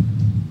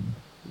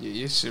 Yeah,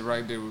 your shit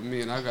right there with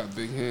me, and I got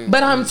big hands.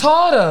 But I'm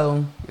tall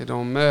though. It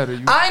don't matter.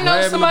 You I know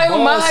grabbing somebody the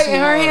with my balls height and her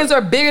too hard. hands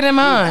are bigger than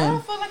I mine.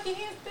 don't feel like your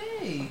hands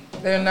big.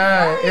 They're not,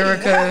 her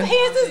Erica.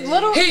 hands is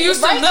little. He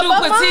used right to little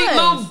above petite, mine.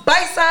 little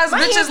bite-sized My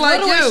bitches hands like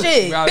little as you.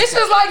 shit. Right.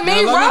 Bitches like me, Now,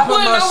 let me Rob put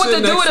wouldn't my know what shit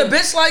to do next with a to-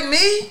 bitch like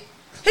me.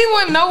 He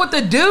wouldn't know what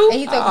to do. And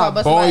he talking I'll about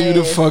busting ball my you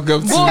the ass. fuck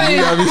up too. Boy.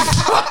 You gotta be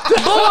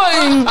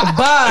Boy,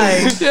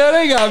 bye. yeah,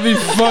 they gotta be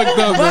fucked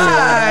up.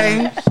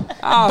 Man. Bye.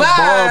 I'll Bye.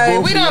 ball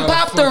both We of done y'all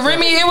popped the fucked up.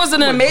 Remy. It was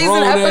an I'm a amazing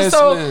grown-ass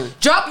episode. man.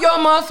 Drop your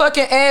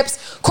motherfucking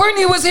apps.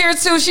 Courtney was here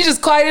too. She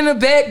just quiet in the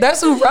back.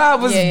 That's who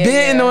Rob was Yeah,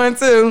 bidding yeah. on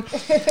too.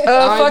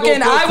 gonna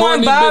Fucking put I want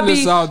Courtney Bobby.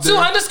 business out 2 there.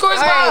 underscores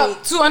All Bob.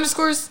 right. 2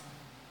 underscores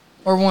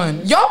or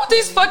 1. Y'all with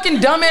these fucking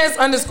dumbass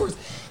underscores.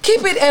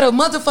 Keep it at a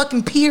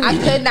motherfucking period. I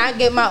could not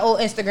get my old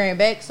Instagram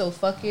back, so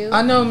fuck you.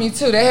 I know, me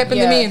too. That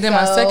happened to me, and then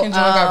my second joint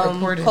got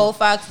reported.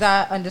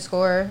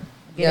 Coldfox._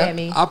 Get Yep. at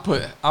me. I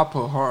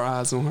put her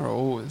eyes on her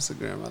old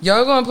Instagram.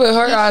 Y'all gonna put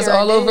her He eyes sure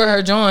all did. over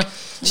her joint.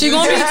 She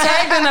gonna be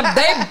tagged in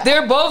the.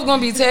 They're both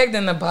gonna be tagged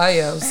in the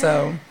bio.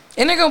 So,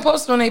 and they're gonna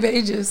post it on their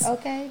pages.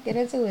 Okay, get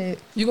into it.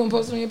 You gonna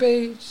post it on your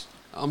page?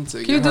 I'm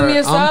taking Can you do her. me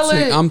a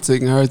solid? I'm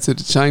taking her to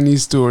the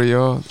Chinese store,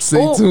 y'all. Stay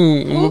Oh.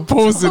 tuned. I'm gonna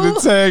post it and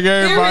tag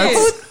everybody.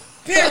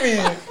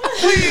 Period.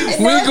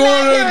 We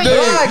going on a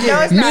date.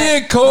 No, it's Me not.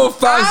 and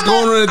Kofax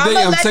going on a date.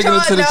 I'm let taking her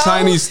y'all to the know.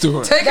 Chinese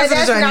store. Take us to the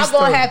That's Chinese not store.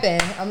 gonna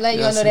happen. I'm letting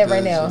y'all Yes, know it that right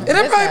is. now. It'll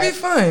It's probably not. be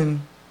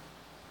fun.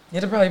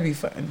 It'll probably be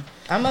fun.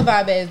 I'm a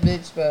vibe ass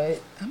bitch,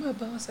 but I'm a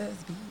boss ass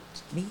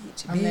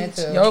bitch. I'm that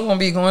too. Y'all gonna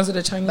be going to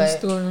the Chinese But-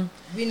 store.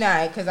 we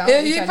not because I'm.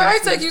 Yeah, he probably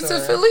take you to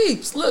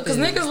Philippe's. Look, cause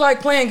niggas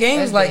like playing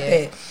games That's like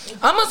bad. that.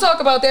 I'm gonna talk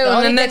about that The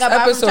on the only next thing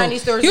about episode.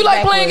 Chinese stores You is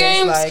like playing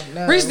backwards, games? like,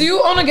 no. Reese, do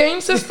you own a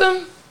game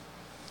system?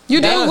 You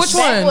do? Yes. Which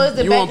one? Backwards,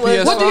 the You want backwards.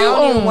 PS5? What do you I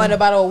don't even own? want a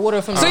bottle of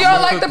water from. So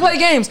y'all like to play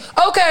games.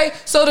 Okay,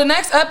 so the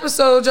next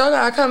episode, y'all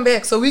gotta come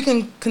back so we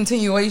can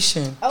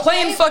continuation. Okay.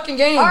 Playing fucking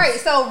games. All right,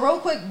 so real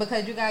quick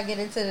because you gotta get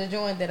into the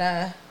joint that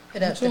I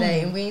put up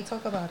today, and we ain't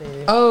talk about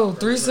it. Oh,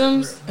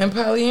 threesomes and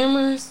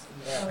polyamorous?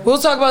 We'll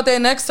talk about that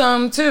next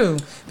time too.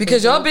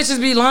 Because y'all bitches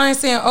be lying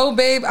saying, oh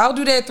babe, I'll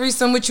do that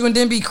threesome with you and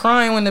then be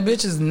crying when the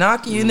bitches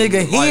knocking your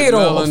nigga Like head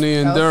off. Melanie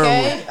and Derwin.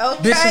 Okay,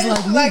 okay. Bitches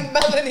like me. Like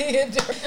Melanie and Jordan.